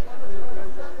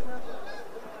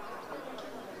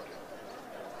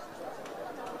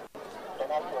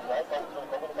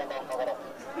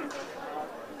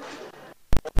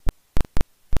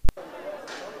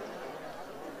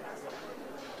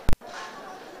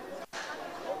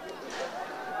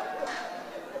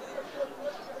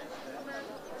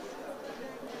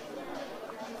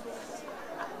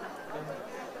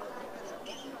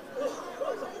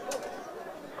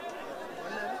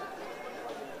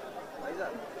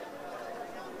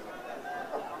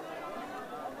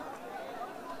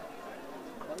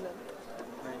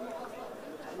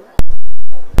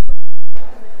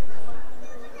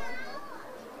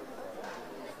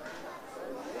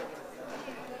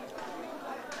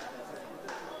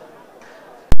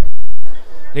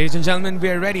 Ladies and gentlemen, we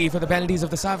are ready for the penalties of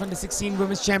the SAFF Under-16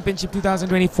 Women's Championship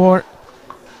 2024.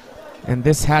 And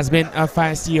this has been a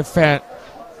feisty affair.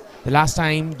 The last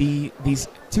time these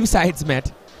two sides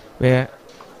met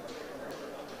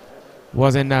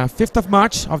was in 5th of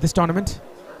March of this tournament,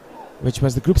 which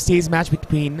was the group stage match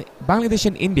between Bangladesh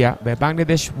and India, where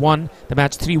Bangladesh won the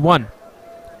match 3-1.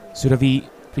 Suravi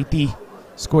Preeti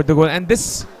scored the goal, and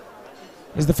this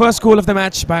is the first goal of the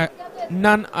match by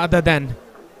none other than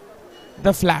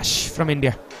the Flash from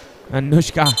India,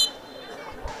 Anushka.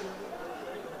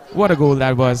 What a goal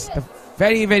that was. The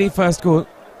very, very first goal,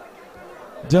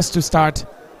 just to start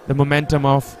the momentum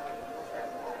of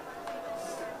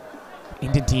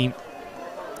Indian team.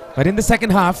 But in the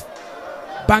second half,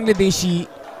 Bangladeshi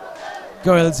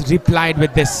girls replied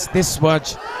with this. This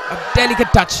was a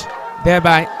delicate touch,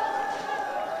 thereby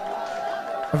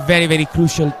a very, very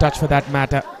crucial touch for that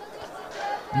matter.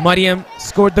 Mariam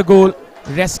scored the goal,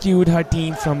 rescued her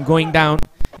team from going down,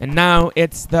 and now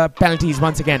it's the penalties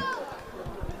once again.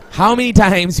 How many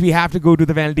times we have to go to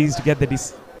the penalties to get the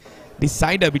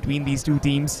decider between these two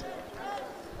teams?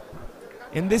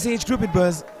 In this age group it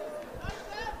was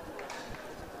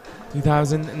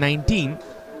 2019,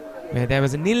 where there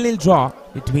was a 0-0 draw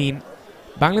between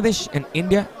Bangladesh and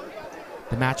India.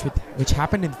 The match which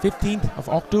happened in 15th of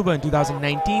October in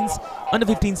 2019's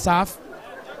Under-15 SAFF,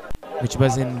 which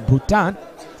was in Bhutan.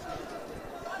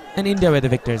 And India were the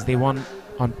victors. They won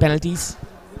on penalties.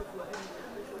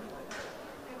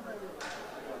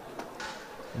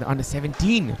 In the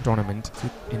Under-17 tournament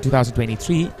in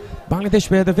 2023, Bangladesh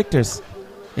were the victors.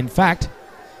 In fact,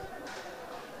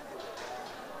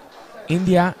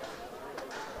 India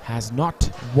has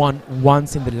not won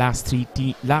once in the last three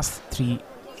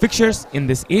fixtures in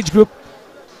this age group.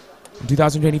 In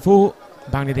 2024,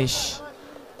 Bangladesh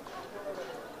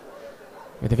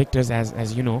were the victors.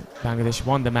 As you know, Bangladesh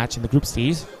won the match in the group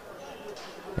stage.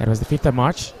 That was the 5th of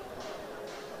March.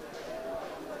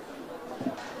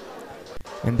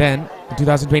 And then in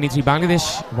 2023,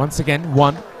 Bangladesh once again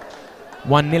won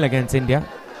 1-0 against India.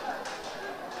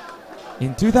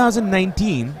 In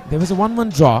 2019, there was a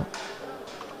 1-1 draw,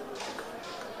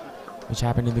 which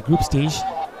happened in the group stage.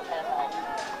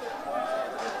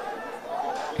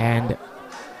 And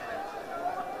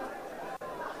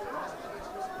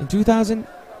in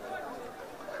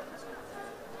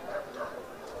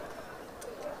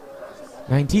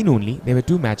 2019 only, there were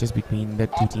two matches between the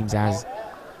two teams, as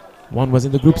one was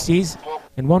in the group stage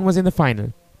and one was in the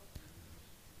final.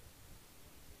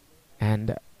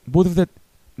 both of the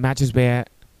matches were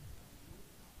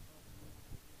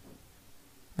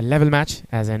a level match,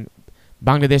 as in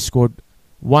Bangladesh scored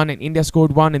 1 and India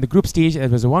scored 1 in the group stage.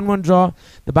 It was a 1-1 draw.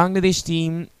 The Bangladesh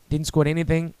team didn't score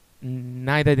anything,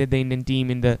 neither did the Indian team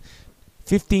in the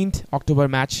 15th October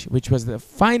match, which was the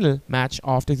final match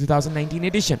of the 2019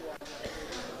 edition.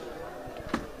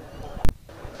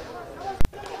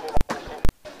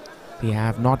 They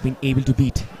have not been able to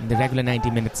beat in the regular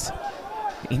 90 minutes.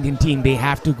 The Indian team, they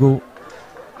had to go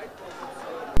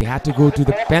to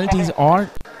the penalties or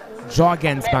draw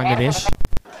against Bangladesh.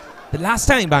 The last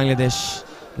time Bangladesh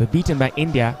were beaten by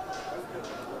India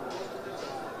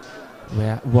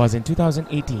was in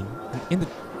 2018. In the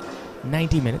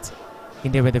 90 minutes,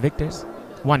 India were the victors,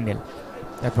 1-0.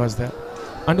 That was the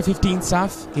under-15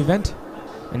 SAFF event.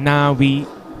 And now we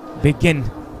begin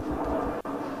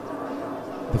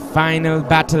the final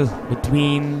battle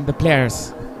between the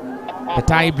players, the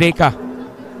tiebreaker.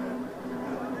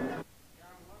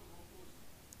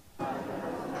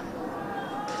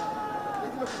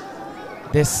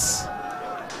 This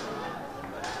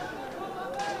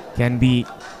can be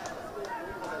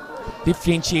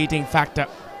differentiating factor.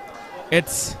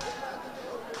 It's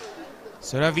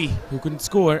Suravi who couldn't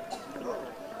score.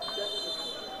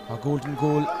 A golden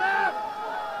goal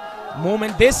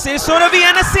moment. This is Suravi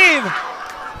and a save.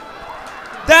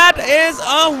 That is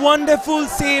a wonderful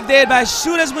save there by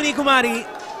Surajmuni Kumari.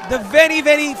 The very,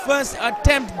 very first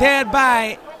attempt there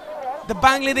by the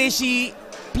Bangladeshi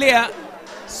player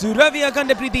Suravi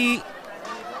Akandapriti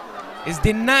is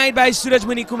denied by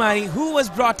Surajmuni Kumari, who was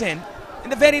brought in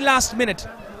the very last minute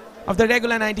of the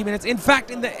regular 90 minutes. In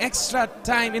fact, in the extra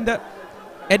time, in the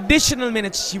additional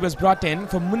minutes, she was brought in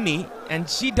for Munni, and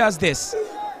she does this.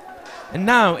 And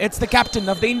now it's the captain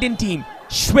of the Indian team,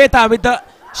 Shweta, with the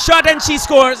shot, and she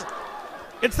scores.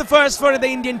 It's the first for the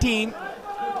Indian team,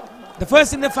 the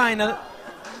first in the final.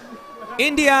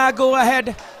 India go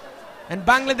ahead, and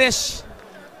Bangladesh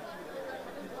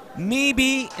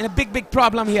maybe in a big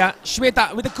problem here.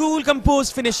 Shweta with a cool,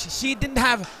 composed finish. She didn't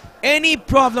have any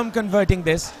problem converting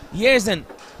this. Yerzan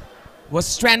was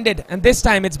stranded, and this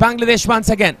time it's Bangladesh once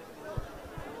again.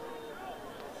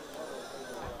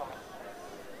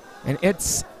 And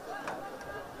it's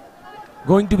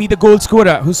going to be the goal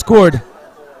scorer who scored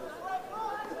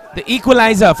the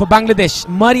equalizer for Bangladesh,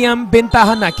 Mariam Binta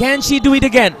Hanna. Can she do it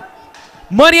again?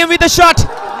 Mariam with a shot,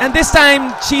 and this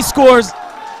time she scores.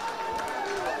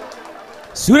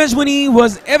 Surajmuni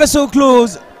was ever so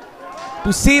close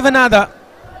to save another.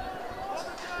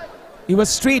 He was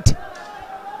straight.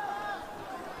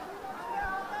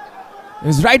 He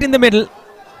was right in the middle.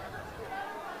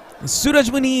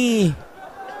 Surajmuni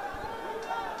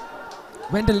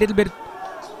went a little bit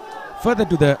further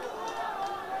to the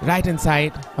right hand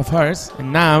side of hers,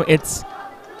 and now it's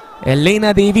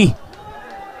Elena Devi.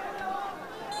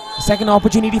 Second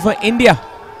opportunity for India.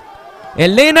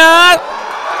 Elena,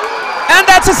 and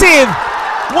that's a save.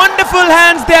 Wonderful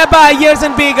hands there by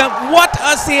Yerzan Begum. What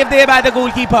a save there by the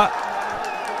goalkeeper.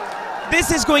 This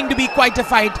is going to be quite a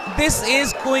fight. This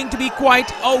is going to be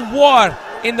quite a war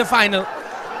in the final.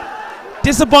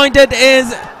 Disappointed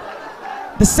is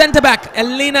the centre back,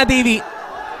 Elena Devi.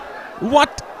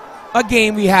 What a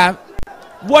game we have.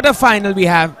 What a final we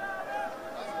have.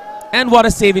 And what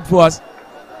a save it was.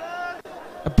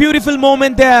 A beautiful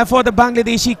moment there for the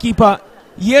Bangladeshi keeper.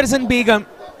 Yerzan Begum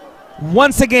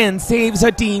once again saves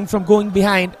her team from going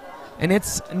behind. And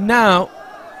it's now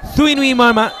Thuinui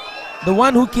Murma, the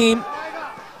one who came.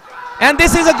 And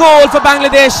this is a goal for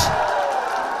Bangladesh.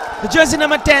 The jersey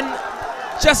number 10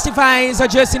 justifies her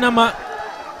jersey number,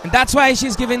 and that's why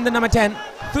she's given the number 10,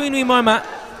 Thuinui Murma.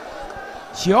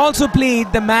 She also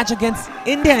played the match against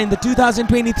India in the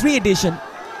 2023 edition,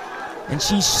 and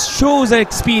she shows her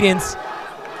experience.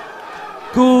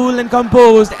 Cool and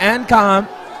composed and calm.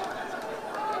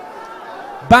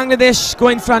 Bangladesh go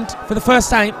in front for the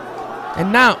first time,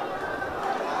 and now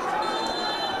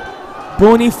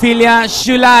Bonifilia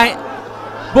Shulai,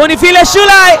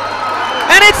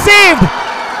 and it's saved.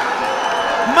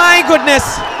 My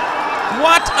goodness,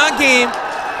 what a game,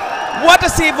 what a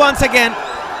save once again.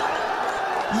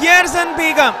 Yerzan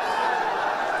Begum.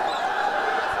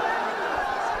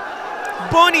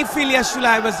 Bonifilia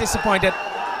Shulai was disappointed.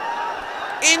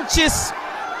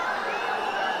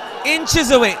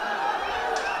 Inches away.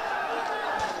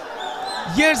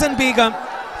 Yerzan Begum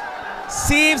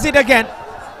saves it again.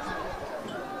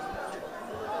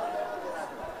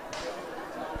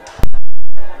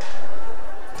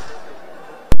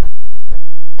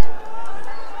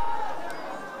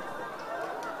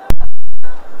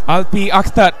 Alpi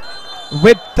Akhtar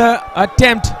with the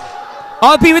attempt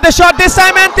Alpi with a shot this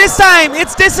time, and this time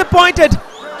it's disappointed.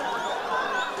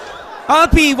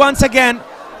 Alpi once again.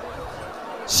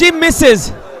 She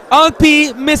misses.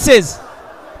 Alpi misses.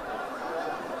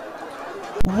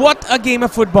 What a game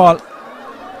of football.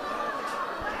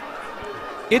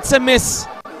 It's a miss.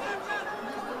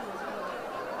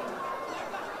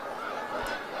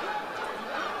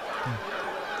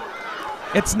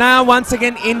 It's now once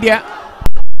again India.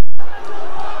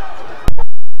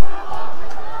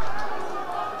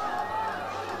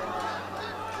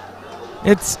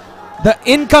 It's the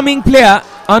incoming player,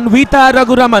 Anvita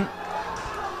Raghuraman,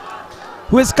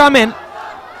 who has come in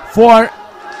for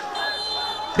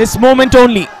this moment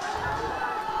only.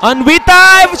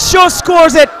 Anvita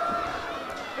scores it.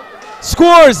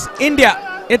 Scores India.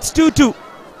 It's 2-2.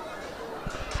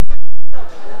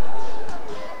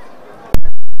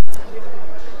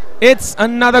 It's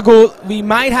another goal. We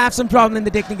might have some problem in the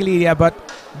technical area, but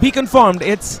be confirmed,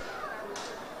 it's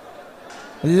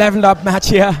a leveled up match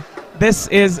here. This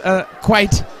is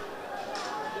quite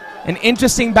an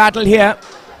interesting battle here.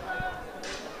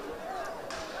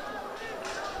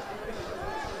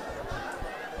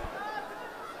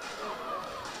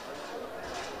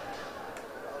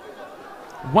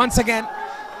 Once again,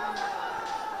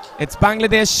 it's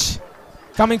Bangladesh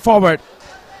coming forward.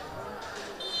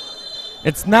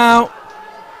 It's now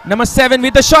number 7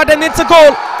 with the shot, and it's a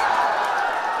goal.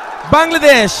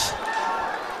 Bangladesh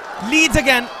leads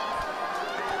again.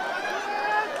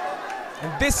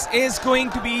 And this is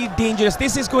going to be dangerous.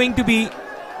 This is going to be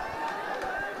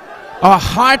a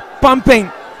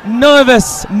heart-pumping,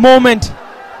 nervous moment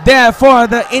there for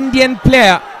the Indian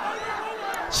player.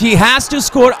 She has to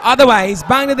score, otherwise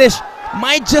Bangladesh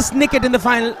might just nick it in the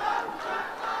final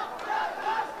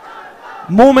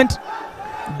moment.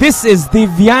 This is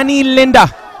Divyani Linda.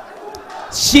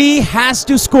 She has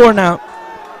to score now.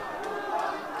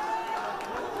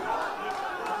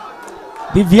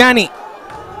 Divyani,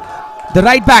 the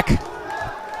right back,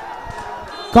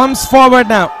 comes forward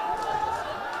now.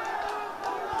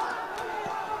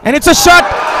 And it's a shot,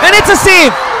 and it's a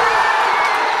save.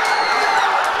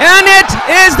 And it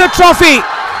is the trophy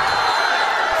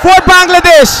for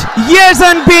Bangladesh,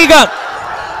 Yerzan Begum.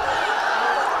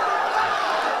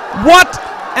 What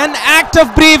an act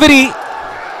of bravery.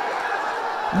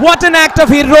 What an act of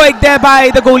heroic there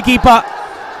by the goalkeeper.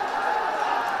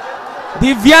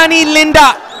 Divyani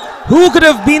Linda, who could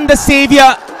have been the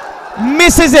savior,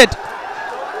 misses it.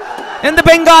 And the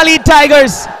Bengali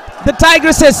Tigers, the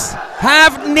Tigresses,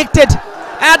 have nicked it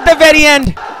at the very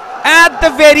end, at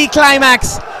the very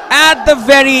climax, at the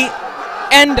very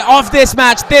end of this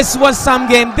match. This was some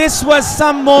game. This was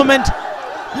some moment.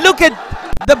 Look at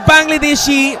the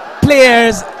Bangladeshi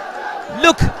players.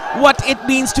 Look what it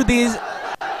means to these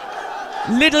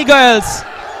little girls.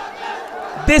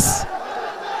 This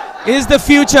is the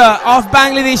future of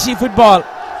Bangladeshi football.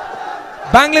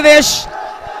 Bangladesh,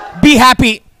 be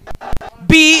happy.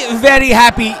 Be very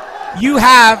happy. You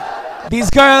have these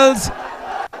girls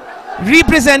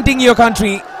representing your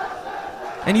country,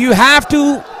 and you have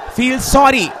to feel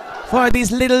sorry for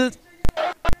these little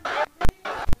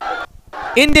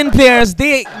Indian players.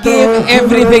 They gave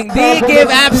everything. They gave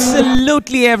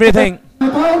absolutely everything.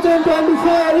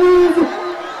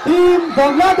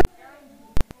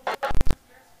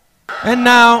 And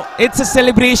now it's a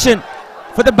celebration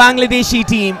for the Bangladeshi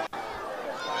team.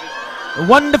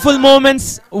 Wonderful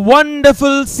moments,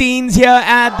 wonderful scenes here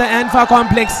at the Anfa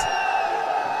complex.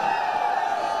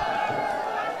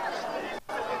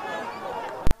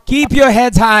 Keep your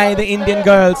heads high, the Indian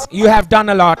girls. You have done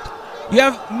a lot. You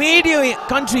have made your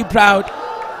country proud.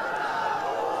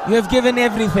 You have given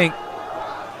everything.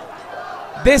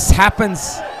 This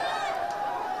happens.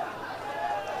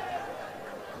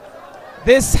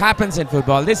 This happens in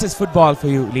football. This is football for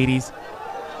you, ladies.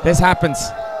 This happens.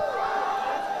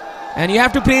 And you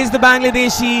have to praise the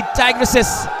Bangladeshi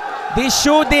Tigresses. They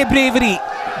showed their bravery.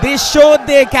 They showed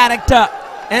their character.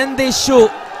 And they show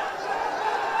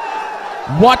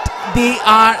what they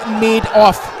are made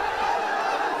of.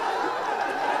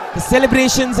 The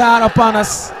celebrations are upon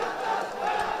us.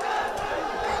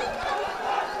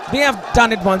 They have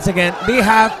done it once again. They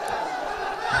have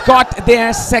got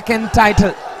their second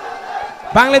title.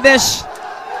 Bangladesh,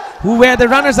 who were the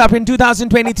runners-up in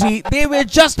 2023, they were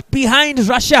just behind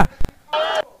Russia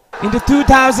in the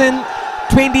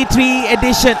 2023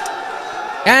 edition.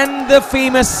 And the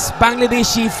famous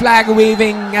Bangladeshi flag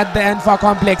waving at the Anfa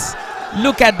complex.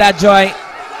 Look at that joy.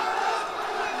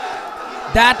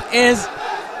 That is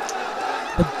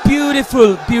the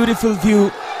beautiful, beautiful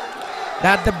view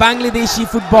that the Bangladeshi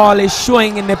football is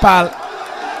showing in Nepal.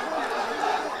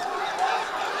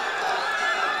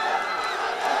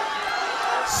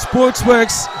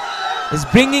 Sportzworkz is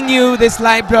bringing you this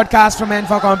live broadcast from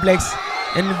NFA Complex,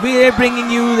 and we're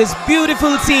bringing you this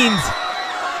beautiful scenes.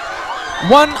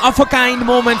 One of a kind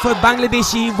moment for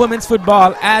Bangladeshi women's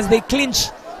football as they clinch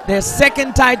their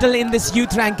second title in this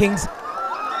youth rankings.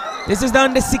 This is the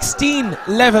under 16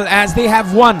 level as they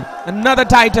have won another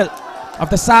title of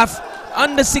the SAFF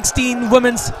under 16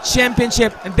 women's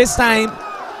championship, and this time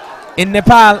in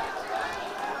Nepal.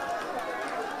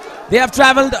 They have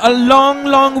traveled a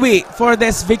long way for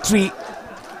this victory.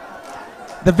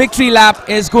 The victory lap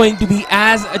is going to be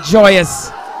as joyous.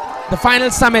 The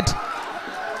final summit.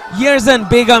 Yerzan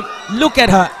Begum, look at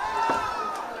her.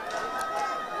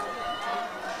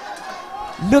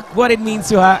 Look what it means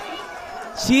to her.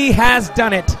 She has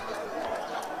done it.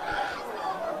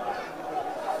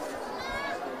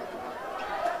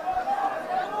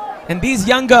 And these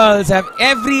young girls have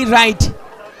every right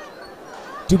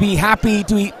to be happy,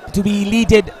 to be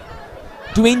elated,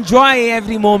 to enjoy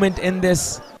every moment in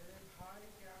this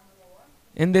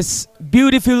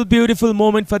beautiful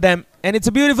moment for them. And it's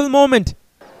a beautiful moment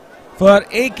for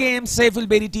AKM Saiful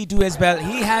Bedi T2 as well.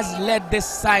 He has led this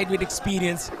side with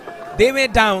experience. They were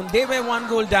down, they were 1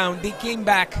 goal down, they came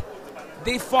back,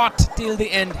 they fought till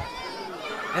the end.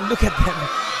 And look at them.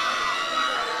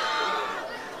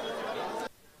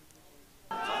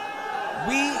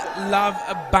 We love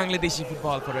Bangladeshi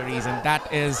football for a reason.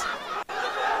 That is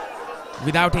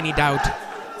without any doubt.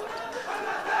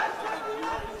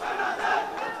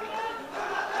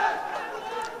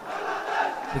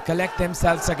 They collect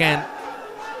themselves again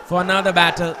for another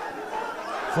battle,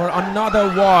 for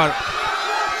another war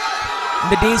in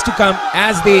the days to come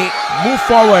as they move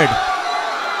forward.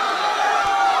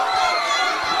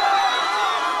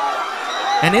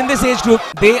 And in this age group,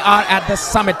 they are at the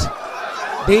summit.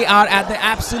 They are at the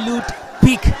absolute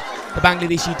peak, the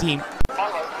Bangladeshi team.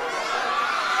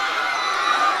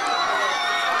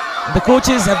 The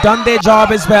coaches have done their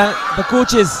job as well. The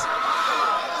coaches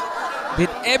did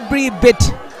every bit.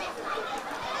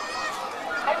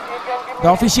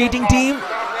 The officiating team,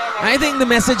 I think the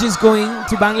message is going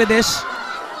to Bangladesh.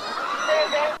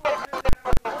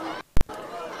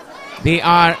 They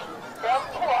are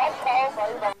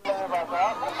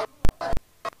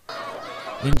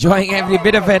enjoying every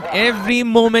bit of it, every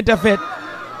moment of it.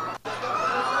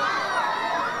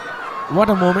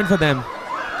 What a moment for them.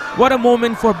 What a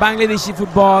moment for Bangladeshi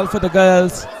football, for the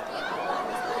girls,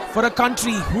 for a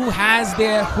country who has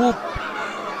their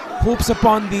hopes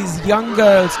upon these young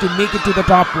girls to make it to the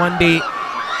top one day.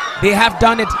 They have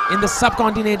done it in the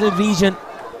subcontinental region.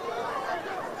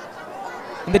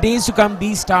 In the days to come,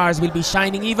 these stars will be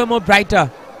shining even more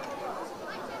brighter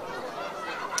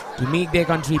to make their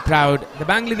country proud. The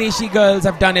Bangladeshi girls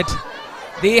have done it.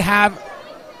 They have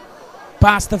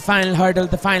passed the final hurdle,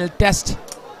 the final test.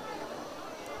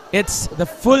 It's the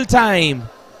full time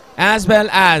as well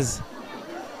as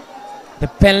the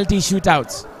penalty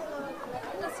shootouts.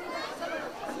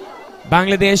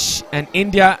 Bangladesh and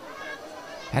India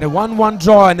had a 1-1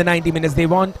 draw in the 90 minutes. They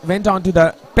went on to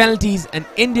the penalties, and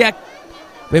India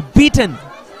were beaten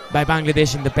by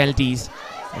Bangladesh in the penalties,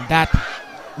 and that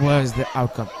was the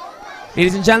outcome.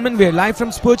 Ladies and gentlemen, we are live from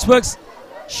Sportzworkz.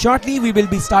 Shortly we will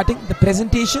be starting the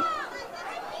presentation,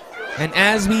 and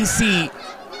as we see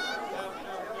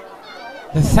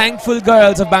the thankful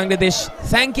girls of Bangladesh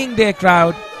thanking their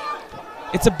crowd,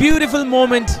 it's a beautiful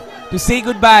moment to say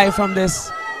goodbye from this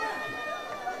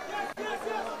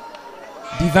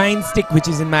divine stick which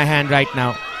is in my hand right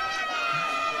now.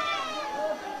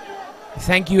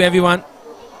 Thank you everyone.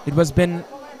 It has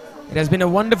been a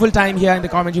wonderful time here in the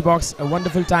commentary box, a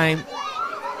wonderful time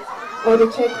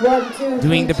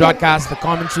doing the broadcast, the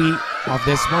commentary of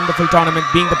this wonderful tournament,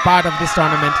 being the part of this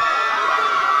tournament.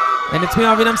 And it's me,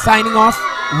 Avinam, signing off.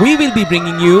 We will be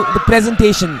bringing you the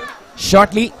presentation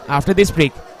shortly after this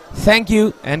break. Thank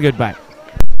you and goodbye.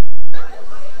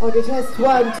 Audio test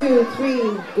 1, 2,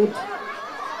 3. Good.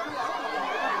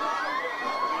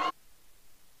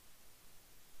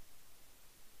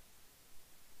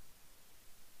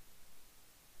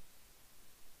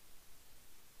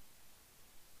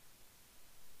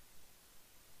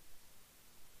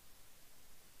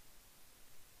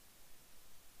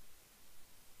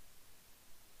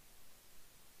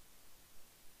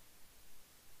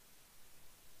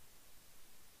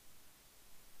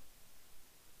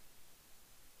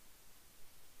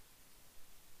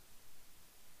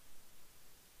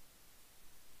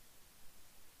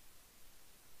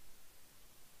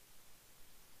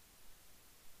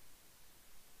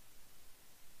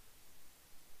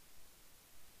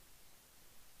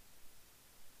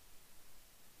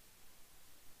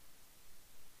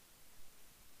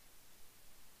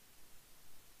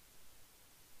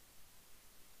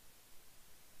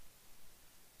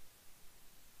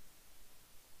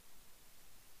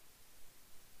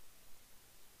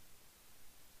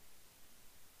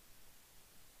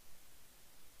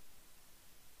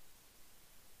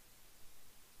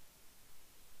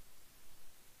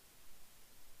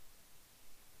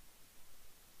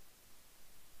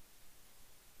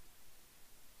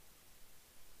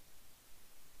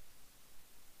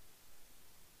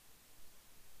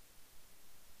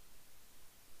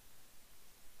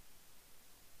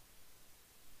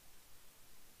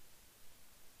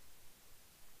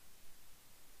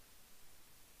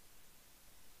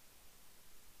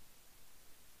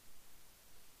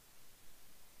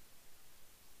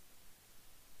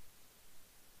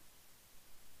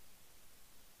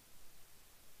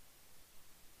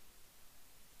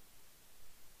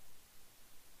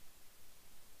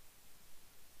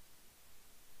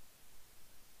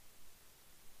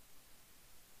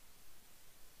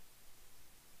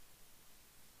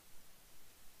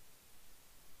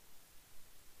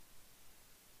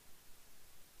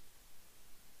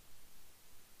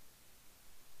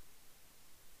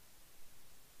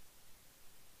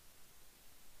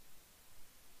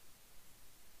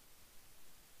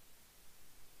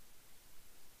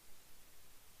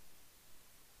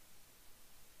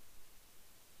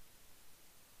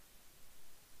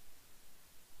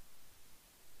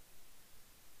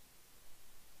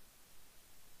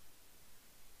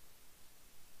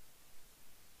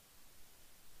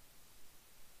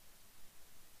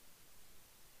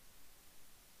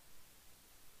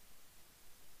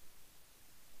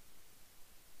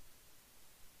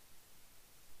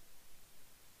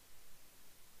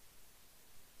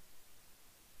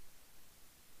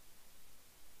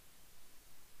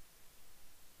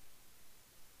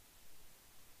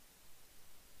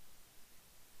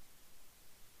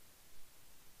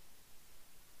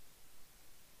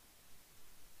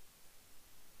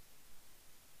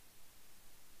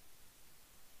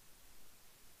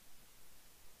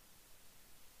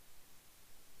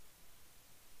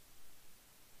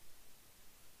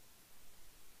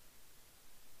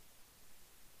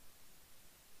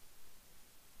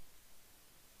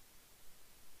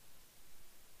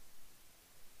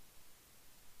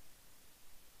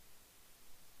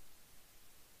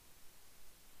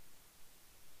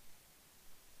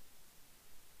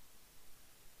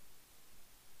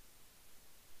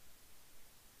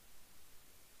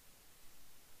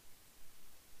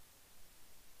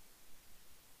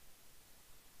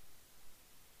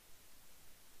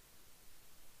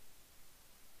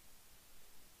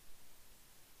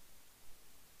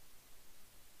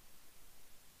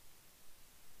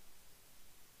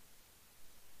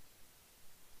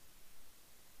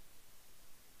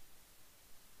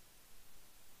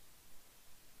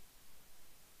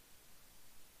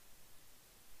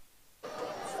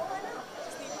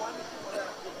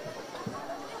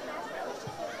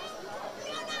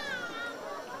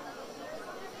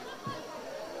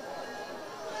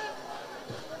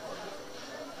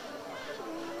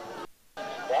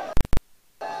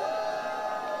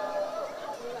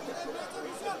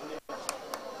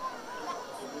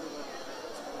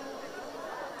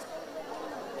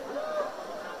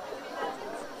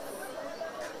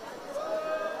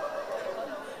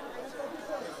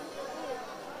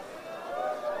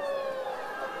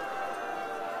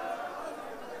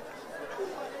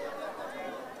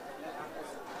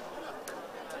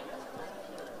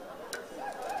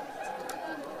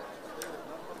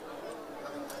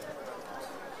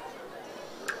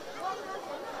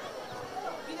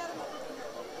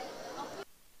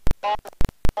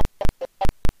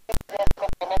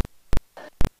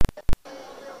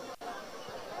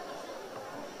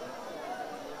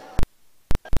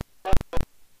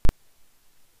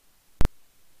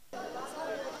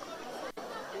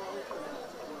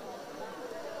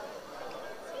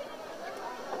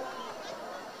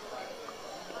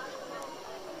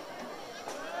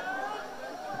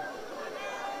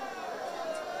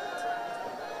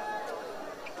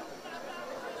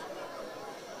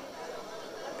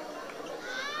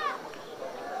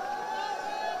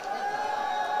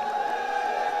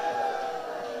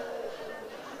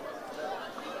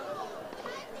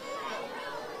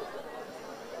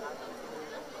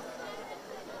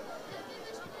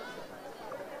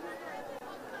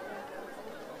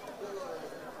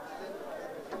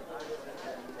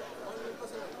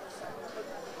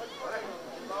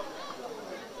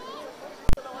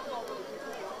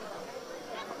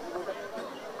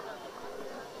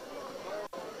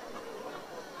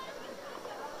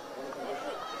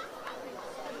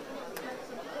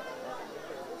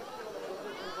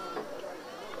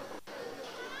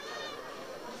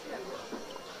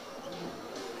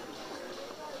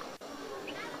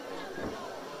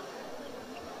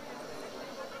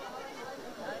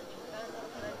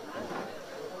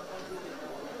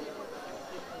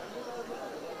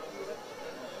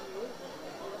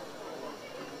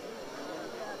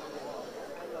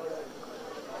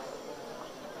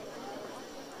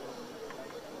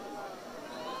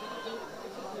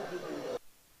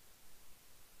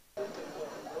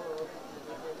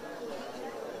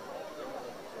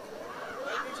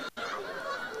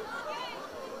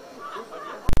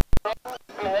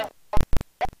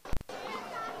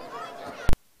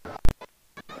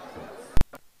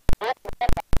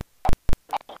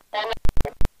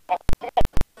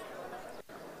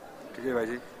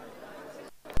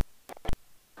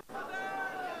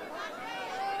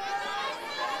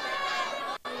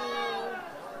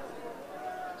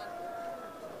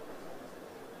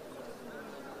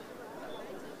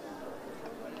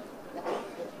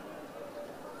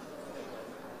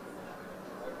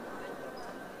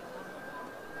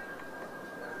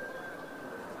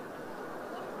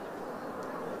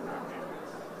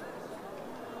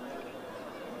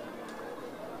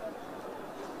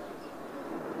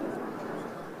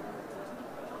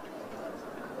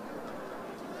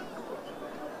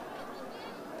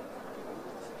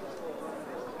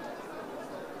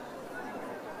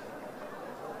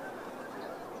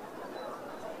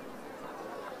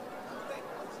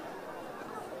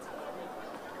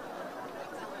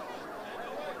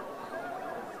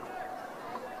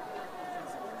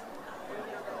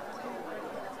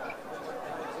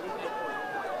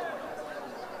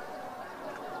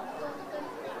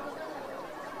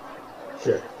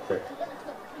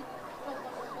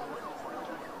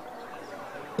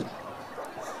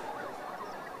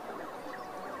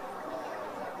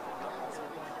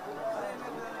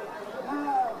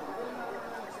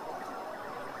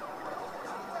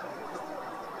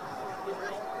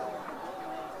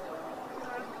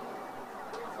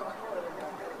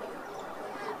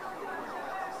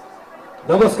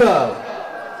 Namaskar.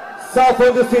 SAFF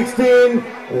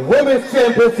U-16 Women's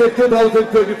Championship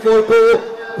 2024 को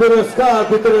पुरस्कार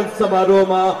वितरण समारोह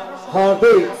में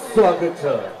हार्दिक स्वागत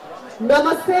है.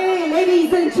 Namaste,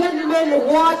 ladies and gentlemen.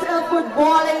 What a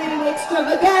footballing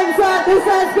extravaganza this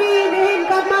has been in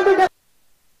Kathmandu.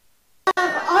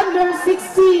 Under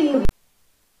 16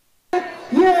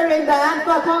 here in the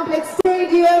ANFA Complex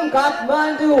Stadium,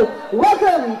 Kathmandu.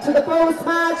 Welcome to the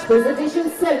post-match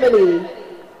presentation ceremony.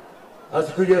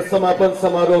 आज को यह समापन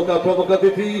समारोह का प्रमुख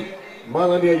अतिथि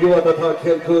माननीय युवा तथा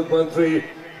खेलकूद मंत्री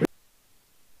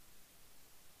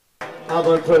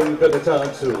आमंत्रण गर्न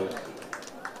चाहन्छु.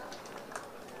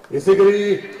 यसै गरी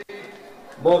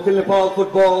म अखिल नेपाल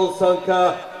फुटबल संघका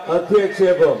अध्यक्ष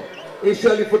एवं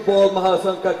एशियाली फुटबल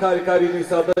महासंघका कार्यकारिणी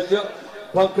सदस्य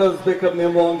पंकज विक्रम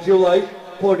नेमवाङज्यूलाई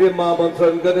पोडियममा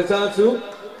आमन्त्रण गर्न चाहन्छु.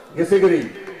 यसै गरी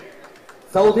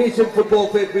साउथ एशियन फुटबल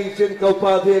फेडरेसनका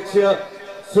उपाध्यक्ष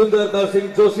Sundar Darsing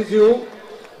Joshiju,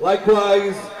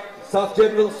 likewise SAFF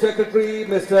General Secretary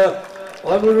Mr.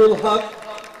 Anwarul Haq,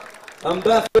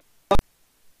 Ambassador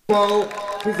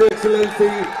His Excellency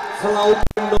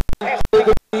Salahuddin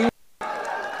Chaudhary,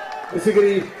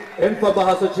 Isigari Enfa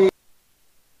Bahasachi,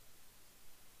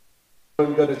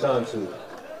 Chanchu.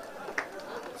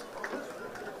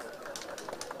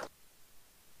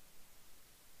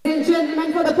 Ladies and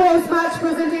gentlemen, for the post-match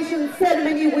presentation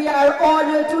ceremony, we are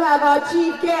honored to have our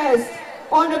chief guest,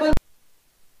 Honorable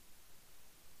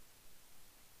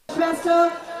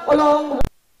Master, along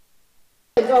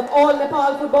with of All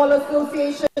Nepal Football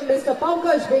Association, Mr.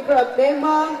 Pankaj Vikram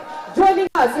Nemang. Joining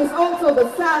us is also the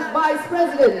SAFF Vice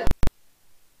President,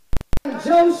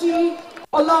 Joshi,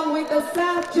 along with the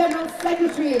SAFF General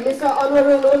Secretary, Mr.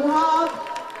 Anwarul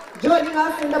Haq. Joining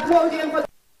us in the podium for the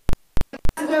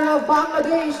Ambassador of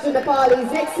Bangladesh to Nepal,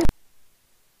 His Excellency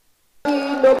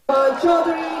Noman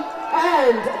Chaudhary,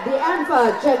 and the ANFA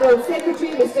General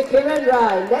Secretary, Mr. Kiran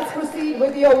Rai. Let's proceed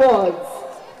with the awards.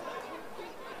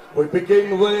 We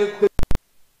begin with the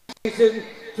presentation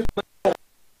to the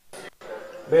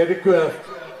may I request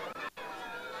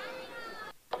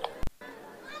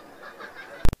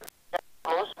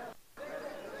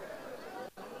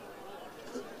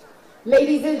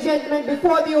Ladies and gentlemen,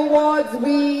 before the awards,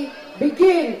 we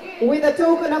begin with a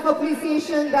token of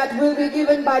appreciation that will be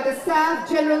given by the SAFF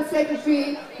General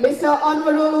Secretary, Mr.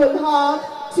 Anwarul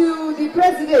Haq, to the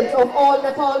President of All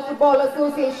Nepal Football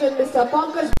Association, Mr.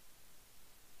 Pankaj.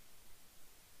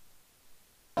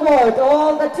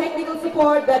 All the technical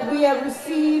support that we have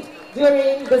received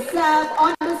during the SAFF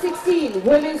Under 16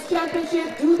 Women's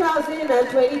Championship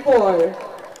 2024.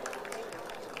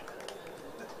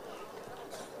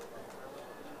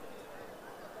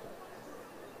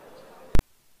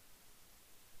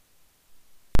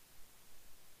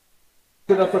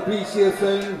 of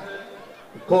appreciation,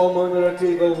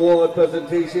 commemorative award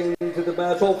presentation to the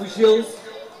match officials.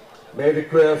 May I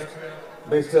request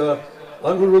Mr.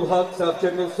 Anwarul Haq, SAFF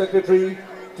General Secretary,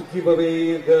 to give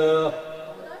away the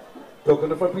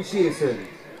token of appreciation.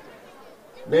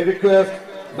 May I request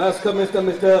Master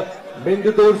Mr.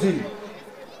 Mindu Dorji.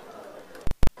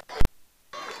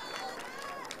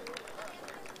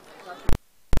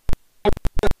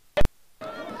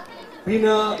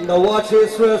 Bina Nawache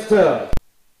Shrestha.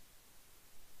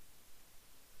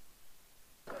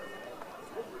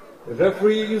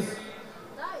 Referees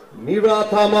Mira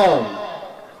Tamam.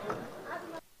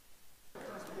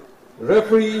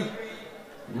 Referee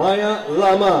Maya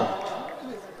Lama.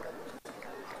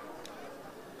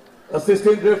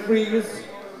 Assistant referees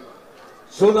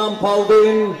Sonam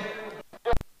Paldin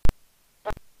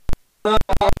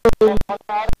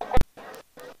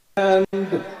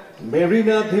and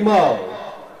Marina Dhimal.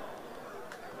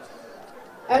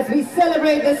 As we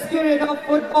celebrate the spirit of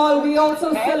football, we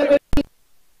also celebrate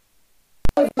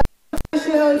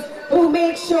officials who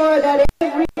make sure that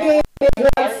every game is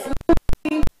run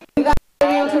smoothly without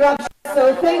any interruption.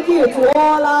 So thank you to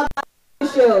all our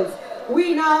officials.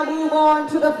 We now move on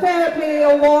to the Fair Play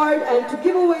Award, and to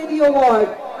give away the award,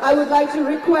 I would like to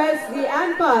request the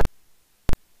ANFA,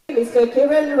 Mr.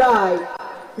 Kiran Rai.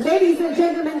 Ladies and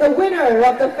gentlemen, the winner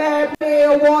of the Fair Play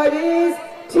Award is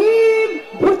Team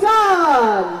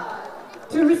Bhutan.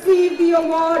 To receive the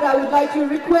award, I would like to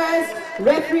request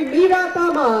referee Mira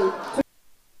Tamang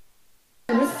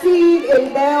to receive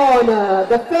in their honor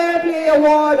the Fair Play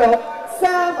Award of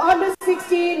SAFF Under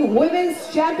 16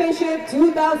 Women's Championship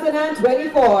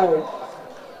 2024.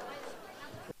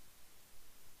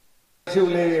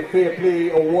 Fair Play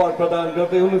Award प्रदान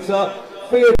करते हुनुहुन्छ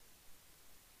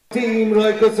Team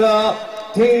रहेको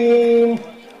Team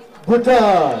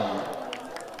Bhutan.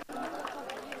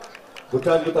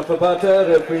 Bhutan को तर्फबाट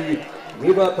referee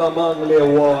Niva Tamangle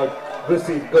Award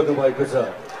received Godubai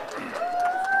Kazan.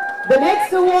 The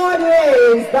next award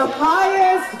is the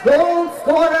highest goal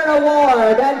scorer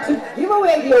award, and to give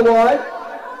away the award,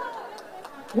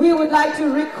 we would like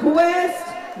to request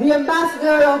the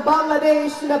Ambassador of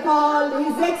Bangladesh to Nepal,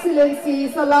 His Excellency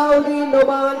Salahuddin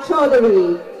Noman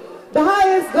Chaudhary. The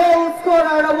highest goal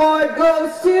scorer award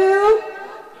goes to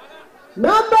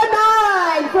number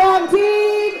 9 from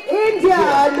Team India,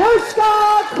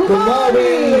 Anushka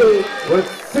Kumari, with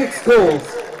 6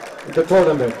 goals in the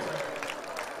tournament.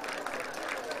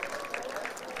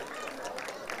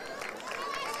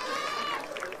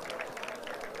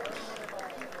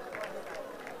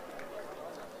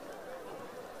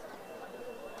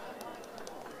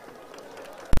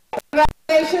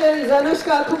 Congratulations,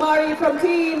 Anushka Kumari from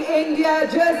Team India,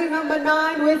 jersey number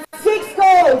 9 with 6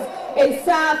 goals in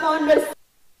SAFF Under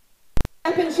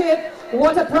Championship.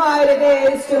 What a pride it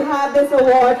is to have this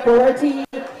award for her team,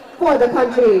 for the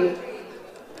country.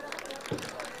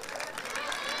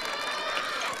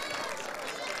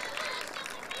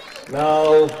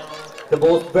 Now, the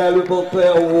most valuable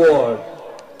player award.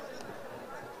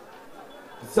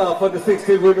 SAFF Under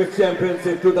 16 Women's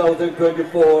Championship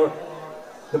 2024.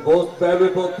 The most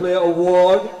valuable player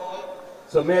award.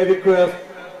 So may I request,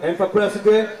 and for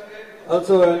President,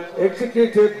 also an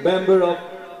executive member of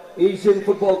Asian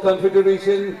Football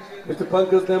Confederation, Mr.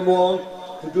 Pankaj Nemwong,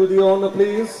 to do the honor,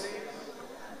 please.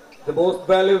 The most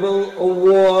valuable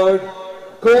award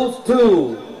goes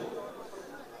to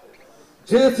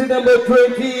jersey number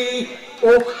 20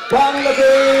 of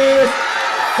Bangladesh,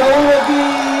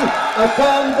 Sauravi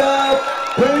Akanda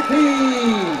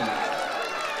Priti.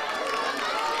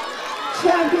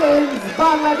 Champions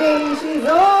Bangladesh is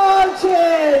all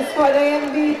cheers for the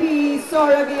MVP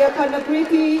Sauravi Akanda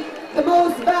Priti. The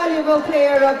most valuable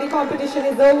player of the competition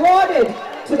is awarded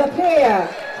to the player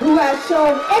who has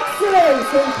shown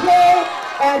excellence in play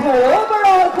and her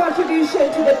overall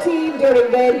contribution to the team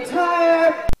during the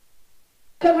entire.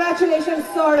 Congratulations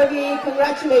Sauravi,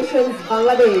 congratulations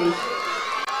Bangladesh.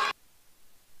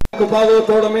 Kubago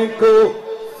tournament ko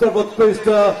सर्वोत्कृष्ट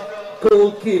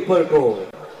goalkeeper ko.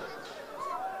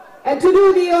 And to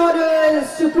do the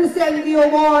honors, to present the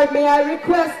award, may I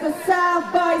request the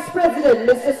SAFF Vice President,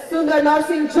 Mr. Sundar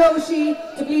Narsingh Joshi,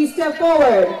 to please step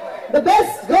forward. The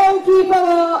best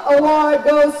goalkeeper award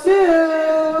goes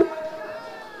to,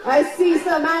 I see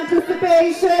some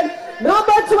anticipation,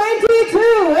 number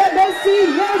 22,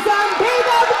 MSC Yerzan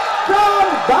Begum from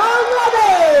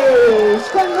Bangladesh.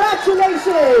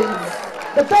 Congratulations,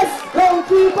 the best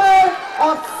goalkeeper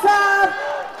of SAFF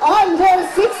Under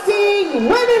 16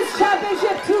 Women's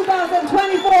Championship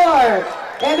 2024,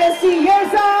 MSC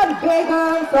Yerzan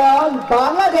Begum from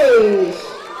Bangladesh.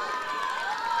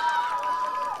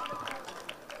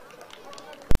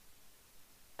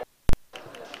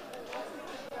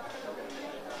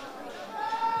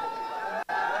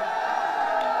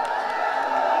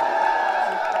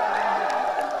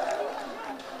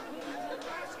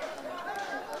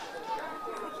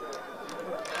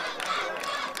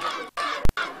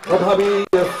 अभी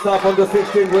SAFF Under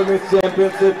 16 Women's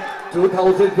Championship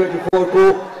 2024 को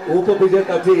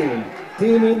उपविजेता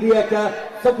team India का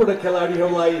सबै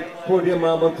खेलाडीहरूलाई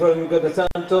पोडियममा आमन्त्रण गर्न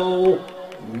चाहन्छौं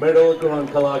medal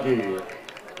ग्रहणका लागि।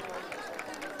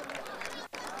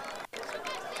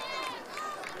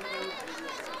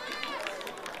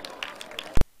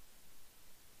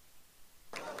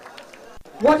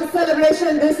 What a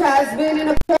celebration this has been in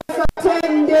a course of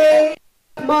 10 days.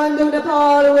 Kathmandu,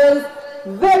 Nepal was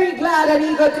very glad and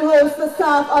eager to host the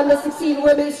SAFF Under 16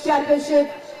 Women's Championship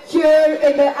here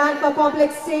in the Anpa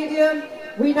Complex Stadium.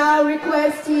 We now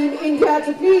request Team India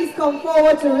to please come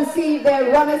forward to receive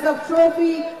their runners-up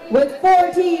trophy. With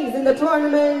 4 teams in the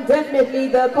tournament, definitely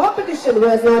the competition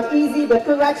was not easy, but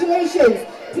congratulations,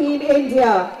 Team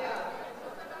India.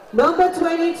 Number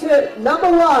 22, number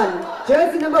 1,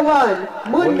 jersey number 1,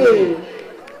 Mundi.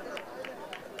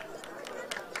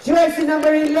 Jersey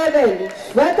number 11,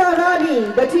 Shweta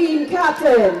Rani, the team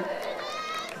captain.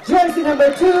 Jersey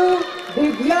number 2,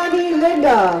 Viviani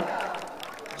Linda.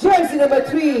 Jersey number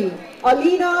 3,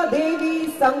 Alina Devi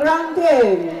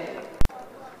Sangranthen.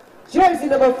 Jersey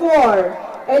number 4,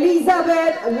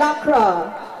 Elizabeth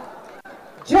Lakra.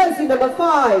 Jersey number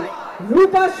 5,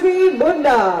 Rupashri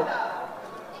Munda.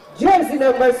 Jersey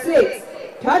number 6,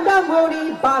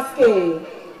 Tandamoni Baske.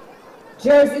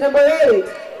 Jersey number 8,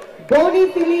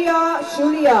 Bonifilia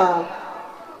Shulia.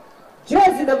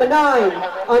 Jersey number 9,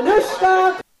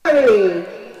 Anushka Kumari.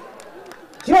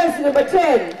 Jersey number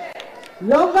 10,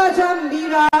 Longajam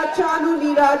Nira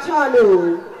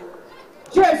Chanu.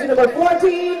 Jersey number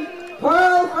 14,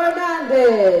 Pearl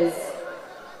Fernandez.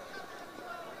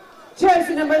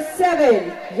 Jersey number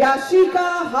 7, Yashika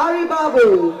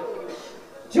Haribabu.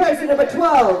 Jersey number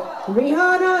 12,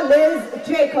 Rihanna Liz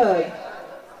Jacob.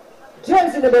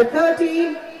 Jersey number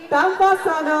 13,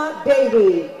 Tampasana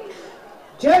Devi.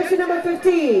 Jersey number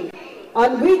 15,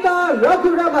 Anvita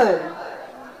Raghuraman.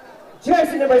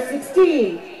 Jersey number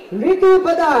 16, Ritu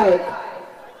Badaik.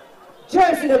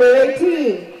 Jersey number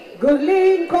 18,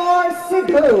 Gurleen Kaur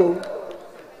Sidhu.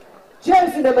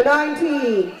 Jersey number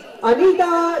 19,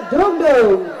 Anita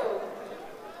Dumdum.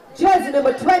 Jersey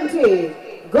number 20,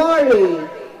 Gauri.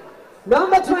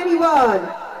 Number 21,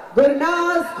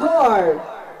 Gurnaz Kaur.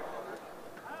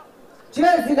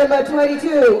 Jersey number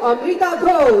 22, Amrita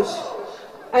Ghosh.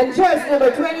 And jersey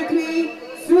number 23,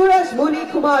 Suraj Muni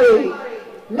Kumari.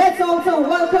 Let's also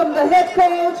welcome the head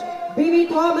coach, Bibi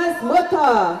Thomas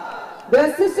Mutta. The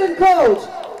assistant coach,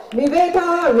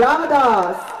 Niveta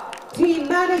Ramadas. Team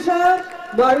manager,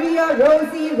 Maria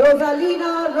Rosie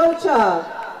Rosalina Rocha.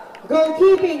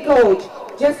 Goalkeeping coach,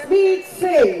 Jasmeet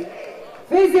Singh.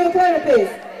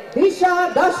 Physiotherapist,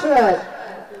 Disha Dashrath.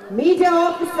 Media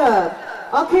officer,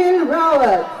 Akhil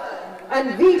Rawat.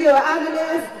 And video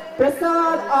analyst,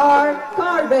 Prasad R.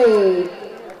 Karve.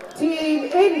 Team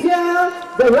India,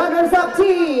 the runners-up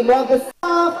team of the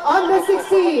SAFF Under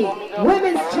 16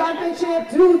 Women's Championship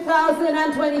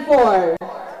 2024.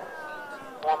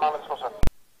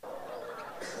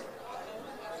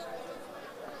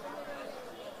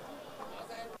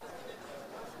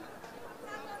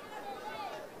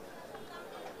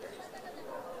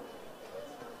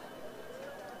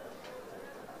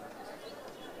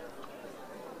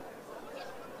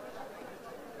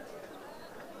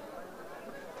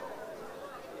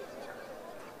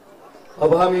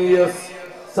 अब हम yes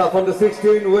SAFF Under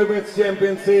 16 Women's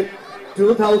Championship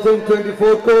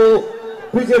 2024 को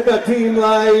विजेता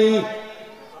टिमलाई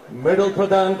medal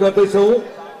प्रदान गर्दैछौं।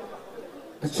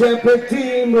 The champion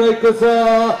team रहेको छ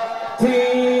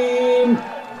Tim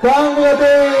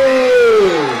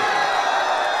Bangladesh.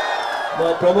 म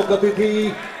प्रमुख अतिथि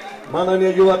माननीय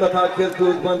युवा तथा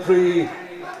खेलकुद मन्त्री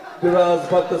विराज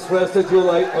भक्त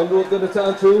श्रेष्ठज्यूलाई अनुरोध गर्न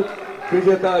चाहन्छु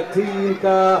विजेता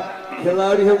टिमका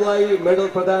खेलाडीहरूलाई मेडल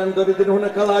प्रदान गरिदिनु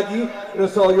हुनका लागि र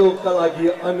सहयोगका लागि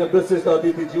अन्य विशिष्ट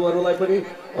अतिथिज्यूहरूलाई पनि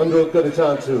अनुरोध गर्न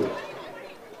चाहन्छु।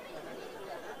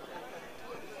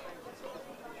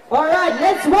 All right,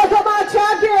 let's welcome our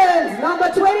champions. Number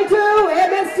 22,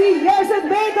 MSC Yersin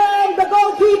Begum, the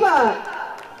goalkeeper.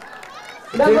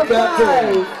 Number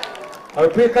 5,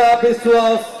 Arpita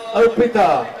Biswas Arpita.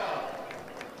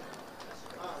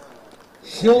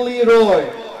 Shuli Roy.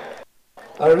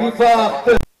 Arifa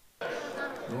Akhtar.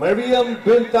 Mariam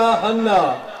Binta Hanna.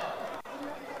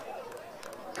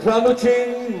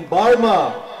 Kranuchin Barma.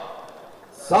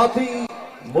 Sati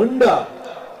Munda.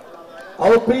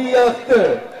 Alpi Akhtar.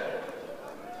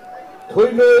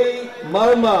 Thuinoi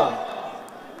Marma.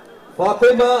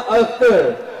 Fatima Akhtar.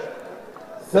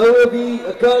 Saurabi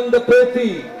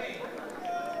Akandapeti.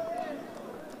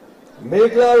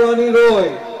 Megla Rani Roy.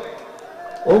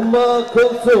 Umma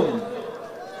Kulsum.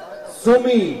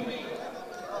 Sumi.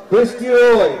 Christy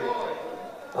Roy.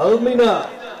 Almina.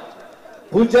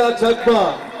 Puja Chakma.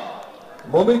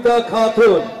 Momita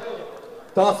Khatun.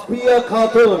 Taspia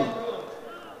Khatun.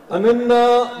 Ananna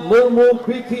Murmu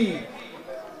Priti.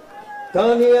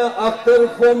 Tania Akhtar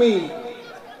Fomi.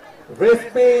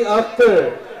 Respe Akhtar.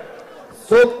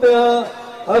 Sopna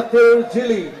Akhtar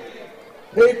Jili.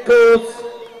 Head coach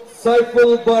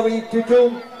Saiful Bari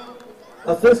Titum.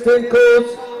 Assistant coach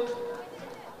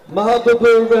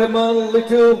Mahabubur Rahman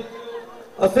Litu.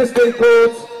 Assistant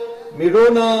coach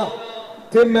Mirona.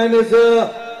 Team manager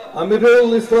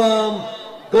Amirul Islam.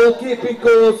 Goalkeeping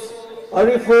coach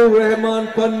Arifur Rahman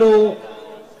Pannu.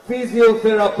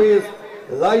 Physiotherapist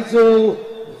Laizu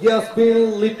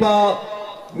Yasmin Lipa.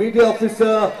 Media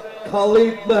officer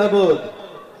Khalid Mahmood.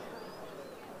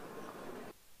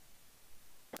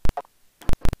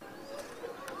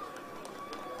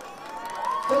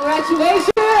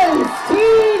 Congratulations,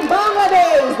 Team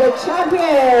Bangladesh, the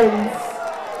champions.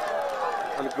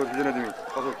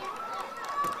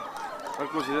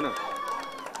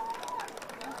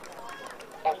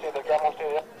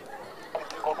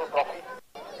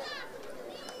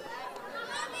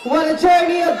 What a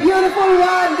journey, a beautiful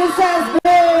one this has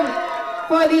been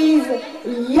for these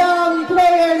young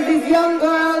players, these young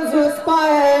girls who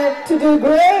aspire to do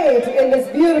great in this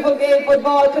beautiful game of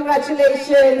football.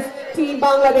 Congratulations, Team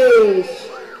Bangladesh.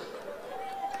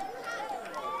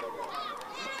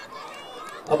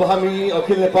 अब हामी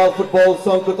अखिल Nepal football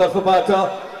संघको तर्फबाट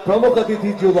प्रमुख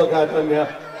अतिथिज्यू लगायत अन्य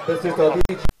विशिष्ट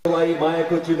अतिथिज्यूलाई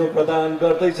मायाको चिनो प्रदान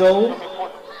गर्दैछौं।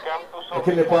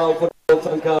 अखिल नेपाल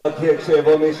संघका अध्यक्ष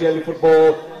एवं एशियाली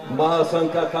फुटबल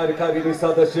महासंघका कार्यकारिणी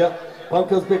सदस्य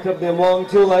पंकज विक्रम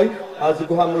नेमवाङज्यूलाई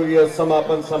आजको हाम्रो यो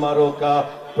समापन समारोहका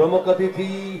प्रमुख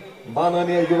अतिथि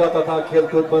माननीय युवा तथा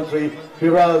खेलकुद मन्त्री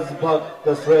विराज भक्त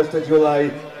श्रेष्ठज्यूलाई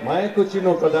मायाको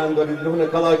चिनो प्रदान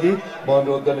गरिदिनुहुनका लागि म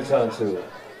अनुरोध गर्न चाहन्छु।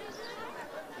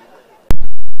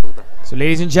 So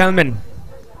ladies and gentlemen,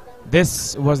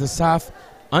 this was the SAFF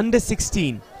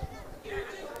Under-16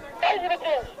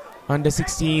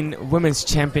 Women's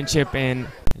Championship in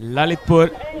Lalitpur.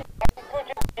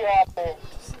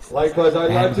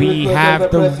 And we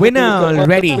have the winner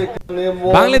already.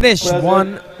 Bangladesh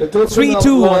won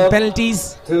 3-2 on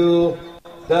penalties. The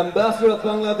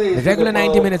regular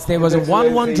 90 minutes, there was a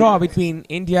 1-1 draw between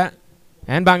India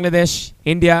and Bangladesh.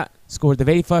 India scored the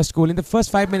very first goal in the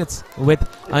first 5 minutes with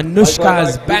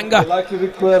Anushka's banger.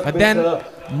 But then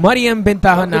Mariam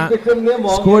Bintahana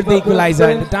scored the equalizer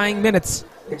in the dying minutes.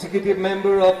 And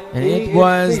it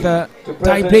was the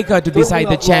tiebreaker to decide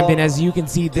the champion. As you can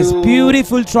see, this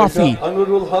beautiful trophy.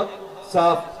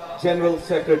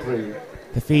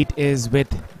 The fate is with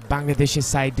Bangladesh's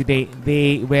side today.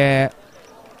 They were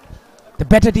the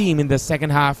better team in the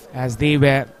second half as they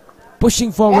were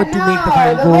pushing forward to make the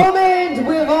final goal.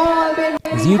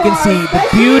 As you can see, the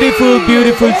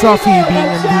beautiful trophy being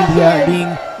unveiled here,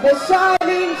 being the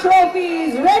shining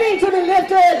trophies ready to be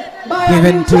lifted by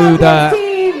given to the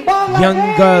young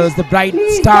girls, the bright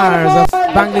stars of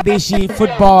Bangladeshi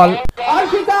football.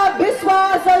 Arpita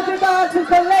Biswas Arpita to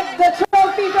collect the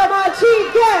trophy from our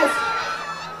chief guest,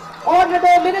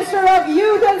 Honorable Minister of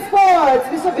Youth and Sports,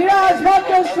 Mr. Viraj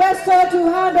Bhatta Shrestha,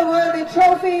 to hand over the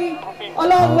trophy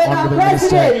along with our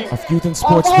President of Youth and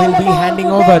Sports will be handing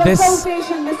over this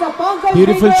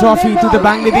beautiful trophy to the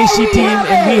Bangladeshi team,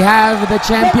 and we have the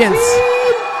champions.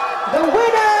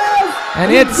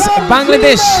 And it's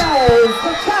Bangladesh,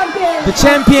 the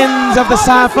champions of the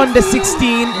SAFF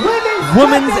Under-16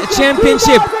 Women's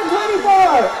Championship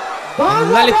in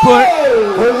Lalitpur.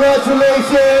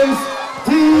 Congratulations,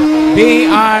 team. They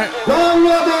are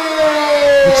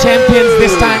the champions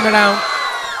this time around.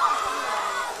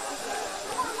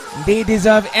 They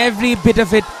deserve every bit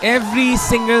of it, every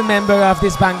single member of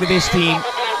this Bangladesh team.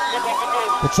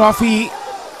 The trophy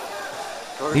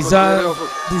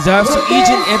deserves to each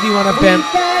and every one of them,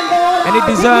 and it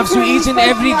deserves to each and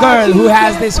every girl who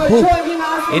has this hope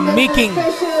in making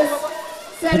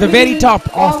to the very top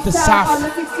of the SAFF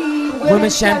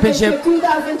Women's Championship,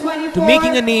 to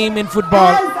making a name in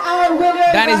football.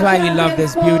 That is why we love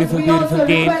this beautiful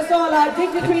game.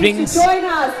 It brings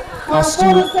us to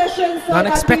the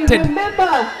unexpected.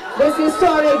 This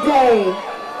historic day.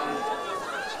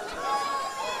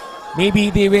 Maybe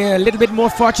they were a little bit more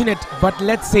fortunate, but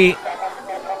let's say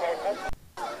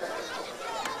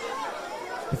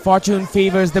the fortune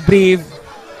favors the brave,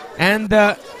 and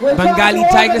the Bengali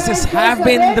Tigresses have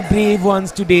been the brave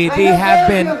ones today. They have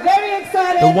been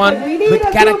the one with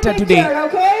character today.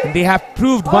 And they have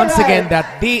proved once again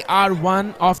that they are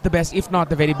one of the best, if not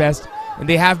the very best. And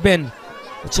they have been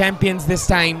the champions this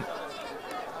time.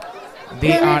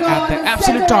 They are at the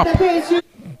absolute top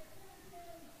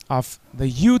of the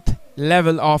youth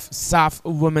level of SAFF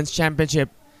Women's Championship.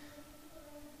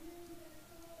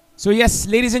 So yes,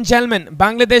 ladies and gentlemen,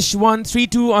 Bangladesh won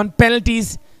 3-2 on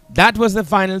penalties. That was the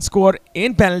final score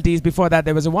in penalties. Before that,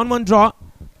 there was a 1-1 draw.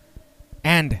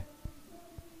 And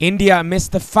India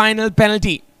missed the final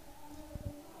penalty.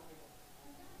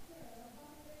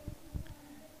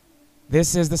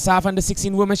 This is the SAFF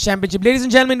Under-16 Women's Championship. Ladies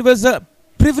and gentlemen, it was a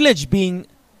privilege being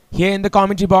here in the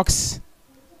commentary box.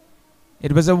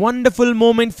 It was a wonderful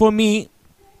moment for me,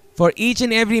 for each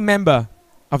and every member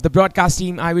of the broadcast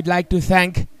team. I would like to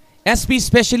thank SP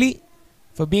specially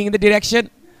for being in the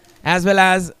direction, as well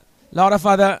as a lot of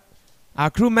other our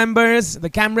crew members,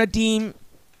 the camera team.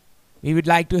 We would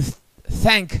like to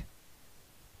thank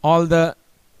all the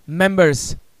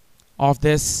members of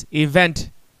this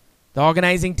event, the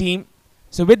organizing team.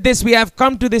 So with this, we have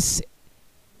come to this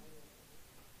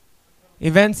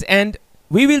event's end.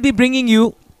 We will be bringing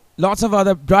you lots of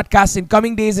other broadcasts in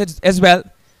coming days as well.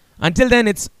 Until then,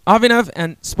 it's Avinav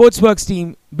and Sportzworkz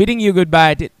team bidding you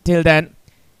goodbye. Till then,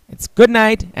 it's good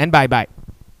night and bye-bye.